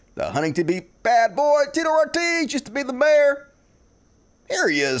Beach. The Huntington Beach bad boy, Tito Ortiz, used to be the mayor. Here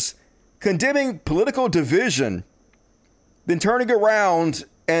he is, condemning political division, then turning around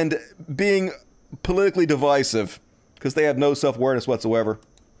and being politically divisive because they have no self-awareness whatsoever.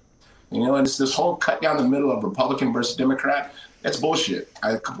 You know, and it's this whole cut down the middle of Republican versus Democrat. That's bullshit.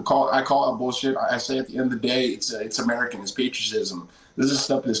 I call it bullshit. I say at the end of the day, it's American. It's patriotism. This is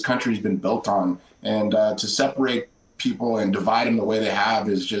stuff this country's been built on. And to separate people and divide them the way they have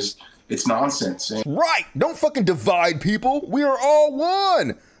is just, it's nonsense. Right. Don't fucking divide people. We are all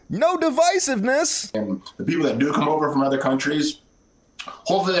one. No divisiveness. And the people that do come over from other countries,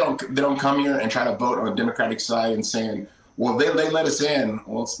 hopefully they don't come here and try to vote on the Democratic side and saying, well, they let us in.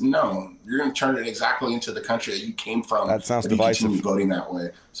 Well, no, you're going to turn it exactly into the country that you came from. That sounds divisive. You continue voting that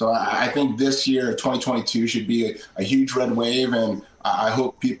way. So I think this year, 2022, should be a huge red wave, and I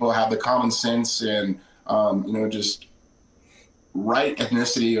hope people have the common sense and just right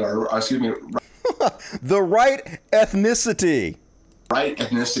ethnicity, or excuse me, the right ethnicity. Right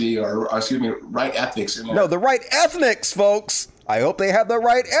ethnicity, or excuse me, right ethics. No, the right ethnics, folks. I hope they have the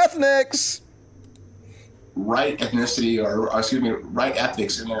right ethnics. right ethnicity or excuse me, right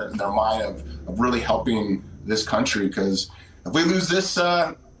ethics in their mind of really helping this country. Because if we lose this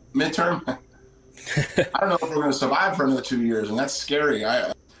midterm, I don't know if we're going to survive for another 2 years, and that's scary.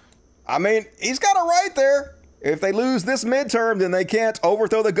 I mean, he's got it right there. If they lose this midterm, then they can't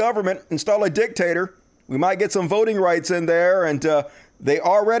overthrow the government, install a dictator. We might get some voting rights in there, and they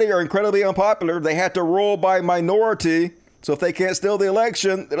already are incredibly unpopular. They had to rule by minority, so if they can't steal the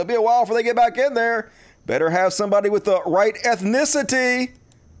election, it'll be a while before they get back in there. Better have somebody with the right ethnicity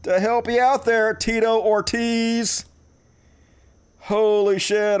to help you out there, Tito Ortiz. Holy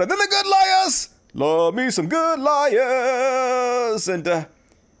shit. And then the good liars. Love me some good liars. And to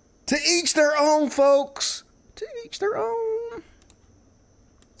each their own, folks. To each their own.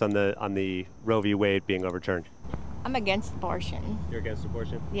 It's on the Roe v. Wade being overturned. I'm against abortion. You're against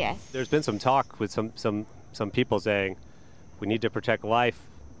abortion? Yes. There's been some talk with some people saying we need to protect life.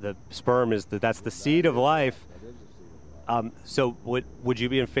 The sperm that's the seed of life. So would you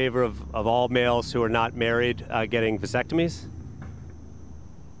be in favor of all males who are not married getting vasectomies?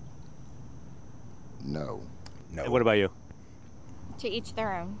 No. And what about you? To each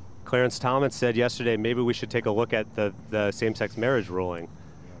their own. Clarence Thomas said yesterday maybe we should take a look at the same-sex marriage ruling.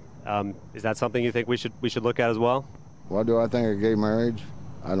 Is that something you think we should look at as well? What do I think of gay marriage?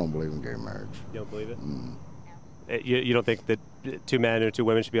 I don't believe in gay marriage. You don't believe it? You don't think that 2 men or 2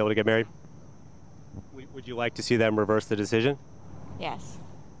 women should be able to get married? Would you like to see them reverse the decision? Yes.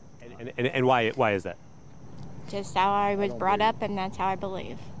 And why is that? Just how I was brought up, and that's how I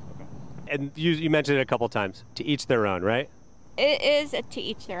believe. And you mentioned it a couple times. To each their own, right? It is to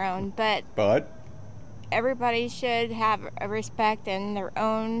each their own, but everybody should have a respect in their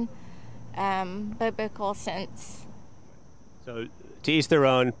own biblical sense. So to each their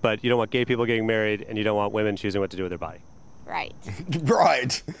own, but you don't want gay people getting married, and you don't want women choosing what to do with their body. Right.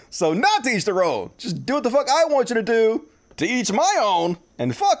 Right. So not to each their own. Just do what the fuck I want you to do. To each my own,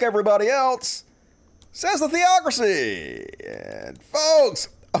 and fuck everybody else. Says the theocracy. And folks,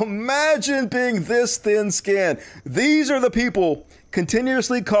 imagine being this thin-skinned. These are the people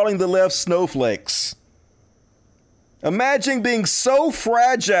continuously calling the left snowflakes. Imagine being so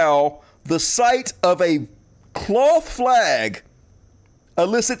fragile, the sight of a cloth flag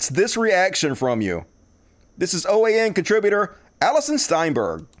elicits this reaction from you. This is OAN contributor Allison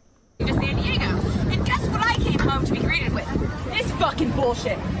Steinberg. To San Diego, and guess what I came home to be greeted with? This fucking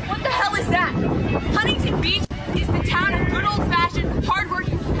bullshit. What the hell is that? Huntington Beach is the town of good old-fashioned,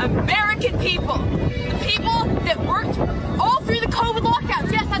 hardworking American people. The people that worked all through the COVID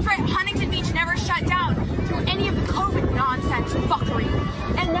lockdowns. Yes, that's right. Huntington Beach never shut down through any of the COVID nonsense fuckery.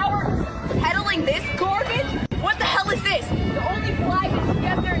 And now we're peddling this garbage? What the hell is this? The only flag that should be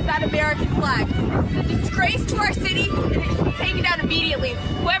up there is that American flag. It's a disgrace to our city, and it should be taken down immediately.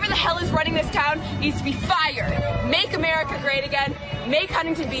 Whoever the hell is running this town needs to be fired. Make America great again. Make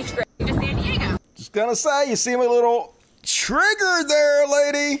Huntington Beach great. To San Diego. Just gonna say, you seem a little triggered there,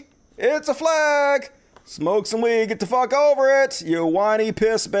 lady. It's a flag. Smoke some weed, get the fuck over it, you whiny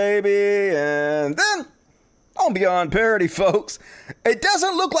piss baby. And then, on Beyond Parody, folks, it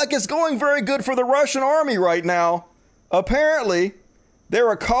doesn't look like it's going very good for the Russian army right now. Apparently, they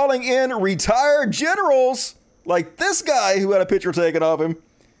were calling in retired generals, like this guy who had a picture taken of him.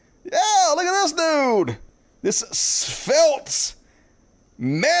 Yeah, look at this dude. This svelte,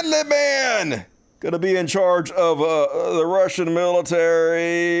 manly man. Gonna be in charge of the Russian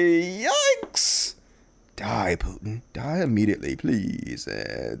military. Yikes. Die, Putin. Die immediately, please.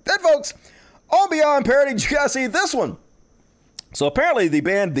 And then, folks, on Beyond Parody, did you guys see this one? So apparently the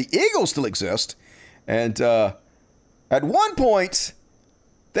band The Eagles still exist. And at one point,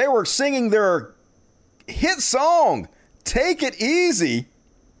 they were singing their hit song, Take It Easy.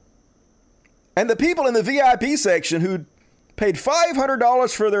 And the people in the VIP section who paid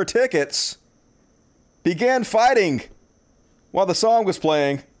 $500 for their tickets began fighting while the song was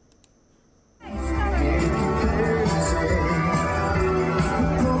playing.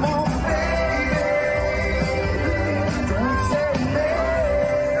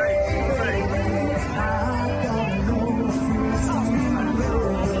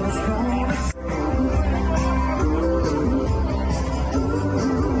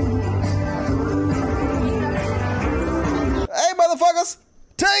 Hey, motherfuckers,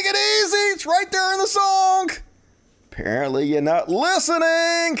 take it easy. It's right there in the song. Apparently you're not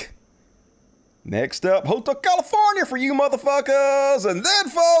listening. Next up, Hotel California for you motherfuckers. And then,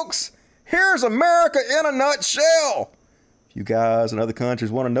 folks, here's America in a nutshell. If you guys in other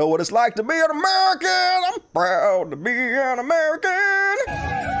countries want to know what it's like to be an American, I'm proud to be an American.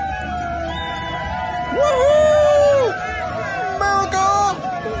 Woohoo! America!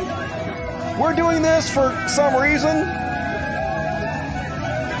 We're doing this for some reason.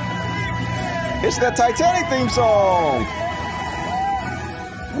 It's that Titanic theme song.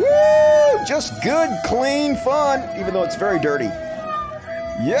 Woo! Just good, clean fun, even though it's very dirty.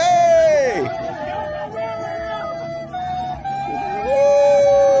 Yay!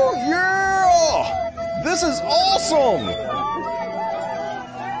 Woo! Yeah! This is awesome!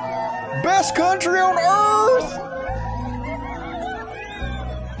 Best country on earth!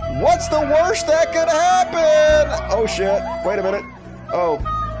 What's the worst that could happen? Oh shit, wait a minute. Oh,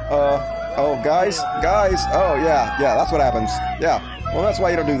 guys, oh yeah, that's what happens. Yeah, well that's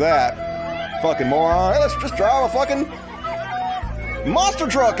why you don't do that. Fucking moron. Hey, let's just drive a fucking monster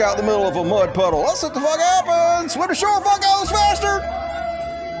truck out in the middle of a mud puddle. That's what the fuck happens. Swim to shore, fuck goes faster.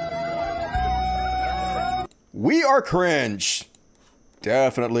 We are cringe.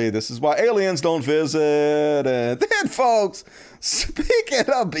 Definitely, this is why aliens don't visit. And then, folks, speaking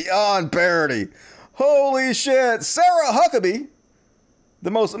of beyond parody, holy shit, Sarah Huckabee,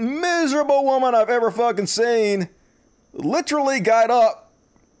 the most miserable woman I've ever fucking seen, literally got up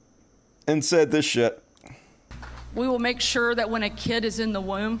and said this shit. We will make sure that when a kid is in the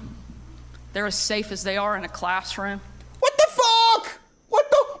womb, they're as safe as they are in a classroom. What the fuck?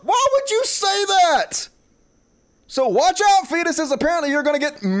 Why would you say that? So watch out, fetuses. Apparently you're going to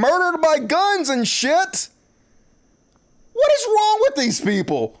get murdered by guns and shit. What is wrong with these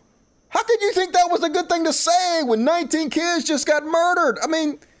people? How could you think that was a good thing to say when 19 kids just got murdered? I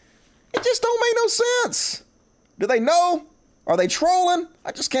mean, it just don't make no sense. Do they know? Are they trolling?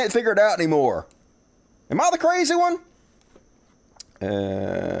 I just can't figure it out anymore. Am I the crazy one?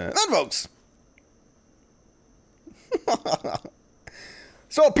 Then, folks.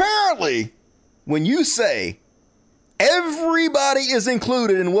 So apparently, when you say everybody is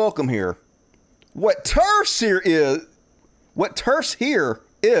included and welcome here, what TERFs here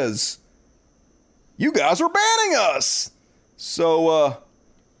is, you guys are banning us. So,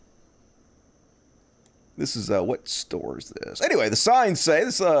 this is, what store is this? Anyway, the signs say,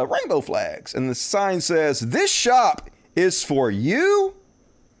 this rainbow flags. And the sign says, this shop is for you,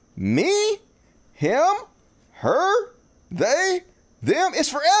 me, him, her, they, them. It's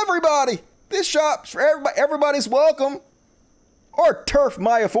for everybody. This shop's for everybody. Everybody's welcome. Or TERF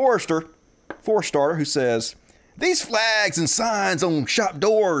Maya Forrester, who says, these flags and signs on shop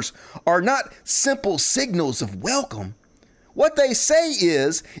doors are not simple signals of welcome. What they say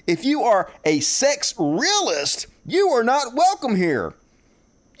is, if you are a sex realist, you are not welcome here.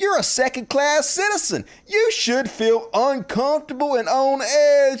 You're a second-class citizen. You should feel uncomfortable and on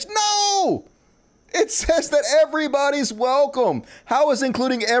edge. No! It says that everybody's welcome. How is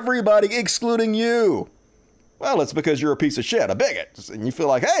including everybody excluding you? Well, it's because you're a piece of shit, a bigot. And you feel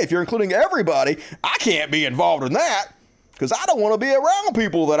like, hey, if you're including everybody, I can't be involved in that because I don't want to be around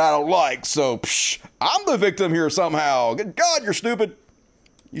people that I don't like. So, I'm the victim here somehow. Good God, you're stupid.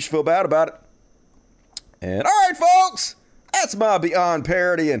 You should feel bad about it. And all right, folks, that's my Beyond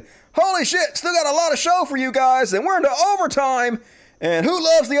Parody. And holy shit, still got a lot of show for you guys. And we're into overtime. And who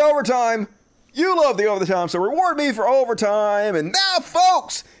loves the overtime? You love the overtime, so reward me for overtime. And now,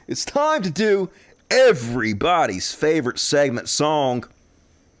 folks, it's time to do everybody's favorite segment song.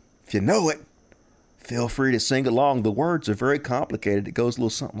 If you know it, feel free to sing along. The words are very complicated. It goes a little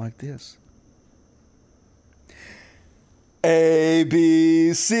something like this. A,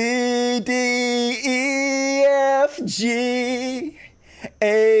 B, C, D, E, F, G,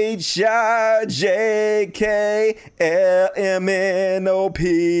 H, I, J, K, L, M, N, O, P.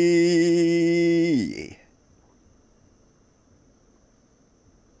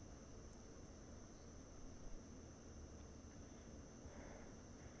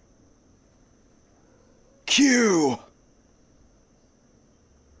 Q.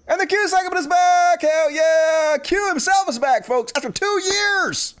 And the Q segment is back. Hell yeah. Q himself is back, folks, after 2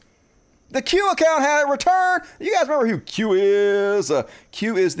 years. The Q account had returned. You guys remember who Q is?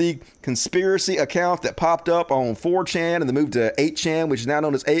 Q is the conspiracy account that popped up on 4chan and then moved to 8chan, which is now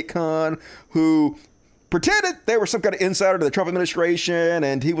known as 8con, who pretended they were some kind of insider to the Trump administration,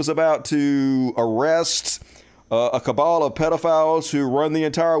 and he was about to arrest a cabal of pedophiles who run the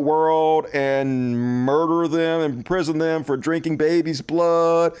entire world and murder them and imprison them for drinking babies'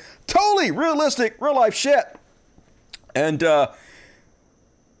 blood. Totally realistic, real life shit. And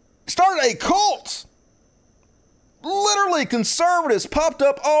started a cult. Literally, conservatives popped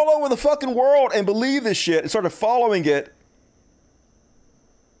up all over the fucking world and believed this shit and started following it.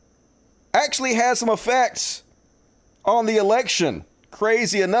 Actually had some effects on the election.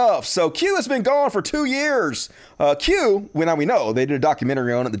 Crazy enough. So Q has been gone for 2 years. Q, well, now we know, they did a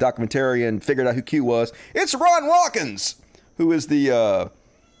documentary on it. The documentarian figured out who Q was. It's Ron Watkins, who is the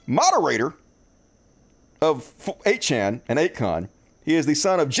moderator of 8chan and 8con. He is the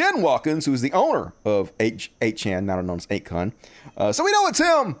son of Jen Watkins, who is the owner of 8chan, now known as 8con. So we know it's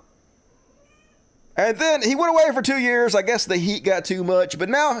him. And then he went away for 2 years. I guess the heat got too much, but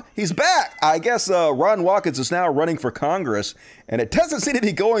now he's back. I guess Ron Watkins is now running for Congress, and it doesn't seem to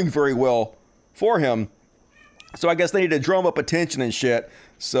be going very well for him. So I guess they need to drum up attention and shit.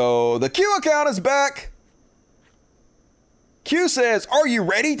 So the Q account is back. Q says, "Are you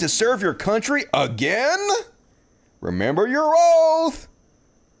ready to serve your country again? Remember your oath."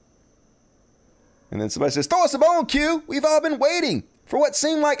 And then somebody says, "Throw us a bone, Q. We've all been waiting for what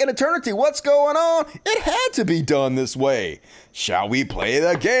seemed like an eternity. What's going on? It had to be done this way. Shall we play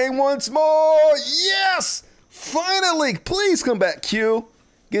the game once more?" Yes! Finally! Please come back, Q.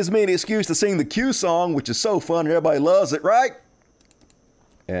 Gives me an excuse to sing the Q song, which is so fun and everybody loves it, right?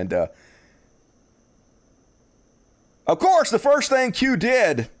 And, of course, the first thing Q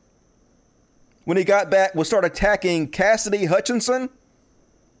did when he got back was start attacking Cassidy Hutchinson,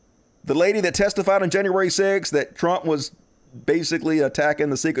 the lady that testified on January 6th that Trump was basically attacking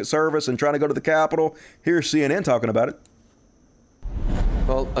the Secret Service and trying to go to the Capitol. Here's CNN talking about it.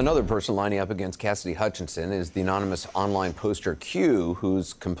 Well, another person lining up against Cassidy Hutchinson is the anonymous online poster Q,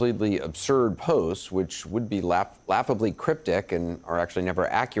 whose completely absurd posts, which would be laughably cryptic and are actually never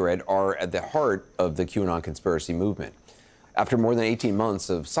accurate, are at the heart of the QAnon conspiracy movement. After more than 18 months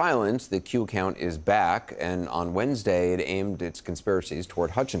of silence, the Q account is back, and on Wednesday it aimed its conspiracies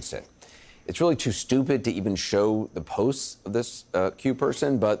toward Hutchinson. It's really too stupid to even show the posts of this Q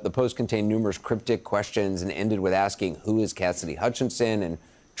person, but the post contained numerous cryptic questions and ended with asking, "Who is Cassidy Hutchinson?" and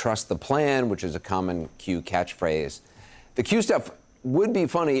 "Trust the plan," which is a common Q catchphrase. The Q stuff would be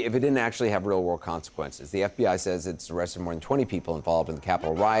funny if it didn't actually have real-world consequences. The FBI says it's arrested more than 20 people involved in the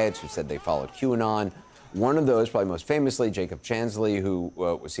Capitol riots who said they followed QAnon. One of those, probably most famously, Jacob Chansley, who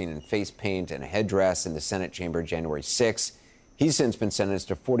was seen in face paint and a headdress in the Senate chamber January 6th. He's since been sentenced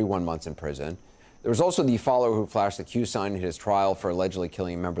to 41 months in prison. There was also the follower who flashed the Q sign in his trial for allegedly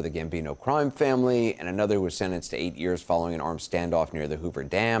killing a member of the Gambino crime family, and another who was sentenced to 8 years following an armed standoff near the Hoover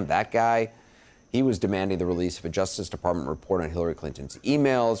Dam. That guy, he was demanding the release of a Justice Department report on Hillary Clinton's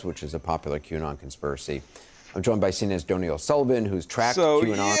emails, which is a popular QAnon conspiracy. I'm joined by CNN's Donnie O'Sullivan, who's tracked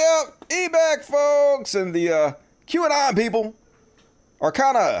QAnon. E-back, folks, and the QAnon people are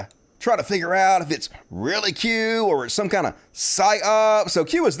kind of trying to figure out if it's really Q or it's some kind of psyop. So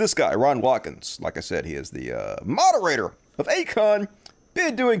Q is this guy, Ron Watkins. Like I said, he is the moderator of 8con.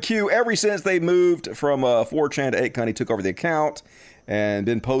 Been doing Q ever since they moved from 4chan to 8con. He took over the account and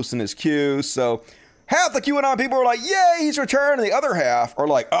been posting his Q. So half the QAnon people are like, yay, he's returned. And the other half are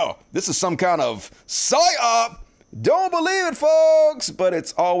like, oh, this is some kind of psyop. Don't believe it, folks. But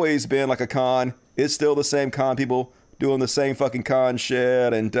it's always been like a con. It's still the same con people doing the same fucking con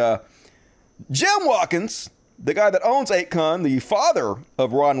shit. And Jen Watkins, the guy that owns 8con, the father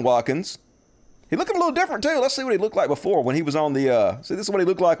of Ron Watkins, he looking a little different too. Let's see what he looked like before when he was on the, see, this is what he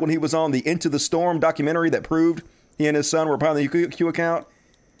looked like when he was on the Into the Storm documentary that proved he and his son were part of the Q account.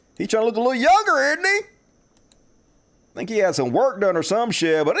 He's trying to look a little younger, isn't he? I think he had some work done or some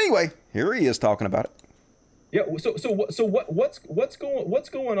shit. But anyway, here he is talking about it. Yeah. So what's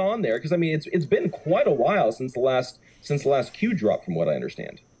going on there? Because I mean, it's been quite a while since the last Q drop, from what I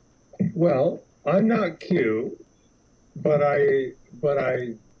understand. Well, I'm not Q, but my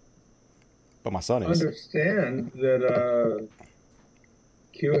son is. Understand that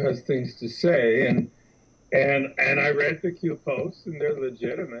Q has things to say, and I read the Q posts, and they're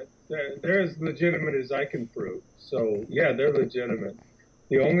legitimate. They're as legitimate as I can prove. So yeah, they're legitimate.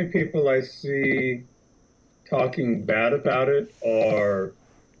 The only people I see talking bad about it are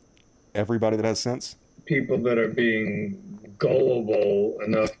everybody that has sense. People that are being gullible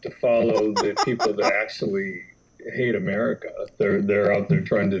enough to follow the people that actually hate America. They're out there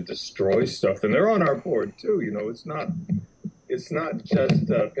trying to destroy stuff, and they're on our board too. You know, it's not just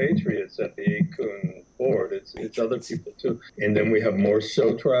patriots at the 8con board. It's other people too. And then we have more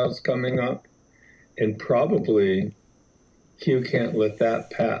show trials coming up, and probably Q can't let that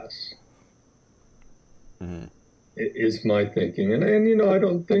pass. Mm-hmm. Is my thinking, and you know, I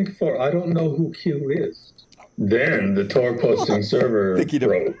don't know who Q is. Then the Tor posting server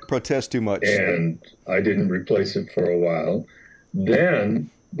broke. Protest too much, and I didn't replace it for a while.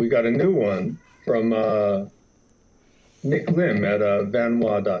 Then we got a new one from Nick Lim at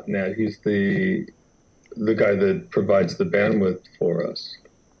vanwa.net. He's the guy that provides the bandwidth for us.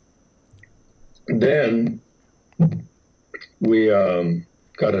 Then we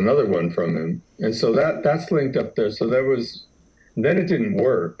got another one from him, and so that's linked up there. So then it didn't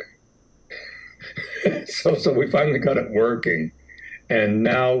work. So we finally got it working, and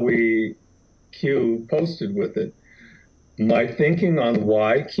now we Q posted with it. My thinking on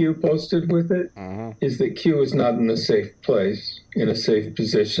why Q posted with it is that Q is not in a safe place, in a safe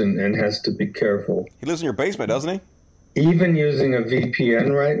position, and has to be careful. He lives in your basement, doesn't he? Even using a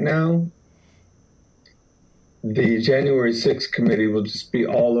VPN right now, the January 6th committee will just be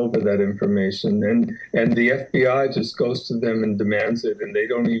all over that information. And the FBI just goes to them and demands it, and they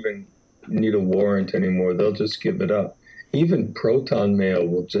don't even need a warrant anymore. They'll just give it up. Even Proton Mail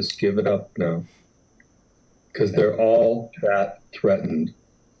will just give it up now because they're all that threatened.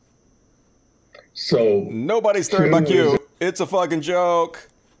 So nobody's threatened by Q. It's a fucking joke.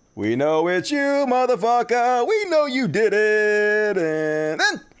 We know it's you, motherfucker. We know you did it. And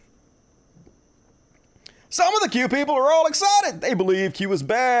then some of the Q people are all excited. They believe Q is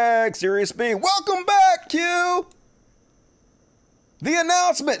back. Serious B, welcome back, Q. The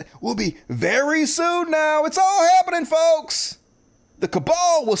announcement will be very soon now. It's all happening, folks. The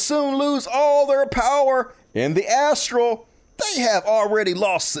cabal will soon lose all their power in the astral. They have already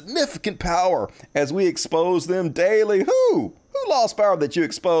lost significant power as we expose them daily. Who lost power that you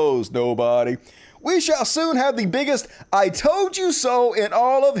exposed? Nobody. We shall soon have the biggest I told you so in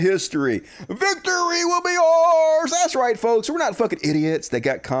all of history. Victory will be ours. That's right, folks. We're not fucking idiots that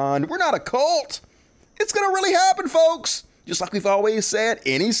got conned. We're not a cult. It's going to really happen, folks. Just like we've always said,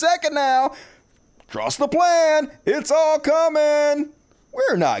 any second now. Trust the plan. It's all coming.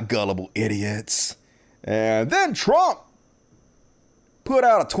 We're not gullible idiots. And then Trump put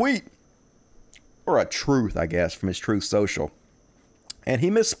out a tweet, or a truth, I guess, from his Truth Social. And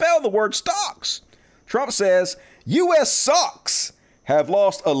he misspelled the word stocks. Trump says, U.S. stocks have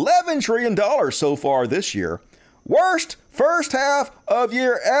lost $11 trillion so far this year. Worst first half of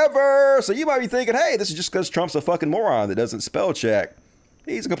year ever. So you might be thinking, hey, this is just because Trump's a fucking moron that doesn't spell check.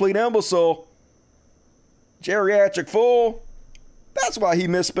 He's a complete imbecile. Geriatric fool. That's why he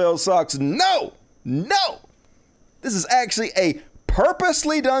misspelled socks. No. This is actually a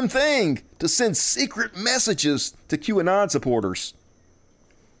purposely done thing to send secret messages to QAnon supporters.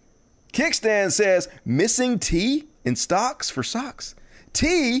 Kickstand says missing T in stocks for socks.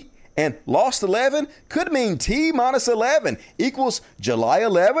 T and lost 11 could mean T minus 11 equals July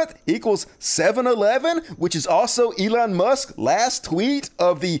 11th equals 7-Eleven, which is also Elon Musk's last tweet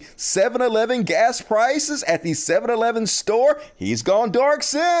of the 7-Eleven gas prices at the 7-Eleven store. He's gone dark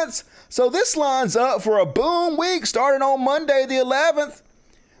since. So this lines up for a boom week starting on Monday the 11th.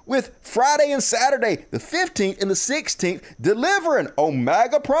 With Friday and Saturday, the 15th and the 16th, delivering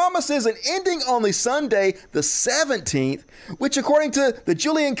Omega promises and ending on the Sunday, the 17th, which according to the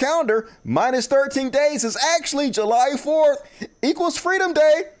Julian calendar, minus 13 days is actually July 4th, equals Freedom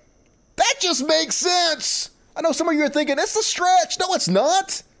Day. That just makes sense. I know some of you are thinking, it's a stretch. No, it's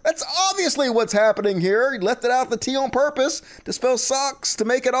not. That's obviously what's happening here. He left it out the T on purpose to spell socks to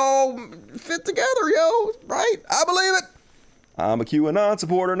make it all fit together, yo. Right? I believe it. I'm a QAnon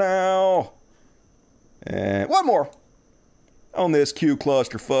supporter now. And one more on this Q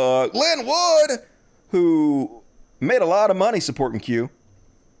clusterfuck. Lynn Wood, who made a lot of money supporting Q,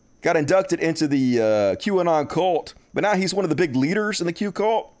 got inducted into the QAnon cult, but now he's one of the big leaders in the Q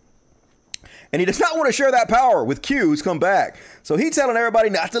cult. And he does not want to share that power with Q, who's come back. So he's telling everybody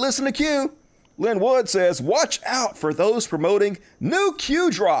not to listen to Q. Lynn Wood says, watch out for those promoting new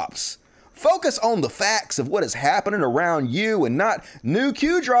Q drops. Focus on the facts of what is happening around you and not new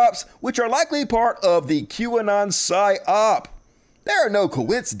Q drops, which are likely part of the QAnon psyop. There are no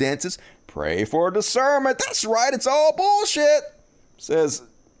coincidences. Pray for discernment. That's right, it's all bullshit, says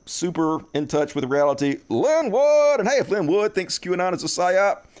super in touch with reality Lynn Wood. And hey, if Lynn Wood thinks QAnon is a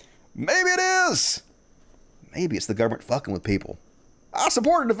psyop, maybe it is. Maybe it's the government fucking with people. I'll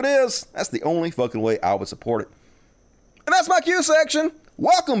support it if it is. That's the only fucking way I would support it. And that's my Q section.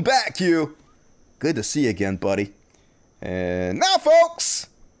 Welcome back, Q. Good to see you again, buddy. And now, folks,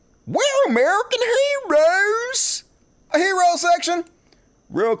 we're American heroes. A hero section.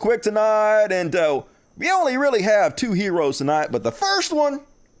 Real quick tonight, and we only really have 2 heroes tonight, but the first one,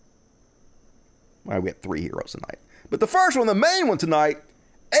 well, we have 3 heroes tonight. But the first one, the main one tonight,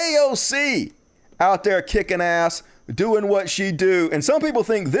 AOC, out there kicking ass, doing what she do. And some people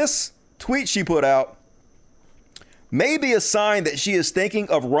think this tweet she put out may be a sign that she is thinking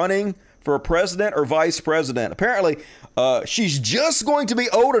of running for president or vice president. Apparently, she's just going to be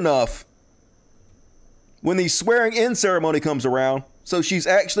old enough when the swearing-in ceremony comes around. So she's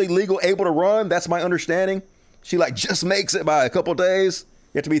actually able to run. That's my understanding. She just makes it by a couple days.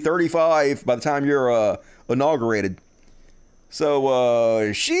 You have to be 35 by the time you're inaugurated.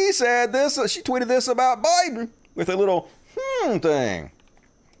 So she said this. She tweeted this about Biden with a little thing.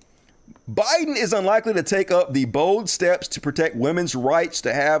 Biden is unlikely to take up the bold steps to protect women's rights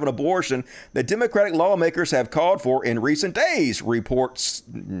to have an abortion that Democratic lawmakers have called for in recent days, reports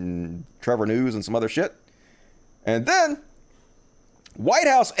Trevor News and some other shit. And then White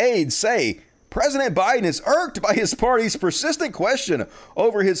House aides say President Biden is irked by his party's persistent question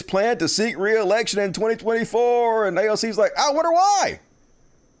over his plan to seek re-election in 2024. And AOC's like, I wonder why.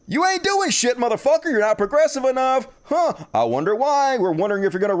 You ain't doing shit, motherfucker. You're not progressive enough. Huh. I wonder why. We're wondering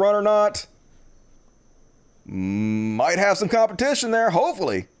if you're going to run or not. Might have some competition there,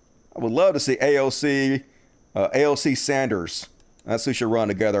 hopefully. I would love to see AOC Sanders. That's who should run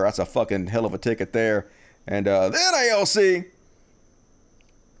together. That's a fucking hell of a ticket there. And then AOC,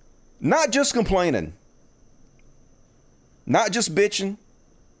 not just complaining, not just bitching.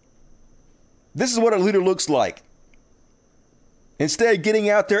 This is what a leader looks like. Instead, getting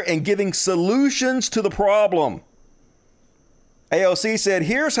out there and giving solutions to the problem. AOC said,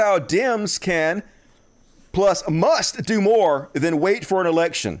 here's how Dems can, plus must do more than wait for an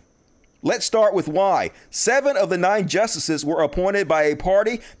election. Let's start with why. 7 of the 9 justices were appointed by a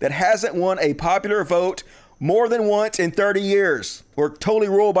party that hasn't won a popular vote more than once in 30 years, or totally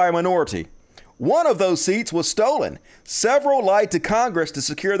ruled by a minority. One of those seats was stolen. Several lied to Congress to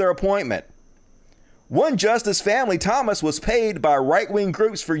secure their appointment. One justice family, Thomas, was paid by right-wing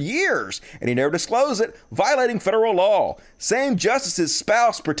groups for years, and he never disclosed it, violating federal law. Same justice's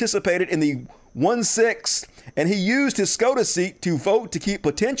spouse participated in the 1/6, and he used his SCOTUS seat to vote to keep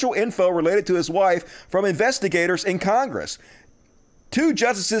potential info related to his wife from investigators in Congress. 2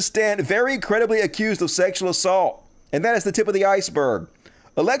 justices stand very credibly accused of sexual assault, and that is the tip of the iceberg.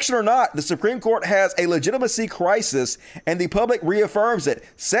 Election or not, the Supreme Court has a legitimacy crisis, and the public reaffirms it.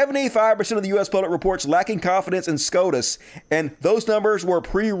 75% of the U.S. public reports lacking confidence in SCOTUS, and those numbers were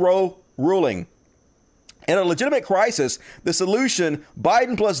pre-Roe ruling. In a legitimate crisis, the solution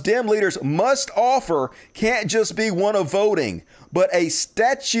Biden plus Dem leaders must offer can't just be one of voting, but a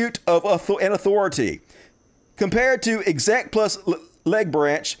statute of an authority. Compared to exec plus leg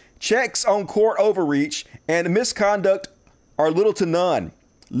branch, checks on court overreach and misconduct are little to none.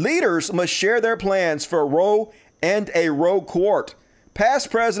 Leaders must share their plans for Roe and a Roe court.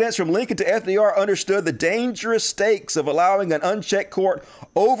 Past presidents from Lincoln to FDR understood the dangerous stakes of allowing an unchecked court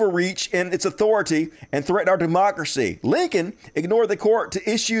overreach in its authority and threaten our democracy. Lincoln ignored the court to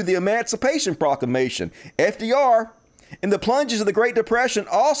issue the Emancipation Proclamation. FDR, in the plunges of the Great Depression,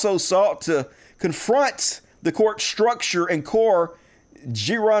 also sought to confront the court structure and core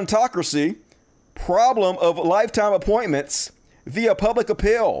gerontocracy problem of lifetime appointments via public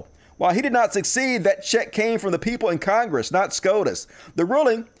appeal. While he did not succeed, that check came from the people in Congress, not SCOTUS. The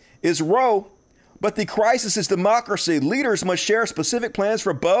ruling is Roe, but the crisis is democracy. Leaders must share specific plans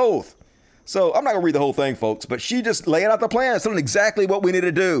for both. So I'm not going to read the whole thing, folks, but she just laying out the plans, telling exactly what we need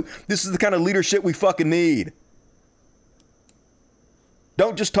to do. This is the kind of leadership we fucking need.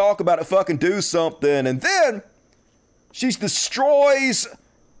 Don't just talk about it, fucking do something. And then she destroys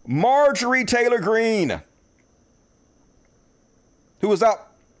Marjorie Taylor Greene, who was out.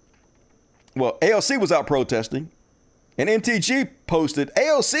 Well, AOC was out protesting, and MTG posted,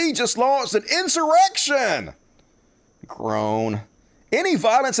 AOC just launched an insurrection. Groan. Any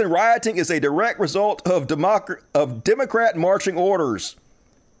violence and rioting is a direct result of Democrat marching orders.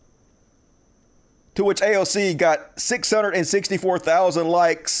 To which AOC got 664,000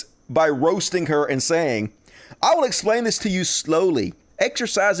 likes by roasting her and saying, I will explain this to you slowly.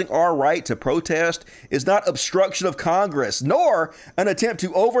 Exercising our right to protest is not obstruction of Congress, nor an attempt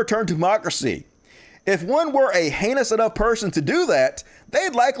to overturn democracy. If one were a heinous enough person to do that,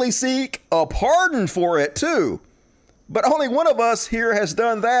 they'd likely seek a pardon for it too. But only one of us here has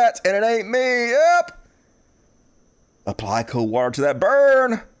done that, and it ain't me. Yep. Apply cold water to that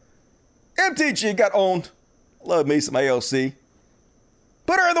burn. MTG got owned. Love me some AOC.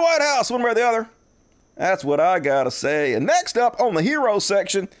 Put her in the White House one way or the other. That's what I gotta say. And next up on the hero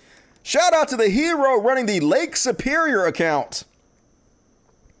section, shout out to the hero running the Lake Superior account.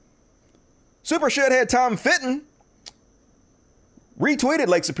 Super shithead Tom Fitton retweeted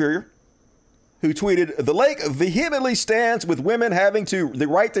Lake Superior, who tweeted, the lake vehemently stands with women having the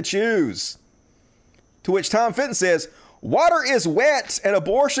right to choose. To which Tom Fitton says, water is wet and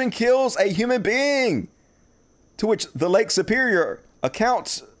abortion kills a human being. To which the Lake Superior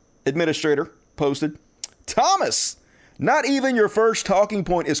account administrator posted, Thomas, not even your first talking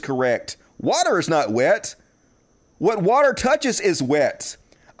point is correct. Water is not wet. What water touches is wet.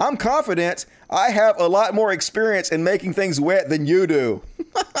 I'm confident I have a lot more experience in making things wet than you do.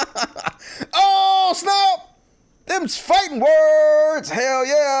 Oh, snap! Them's fighting words. Hell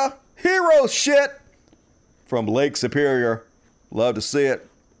yeah. Hero shit from Lake Superior. Love to see it.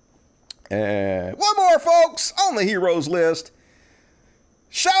 And one more, folks, on the heroes list.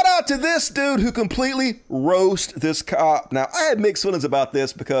 Shout out to this dude who completely roasted this cop. Now, I had mixed feelings about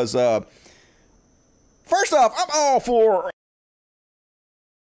this because, first off, I'm all for...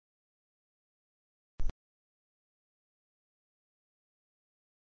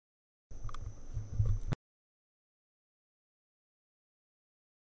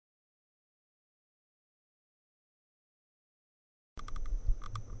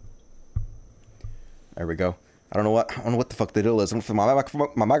 There we go. I don't know what the fuck the deal is.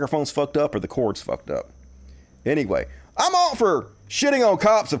 My microphone's fucked up or the cord's fucked up. Anyway, I'm all for shitting on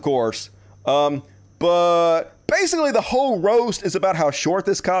cops, of course. But basically the whole roast is about how short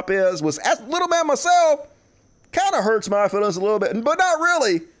this cop is. Was, as a little man myself, kind of hurts my feelings a little bit, but not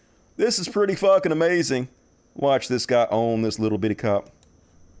really. This is pretty fucking amazing. Watch this guy own this little bitty cop.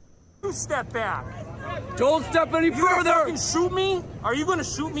 You step back. Don't step any further. You fucking shoot me? Are you gonna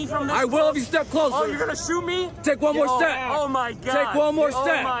shoot me from this? I will if you step closer. Oh, you're gonna shoot me? Take one more step. Oh my god. Take one more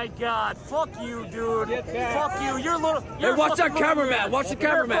step. Oh my god. Fuck you, dude. Fuck you. You're little. Hey, watch that cameraman. Watch the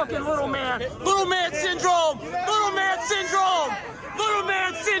cameraman. You're fucking little man. Little man syndrome. Little man syndrome. Little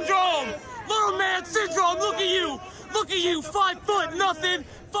man syndrome. Little man syndrome. Look at you. Look at you. 5 foot nothing.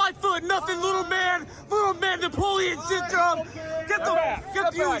 5 foot nothing, little man. Little man Napoleon syndrome. You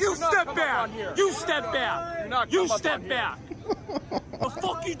step back. You step back. You step back. The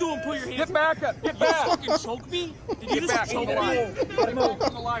fuck you doing? Put your hands. Get back up. Get back. You fucking choke me? Did you just choke me? Did you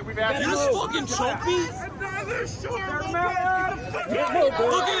just fucking choke me?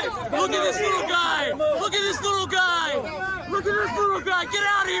 Look at this little guy. Look at this little guy. Look at this little guy. Get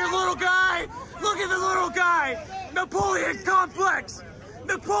out of here, little guy. Look at the little guy. Napoleon complex.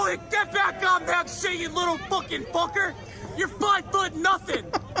 Napoleon, get back on that shit, you little fucking fucker. You're 5 foot nothing.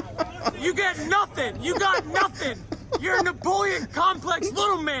 You get nothing. You got nothing. You're a Napoleon complex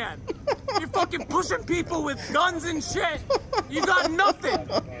little man. You're fucking pushing people with guns and shit. You got nothing.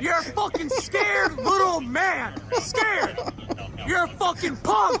 You're a fucking scared little man. Scared. You're a fucking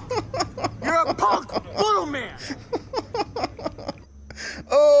punk. You're a punk little man.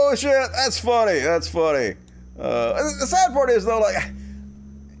 Oh shit, that's funny. That's funny. The sad part is though, like,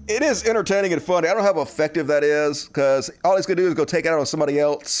 it is entertaining and funny. I don't know how effective that is, because all he's gonna do is go take it out on somebody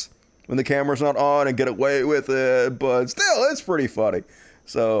else when the camera's not on and get away with it. But still, it's pretty funny.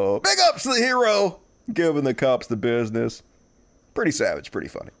 So big ups to the hero, giving the cops the business. Pretty savage, pretty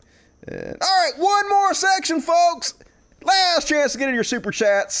funny. And, all right, one more section, folks. Last chance to get in your super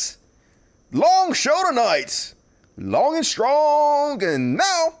chats. Long show tonight. Long and strong. And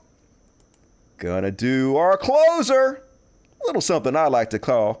now, gonna do our closer. A little something I like to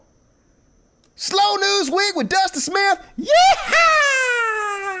call Slow News Week with Dusty Smith. Yeah!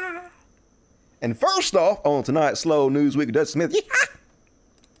 And first off, on tonight's Slow News Week with Dusty Smith, yeah!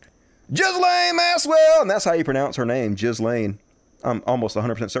 Ghislaine Maxwell, and that's how you pronounce her name, Ghislaine. I'm almost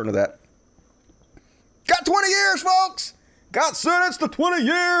 100% certain of that. Got 20 years, folks. Got sentenced to 20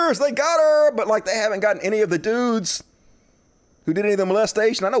 years. They got her, but like they haven't gotten any of the dudes who did any of the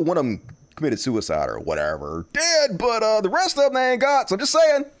molestation. I know one of them committed suicide or whatever, dead, but the rest of them they ain't got. So I'm just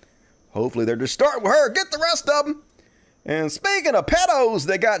saying, hopefully they're just starting with her. Get the rest of them. And speaking of pedos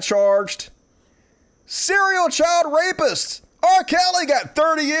that got charged, serial child rapist R. Kelly got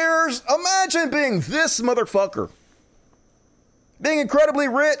 30 years. Imagine being this motherfucker. Being incredibly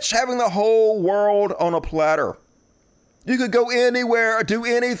rich, having the whole world on a platter. You could go anywhere or do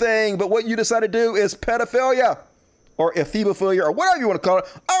anything, but what you decide to do is pedophilia. Or ephebophilia, or whatever you want to call it.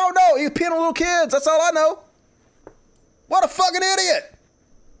 I don't know. He's peeing on little kids. That's all I know. What a fucking idiot.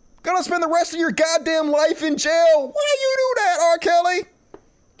 Gonna spend the rest of your goddamn life in jail. Why you do that, R. Kelly?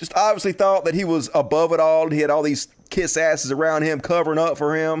 Just obviously thought that he was above it all. He had all these kiss asses around him covering up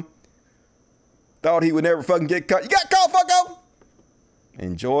for him. Thought he would never fucking get caught. You got caught, fucko.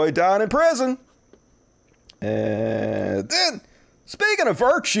 Enjoy dying in prison. And then, speaking of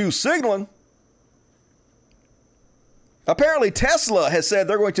virtue signaling, apparently Tesla has said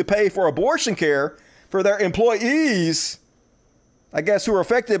they're going to pay for abortion care for their employees, I guess, who are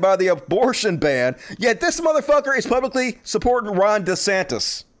affected by the abortion ban. Yet this motherfucker is publicly supporting Ron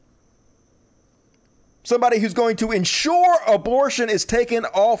DeSantis. Somebody who's going to ensure abortion is taken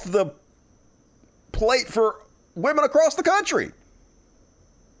off the plate for women across the country.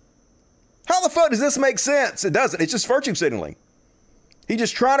 How the fuck does this make sense? It doesn't. It's just virtue signaling. He's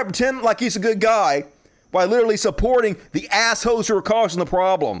just trying to pretend like he's a good guy by literally supporting the assholes who are causing the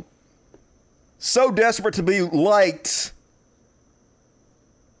problem. So desperate to be liked.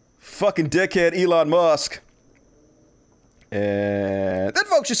 Fucking dickhead Elon Musk. And then,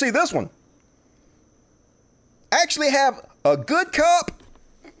 folks, you see this one. Actually have a good cop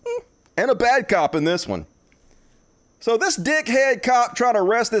and a bad cop in this one. So this dickhead cop trying to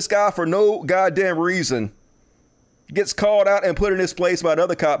arrest this guy for no goddamn reason gets called out and put in his place by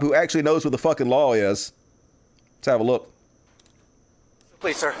another cop who actually knows what the fucking law is. Let's have a look.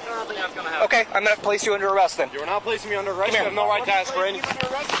 Please, sir. Okay, I'm going to place you under arrest then. You're not placing me under arrest. Come here. You have no right to ask for anything.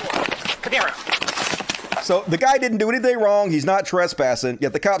 Come here. So the guy didn't do anything wrong. He's not trespassing.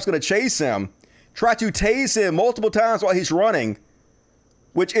 Yet the cop's going to chase him, try to tase him multiple times while he's running,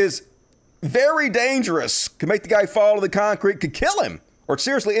 which is very dangerous. Could make the guy fall to the concrete, could kill him or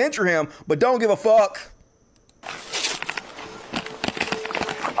seriously injure him, but don't give a fuck.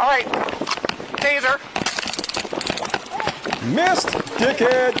 All right. Taser. Missed,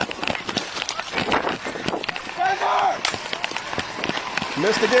 dickhead.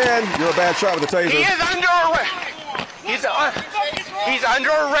 Missed again. You're a bad shot with the taser. He is under arrest. He's under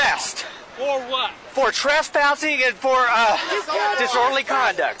arrest. For what? For trespassing and for disorderly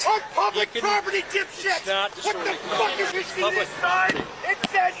conduct. On public property, dipshit! What the fuck is this public property? It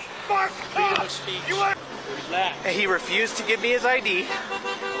says fuck off! You are... And he refused to give me his ID,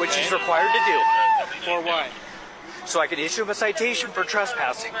 which he's required to do. For what? So I could issue him a citation for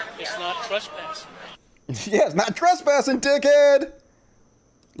trespassing. It's not trespassing. Yeah, it's not trespassing, dickhead.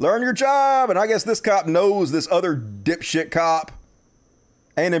 Learn your job. And I guess this cop knows this other dipshit cop.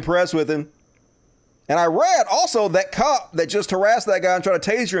 Ain't impressed with him. And I read also that cop that just harassed that guy and tried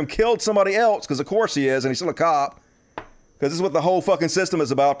to taser him killed somebody else, because of course he is, and he's still a cop. Because this is what the whole fucking system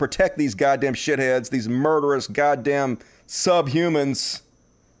is about. Protect these goddamn shitheads, these murderous goddamn subhumans.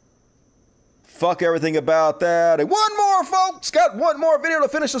 Fuck everything about that. And one more, folks. Got one more video to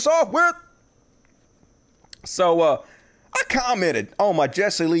finish us off with. So, I commented on my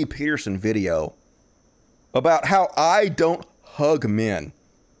Jesse Lee Peterson video about how I don't hug men.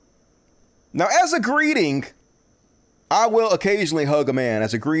 Now, as a greeting, I will occasionally hug a man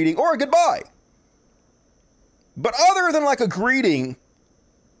as a greeting or a goodbye. But other than like a greeting,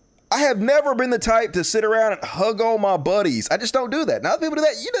 I have never been the type to sit around and hug on my buddies. I just don't do that. Now, other people do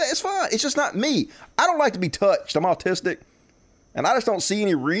that, you know, it's fine. It's just not me. I don't like to be touched. I'm autistic. And I just don't see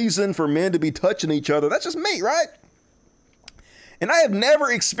any reason for men to be touching each other. That's just me, right? And I have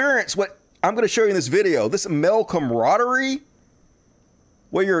never experienced what I'm going to show you in this video. This male camaraderie,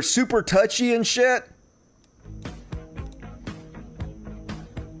 where you're super touchy and shit.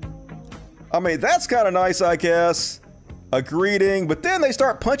 I mean, that's kind of nice, I guess. A greeting, but then they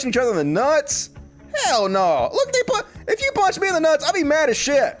start punching each other in the nuts. Hell no. Look, if you punch me in the nuts, I'll be mad as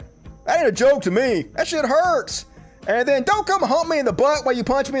shit. That ain't a joke to me. That shit hurts. And then don't come hump me in the butt while you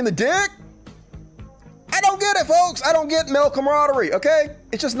punch me in the dick. I don't get it, folks. I don't get male camaraderie, okay?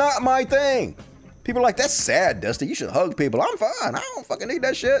 It's just not my thing. People are like, that's sad, Dusty. You should hug people. I'm fine. I don't fucking need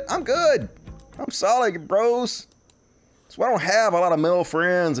that shit. I'm good. I'm solid, bros. That's why I don't have a lot of male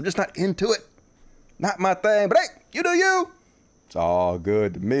friends. I'm just not into it. Not my thing. But hey, you do you. It's all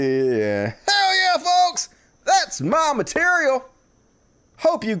good to me. Yeah. Hell yeah, folks. That's my material.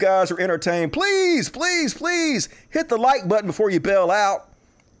 Hope you guys are entertained. Please, please, please hit the like button before you bail out.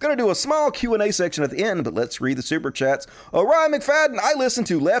 Gonna do a small Q&A section at the end, but let's read the super chats. Ryan McFadden, I listen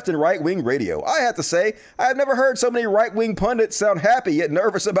to left and right wing radio. I have to say, I have never heard so many right wing pundits sound happy yet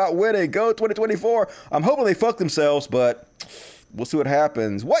nervous about winning. Go 2024. I'm hoping they fuck themselves, but we'll see what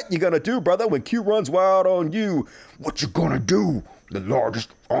happens. What you gonna do, brother, when Q runs wild on you? What you gonna do? The largest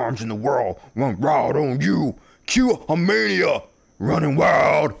arms in the world run wild on you. Q a mania, running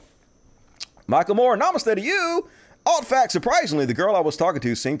wild. Michael Moore, namaste to you. Alt fact, surprisingly, the girl I was talking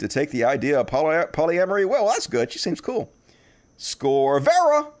to seemed to take the idea of polyamory well. That's good. She seems cool. Score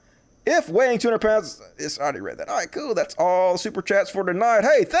Vera. If weighing 200 pounds, I already read that. All right, cool. That's all the super chats for tonight.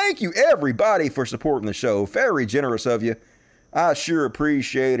 Hey, thank you everybody for supporting the show. Very generous of you. I sure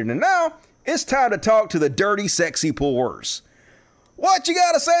appreciate it. And now it's time to talk to the dirty, sexy pores. What you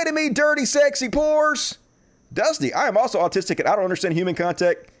got to say to me, dirty, sexy pores? Dusty, I am also autistic and I don't understand human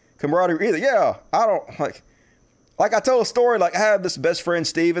contact camaraderie either. Yeah, I don't like I told a story, like I have this best friend,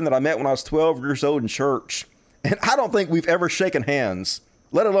 Steven, that I met when I was 12 years old in church. And I don't think we've ever shaken hands,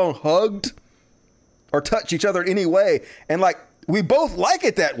 let alone hugged or touched each other in any way. And like, we both like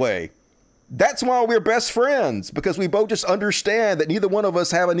it that way. That's why we're best friends, because we both just understand that neither one of us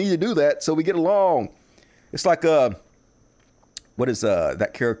have a need to do that. So we get along. It's like, what is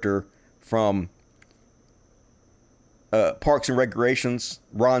that character from Parks and Recreations,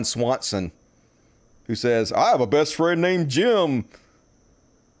 Ron Swanson, who says, I have a best friend named Jim.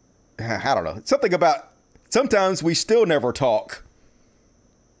 I don't know. Something about sometimes we still never talk.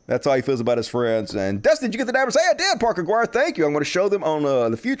 That's how he feels about his friends. And Dustin, did you get the numbers? Hey, I did, Parker Guire. Thank you. I'm going to show them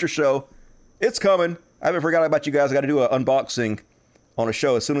on the future show. It's coming. I haven't forgotten about you guys. I got to do an unboxing on a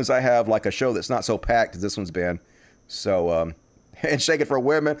show as soon as I have like a show that's not so packed as this one's been. So, handshake it for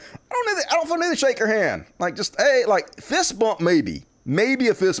women. I don't feel need to shake your hand. Like, just, hey, like, fist bump maybe. Maybe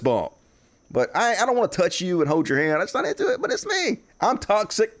a fist bump. But I don't want to touch you and hold your hand. That's not into it, but it's me. I'm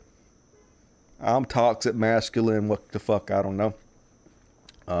toxic. I'm toxic, masculine, what the fuck, I don't know.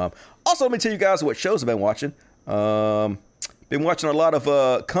 Also, let me tell you guys what shows I've been watching. Been watching a lot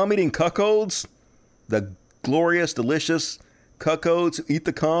of cum eating cuckolds. The glorious, delicious cuckolds who eat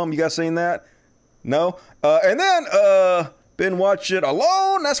the cum. You guys seen that? No? And then been watching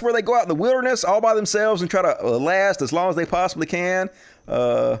Alone. That's where they go out in the wilderness all by themselves and try to last as long as they possibly can.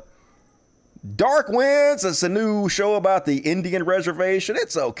 Dark Winds. It's a new show about the Indian reservation.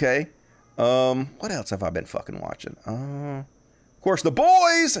 It's okay. What else have I been fucking watching? Of course, The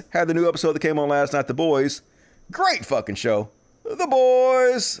Boys had the new episode that came on last night. The Boys. Great fucking show. The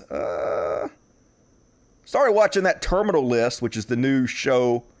Boys. Started watching that Terminal List, which is the new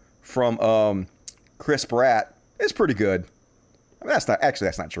show from Chris Pratt. It's pretty good. I mean, that's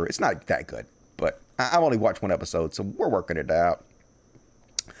not true. It's not that good. But I've only watched one episode, so we're working it out.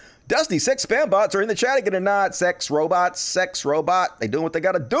 Dusty, sex spam bots are in the chat again tonight. Sex robot. They doing what they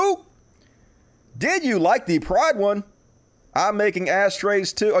gotta do. Did you like the Pride one? I'm making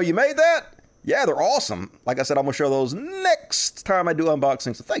ashtrays too. Oh, you made that? Yeah, they're awesome. Like I said, I'm going to show those next time I do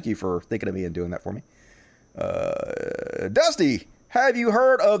unboxing. So thank you for thinking of me and doing that for me. Dusty, have you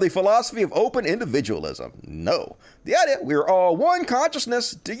heard of the philosophy of open individualism? No. The idea, we're all one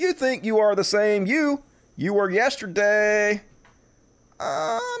consciousness. Do you think you are the same you were yesterday?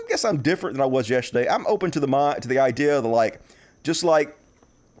 I guess I'm different than I was yesterday. I'm open to the idea of just like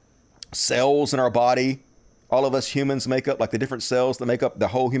cells in our body. All of us humans make up, like the different cells that make up the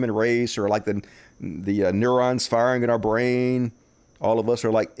whole human race, or like the neurons firing in our brain. All of us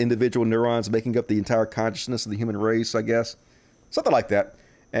are like individual neurons making up the entire consciousness of the human race, I guess. Something like that.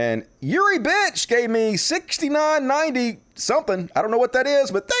 And Yuri Bench gave me $69.90 something. I don't know what that is,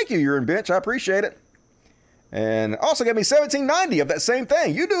 but thank you, Yuri Bench. I appreciate it. And also gave me $17.90 of that same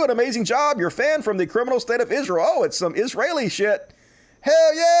thing. You do an amazing job. You're a fan from the criminal state of Israel. Oh, it's some Israeli shit.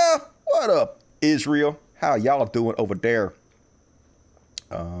 Hell yeah. What up, Israel? How y'all doing over there?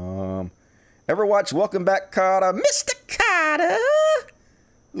 Ever watch Welcome Back, Kotter? Mr. Kotter! A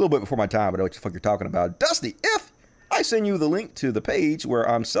little bit before my time, but I know what the fuck you're talking about. Dusty, if I send you the link to the page where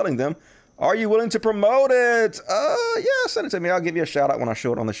I'm selling them, are you willing to promote it? Yeah, send it to me. I'll give you a shout out when I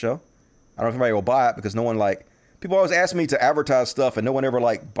show it on the show. I don't know if anybody will buy it because no one people always ask me to advertise stuff and no one ever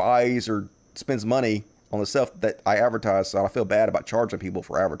buys or spends money on the stuff that I advertise. So I feel bad about charging people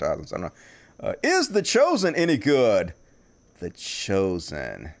for advertising. So I don't know. Is The Chosen any good? The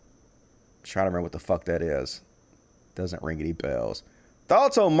Chosen. I'm trying to remember what the fuck that is. Doesn't ring any bells.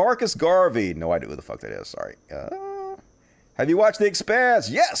 Thoughts on Marcus Garvey? No idea who the fuck that is. Sorry. Have you watched The Expanse?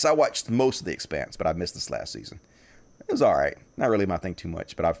 Yes, I watched most of The Expanse, but I missed this last season. It was all right. Not really my thing too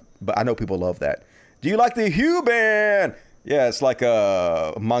much, but I know people love that. Do you like the Hugh band? Yeah, it's like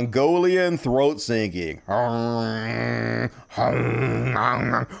a Mongolian throat singing.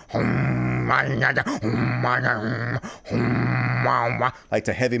 Like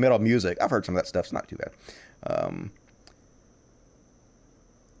to heavy metal music. I've heard some of that stuff. It's not too bad.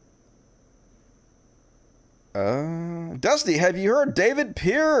 Dusty, have you heard David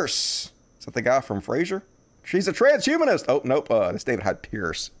Pierce? Is that the guy from Frasier? She's a transhumanist. Oh, nope. That's David Hyde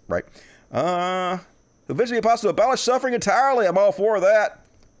Pierce, right? Eventually be possible to abolish suffering entirely. I'm all for that.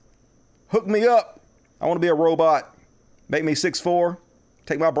 Hook me up. I want to be a robot. Make me 6'4".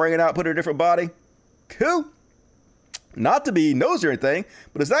 Take my brain out, put it in a different body. Cool. Not to be nosy or anything,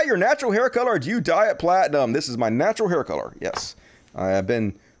 but is that your natural hair color or do you dye it platinum? This is my natural hair color. Yes. I have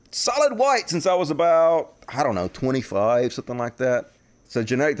been solid white since I was about, 25, something like that. It's a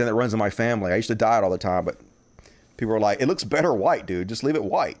genetic thing that runs in my family. I used to dye it all the time, but people were like, it looks better white, dude. Just leave it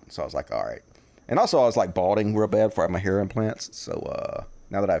white. So I was like, all right. And also, I was balding real bad before I had my hair implants. So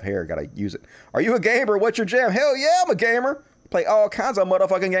now that I have hair, I gotta use it. Are you a gamer? What's your jam? Hell yeah, I'm a gamer. Play all kinds of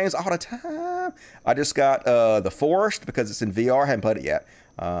motherfucking games all the time. I just got The Forest because it's in VR. I haven't played it yet.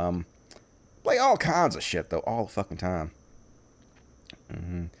 Play all kinds of shit, though, all the fucking time.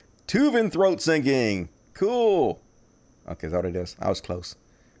 Tuvan throat singing. Cool. Okay, is that what it is? I was close.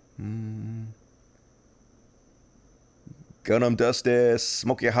 Gunham Dusty,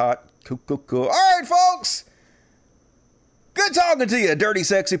 Smoky Hot. Cool. All right, folks. Good talking to you, dirty,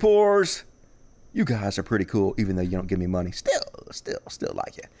 sexy pores. You guys are pretty cool, even though you don't give me money. Still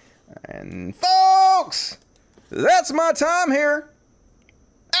like you. And folks, that's my time here.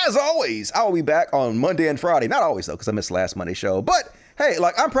 As always, I will be back on Monday and Friday. Not always, though, because I missed last Monday's show. But Hey,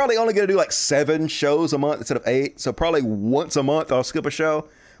 like, I'm probably only going to do like 7 shows a month instead of 8. So probably once a month I'll skip a show.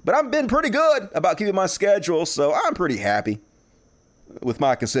 But I've been pretty good about keeping my schedule. So I'm pretty happy with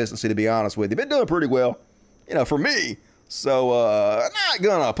my consistency, to be honest with you. Been doing pretty well, for me. So I'm not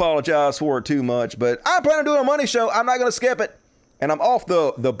going to apologize for it too much. But I'm planning on doing a Monday show. I'm not going to skip it. And I'm off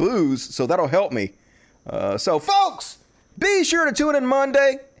the booze, so that'll help me. So, folks, be sure to tune in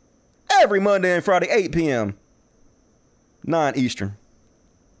Monday. Every Monday and Friday, 8 p.m. 9 Eastern.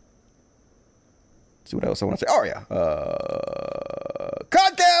 See what else I want to say. Oh, yeah.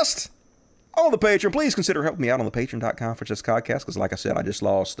 Codcast on the Patreon. Please consider helping me out on the patreon.com/Codcast, because like I said, I just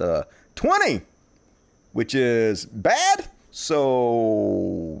lost 20, which is bad.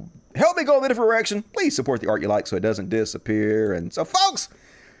 So help me go in a different direction. Please support the art you like so it doesn't disappear. And so, folks,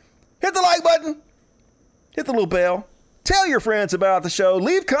 hit the like button. Hit the little bell. Tell your friends about the show.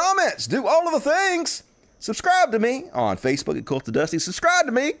 Leave comments. Do all of the things. Subscribe to me on Facebook at Cult of Dusty. Subscribe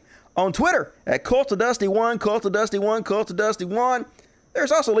to me on Twitter at Cult of Dusty1, Cult of Dusty1, Cult of Dusty1.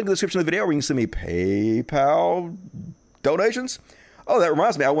 There's also a link in the description of the video where you can send me PayPal donations. Oh, that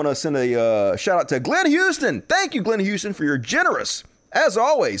reminds me. I want to send a shout out to Glenn Houston. Thank you, Glenn Houston, for your generous, as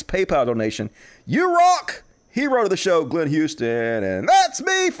always, PayPal donation. You rock. Hero of the show, Glenn Houston. And that's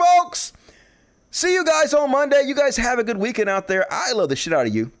me, folks. See you guys on Monday. You guys have a good weekend out there. I love the shit out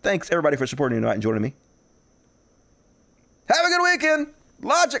of you. Thanks, everybody, for supporting me tonight and joining me. Have a good weekend.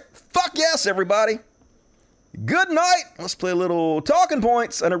 Logic. Fuck yes, everybody. Good night. Let's play a little Talking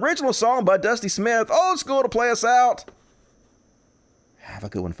Points, an original song by Dusty Smith. Old school to play us out. Have a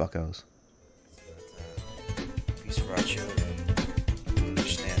good one, fuckos. Peace for our children.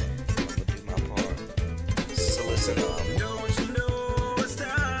 Understand it. I'm gonna do my part. Solicit Don't you know it's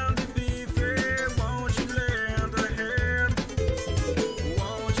time to be fair? Won't you lend a hand?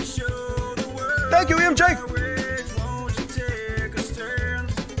 Won't you show the world? Thank you, MJ. Won't you take a stand?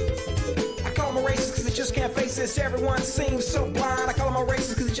 I call them a racist because they just can't face this. Everyone seems so blind. I call them a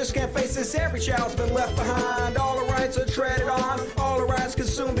racist because they just can't face this. Every child's been left behind. All the rights are treaded on. All the rights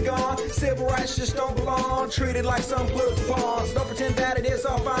consumed and gone. Civil rights just don't belong. Treated like some political pawns. Don't pretend that it is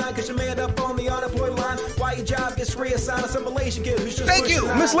all fine because you may end up on the unemployed line. Why your job gets reassigned to some Malaysian kid who's just Thank you,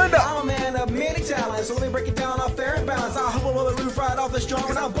 Miss Linda. I'm a man of many talents. So let me break it down off fair and balance. I'll hop on the roof right off this drum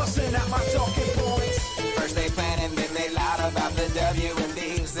and I'm busting out my talking points. First they plan and then they lied about the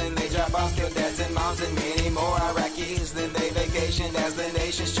WMDs. Then they drop off, kill dads and moms and many more Iraqis. Then they vacationed as the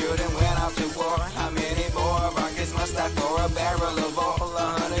nation's children went off to war. How many more of our kids must die for a barrel of oil?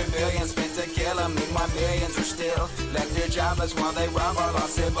 100 billion spent to kill them. Meanwhile millions are still left here jobless while they rob our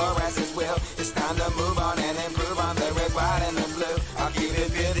lost civil rights as well. It's time to move on and improve on the red, white, and the blue. I'll keep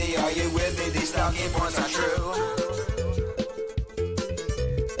it pity. Are you with me? These talking points are true.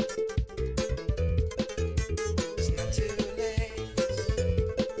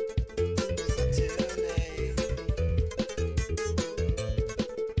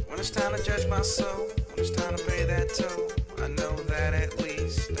 It's time to judge my soul, when it's time to pay that toll. I know that at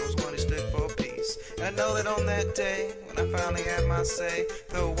least those one who stood for peace. And I know that on that day, when I finally have my say,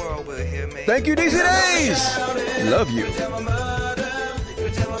 the world will hear me. Thank you, DC Days. Love you. Tell my mother,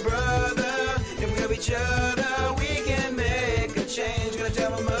 tell my brother, if we love each other, we can make a change. Gonna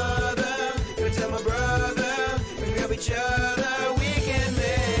tell my mother, tell my brother, if we love each other, we can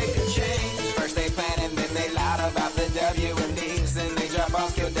make a change. First they planned and then they lied about the WMDs. Then they drop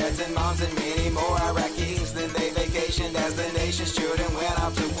off, kill dads and moms and many more Iraqis. Then they vacationed as the nation's children went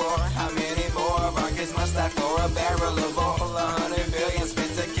off to war. How many more of our kids must die for a barrel of oil? 100 billion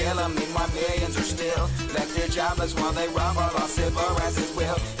spent to kill them. Meanwhile millions are still left here jobless while they rob our lost civil rights as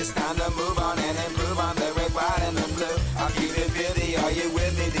well. It's time to move on and improve on the red, white, and the blue. I'll keep it pity. Are you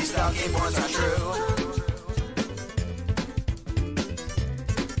with me? These talking points are true.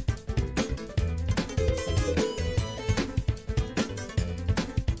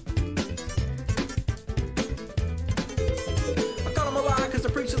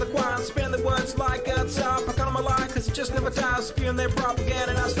 Spin the words like a top. I call them a lie cause it just never dies. Spewing their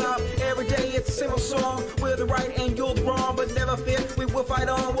propaganda and I stop. Every day it's a single song. We're the right and you're the wrong. But never fear, we will fight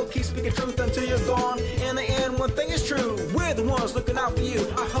on. We'll keep speaking truth until you're gone. In the end, one thing is true. We're the ones looking out for you.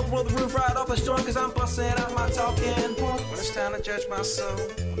 I hope roll the roof right off the storm cause I'm busting out my talking points. When it's time to judge my soul,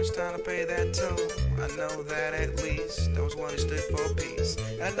 when it's time to pay that toll, I know that at least those one who stood for peace.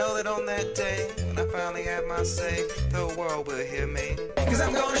 And I know that on that day, when I finally have my say, the world will hear me. Cause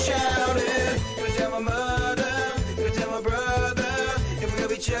I'm gonna shout it. Gonna tell my mother, gonna tell my brother, if we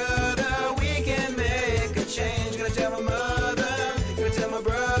love each other, we can make a change. Gonna tell my mother, gonna tell my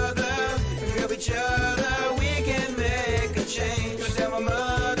brother, if we love each other, we can make a change. Gonna tell my mother.